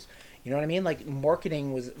knows? You know what I mean? Like,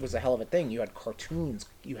 marketing was a hell of a thing. You had cartoons,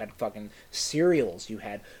 you had fucking cereals, you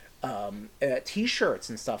had T-shirts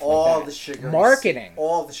and stuff like that. All the sugary marketing,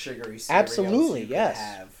 all the sugary cereals. Absolutely, you yes. could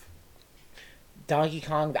have. Donkey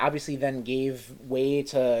Kong obviously then gave way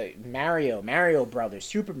to Mario Brothers,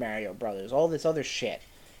 Super Mario Brothers, all this other shit.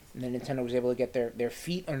 And then Nintendo was able to get their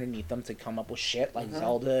feet underneath them to come up with shit like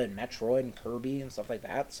Zelda and Metroid and Kirby and stuff like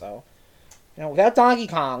that. So, without Donkey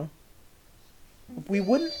Kong, we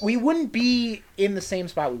wouldn't be in the same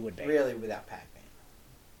spot we would be. Really, without Pac-Man.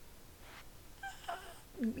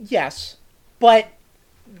 Yes, but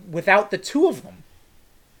without the two of them,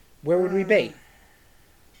 where would we be?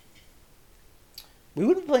 We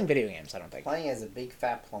wouldn't be playing video games, I don't think. Playing as a big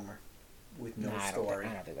fat plumber with no story.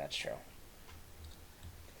 I don't think that's true.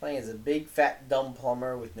 Playing as a big fat dumb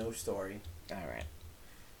plumber with no story. Alright.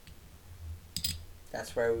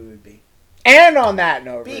 That's where we would be. And on that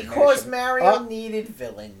note, because Mario needed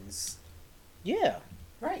villains. Yeah.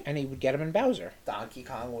 Right. And he would get him in Bowser. Donkey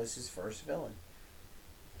Kong was his first villain.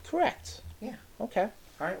 Correct. Yeah. Okay.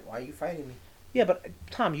 Alright, why are you fighting me? Yeah, but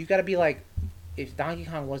Tom, you gotta be like, if Donkey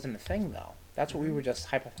Kong wasn't a thing, though. That's what we were just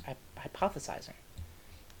hypothesizing.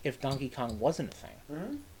 If Donkey Kong wasn't a thing,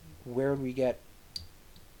 where would we get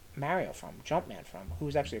Mario from? Jumpman from? Who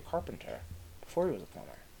was actually a carpenter before he was a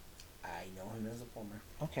plumber? I know him as a plumber.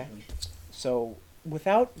 Okay. So,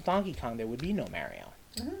 without Donkey Kong, there would be no Mario.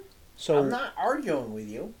 So I'm not arguing with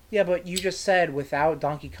you. Yeah, but you just said without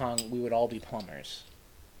Donkey Kong, we would all be plumbers.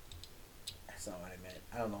 That's not what I meant.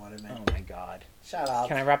 I don't know what I meant. Oh my god. Shut up.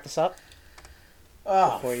 Can I wrap this up?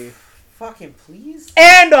 Oh, before you... fucking please.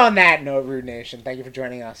 And on that note, Rude Nation, thank you for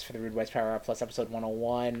joining us for the Rude Boys Power Hour Plus episode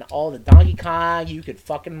 101. All the Donkey Kong you could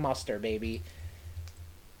fucking muster, baby.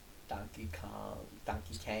 Donkey Kong.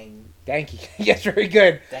 Donkey Kang. Yes, very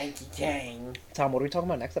good. Donkey Kang. Tom, what are we talking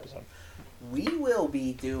about next episode? We will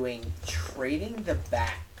be doing Trading the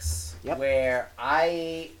Backs. Yep. Where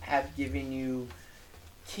I have given you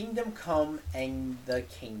Kingdom Come and the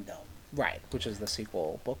Kingdom. Right, which is the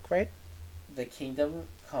sequel book, right? The Kingdom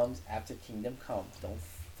comes after Kingdom Come. Don't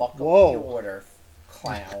fuck up the Whoa. order,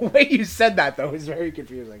 clown. The way you said that, though, is very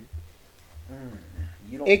confusing.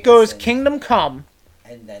 You don't It goes listen. Kingdom Come,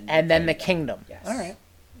 and then the Kingdom. Yes. All right.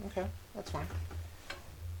 Okay, that's fine.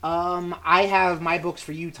 I have my books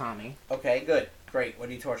for you, Tommy. Okay, good. Great. What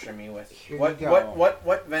are you torturing me with? Here What you go.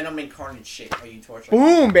 what Venom and Carnage shit are you torturing me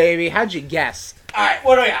Boom, baby. How'd you guess? with? Alright,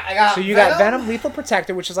 what do I got? I got So you got Venom, Lethal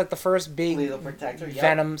Protector, which is like the first big Lethal Protector, yep.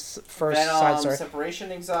 Venom's first Venom, side story.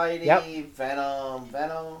 Separation Anxiety, Yep. Venom,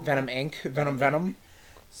 Venom Inc. Venom.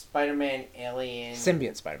 Spider-Man, Alien.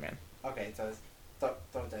 Symbiote Spider-Man. Okay, so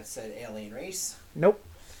thought that said Alien Race. Nope.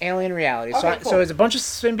 Alien Reality. Okay, So cool. there's a bunch of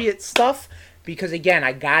symbiote stuff because, again,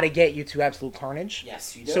 I gotta get you to Absolute Carnage.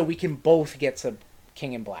 Yes, you do. So we can both get to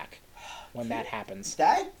King in Black when that happens.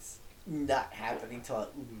 That's not happening till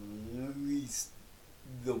at least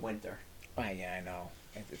the winter. Oh, yeah, I know.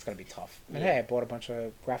 It's gonna be tough. And hey, I bought a bunch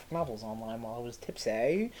of graphic novels online while I was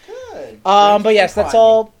tipsy. Good. But yes, that's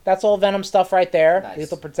all Venom stuff right there. Nice.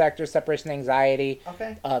 Lethal Protector, Separation Anxiety,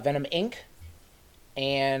 Okay. Venom Inc.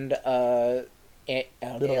 and Alien.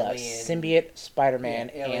 Symbiote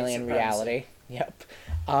Spider-Man, Yeah, Alien Supremacy. Reality. Yep.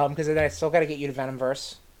 Because then I still got to get you to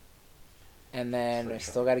Venomverse, and then Pretty I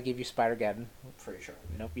sure. still got to give you Spider-Geddon. Pretty sure.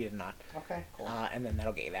 Nope, you did not. Okay, cool. And then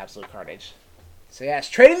that'll get you the Absolute Carnage. So yes,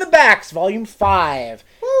 Trading the Backs, Volume 5.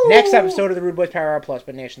 Woo! Next episode of the Rude Boys Power Hour Plus.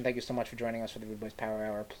 But Nation, thank you so much for joining us for the Rude Boys Power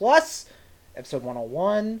Hour Plus, episode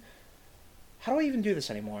 101. How do I even do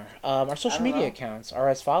this anymore? Our social media accounts are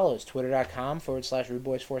as follows.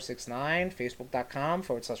 Twitter.com/Rudeboys469,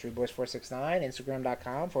 Facebook.com/Rudeboys469,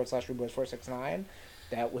 Instagram.com/Rudeboys469.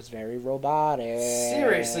 That was very robotic.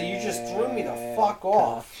 Seriously, you just threw me the fuck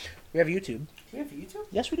off. We have YouTube. We have YouTube?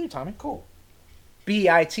 Yes, we do, Tommy. Cool.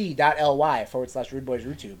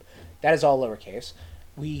 bit.ly/RudeboysRootube. That is all lowercase.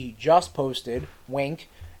 We just posted, wink,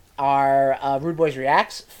 our Rude Boys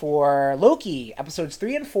Reacts for Loki, episodes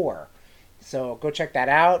 3 and 4. So go check that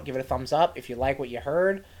out. Give it a thumbs up if you like what you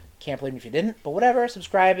heard. Can't blame me if you didn't, but whatever.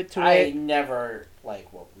 Subscribe to I it. never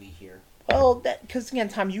like what we hear. Well, because again,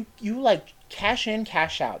 Tom, you like cash in,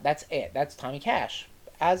 cash out. That's it. That's Tommy Cash.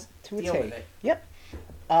 As to a Deal T. with it. Yep.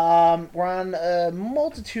 We're on a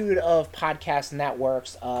multitude of podcast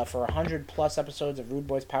networks for 100 plus episodes of Rude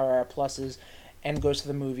Boys Power Hour Pluses and Goes to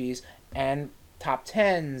the Movies and Top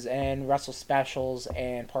 10s and Russell Specials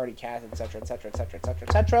and Party Cast, etc., etc., etc., etc.,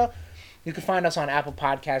 etc. You can find us on Apple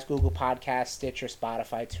Podcasts, Google Podcasts, Stitcher,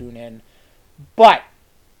 Spotify, TuneIn. But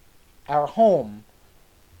our home,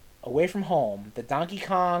 away from home, the Donkey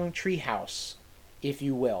Kong treehouse, if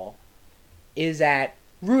you will, is at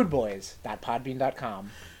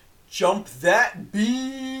rudeboys.podbean.com. Jump that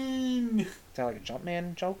bean. Is that like a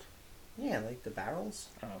Jumpman joke? Yeah, like the barrels.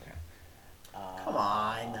 Oh, okay. Come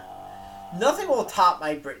on. Nothing will top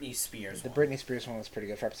my Britney Spears The one. Britney Spears one was pretty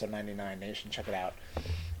good for episode 99. Nation, check it out.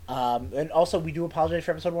 And also, we do apologize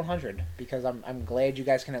for episode 100 because I'm glad you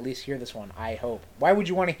guys can at least hear this one. I hope. Why would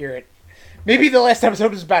you want to hear it? Maybe the last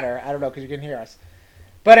episode was better. I don't know because you can hear us.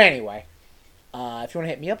 But anyway, if you want to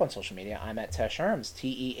hit me up on social media, I'm at Tesherms,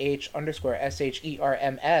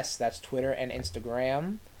 TEH_SHERMS. That's Twitter and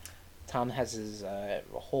Instagram. Tom has his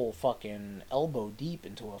whole fucking elbow deep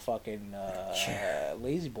into a fucking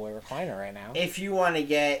lazy boy recliner right now. If you want to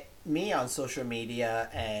get me on social media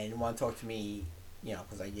and want to talk to me, you know,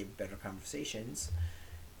 because I give better conversations,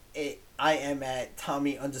 I am at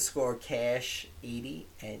Tommy_Cash80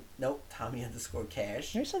 and nope,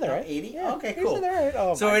 Tommy_Cash. You said that right. 80. Yeah, okay, you cool. said that right.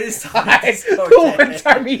 Oh, so it is Tommy. Tommy_Cash. One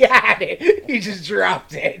time he had it, he just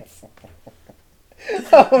dropped it.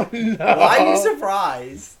 Oh no! Why are you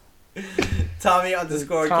surprised?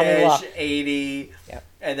 Tommy_Cash80. Yep.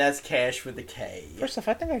 And that's Cash with a K. First off,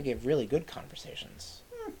 I think I give really good conversations.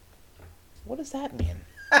 What does that mean?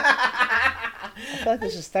 I feel like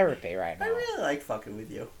this is therapy right now. I really like fucking with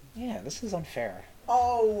you. Yeah, this is unfair.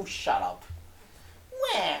 Oh, shut up.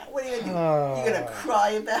 What are you gonna do? You gonna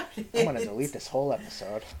cry about it? I'm gonna delete this whole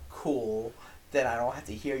episode. Cool. Then I don't have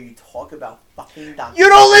to hear you talk about fucking Donkey. You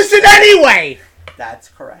don't listen anyway! That's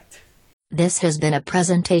correct. This has been a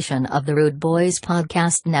presentation of the Rude Boys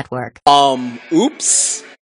Podcast Network. Oops.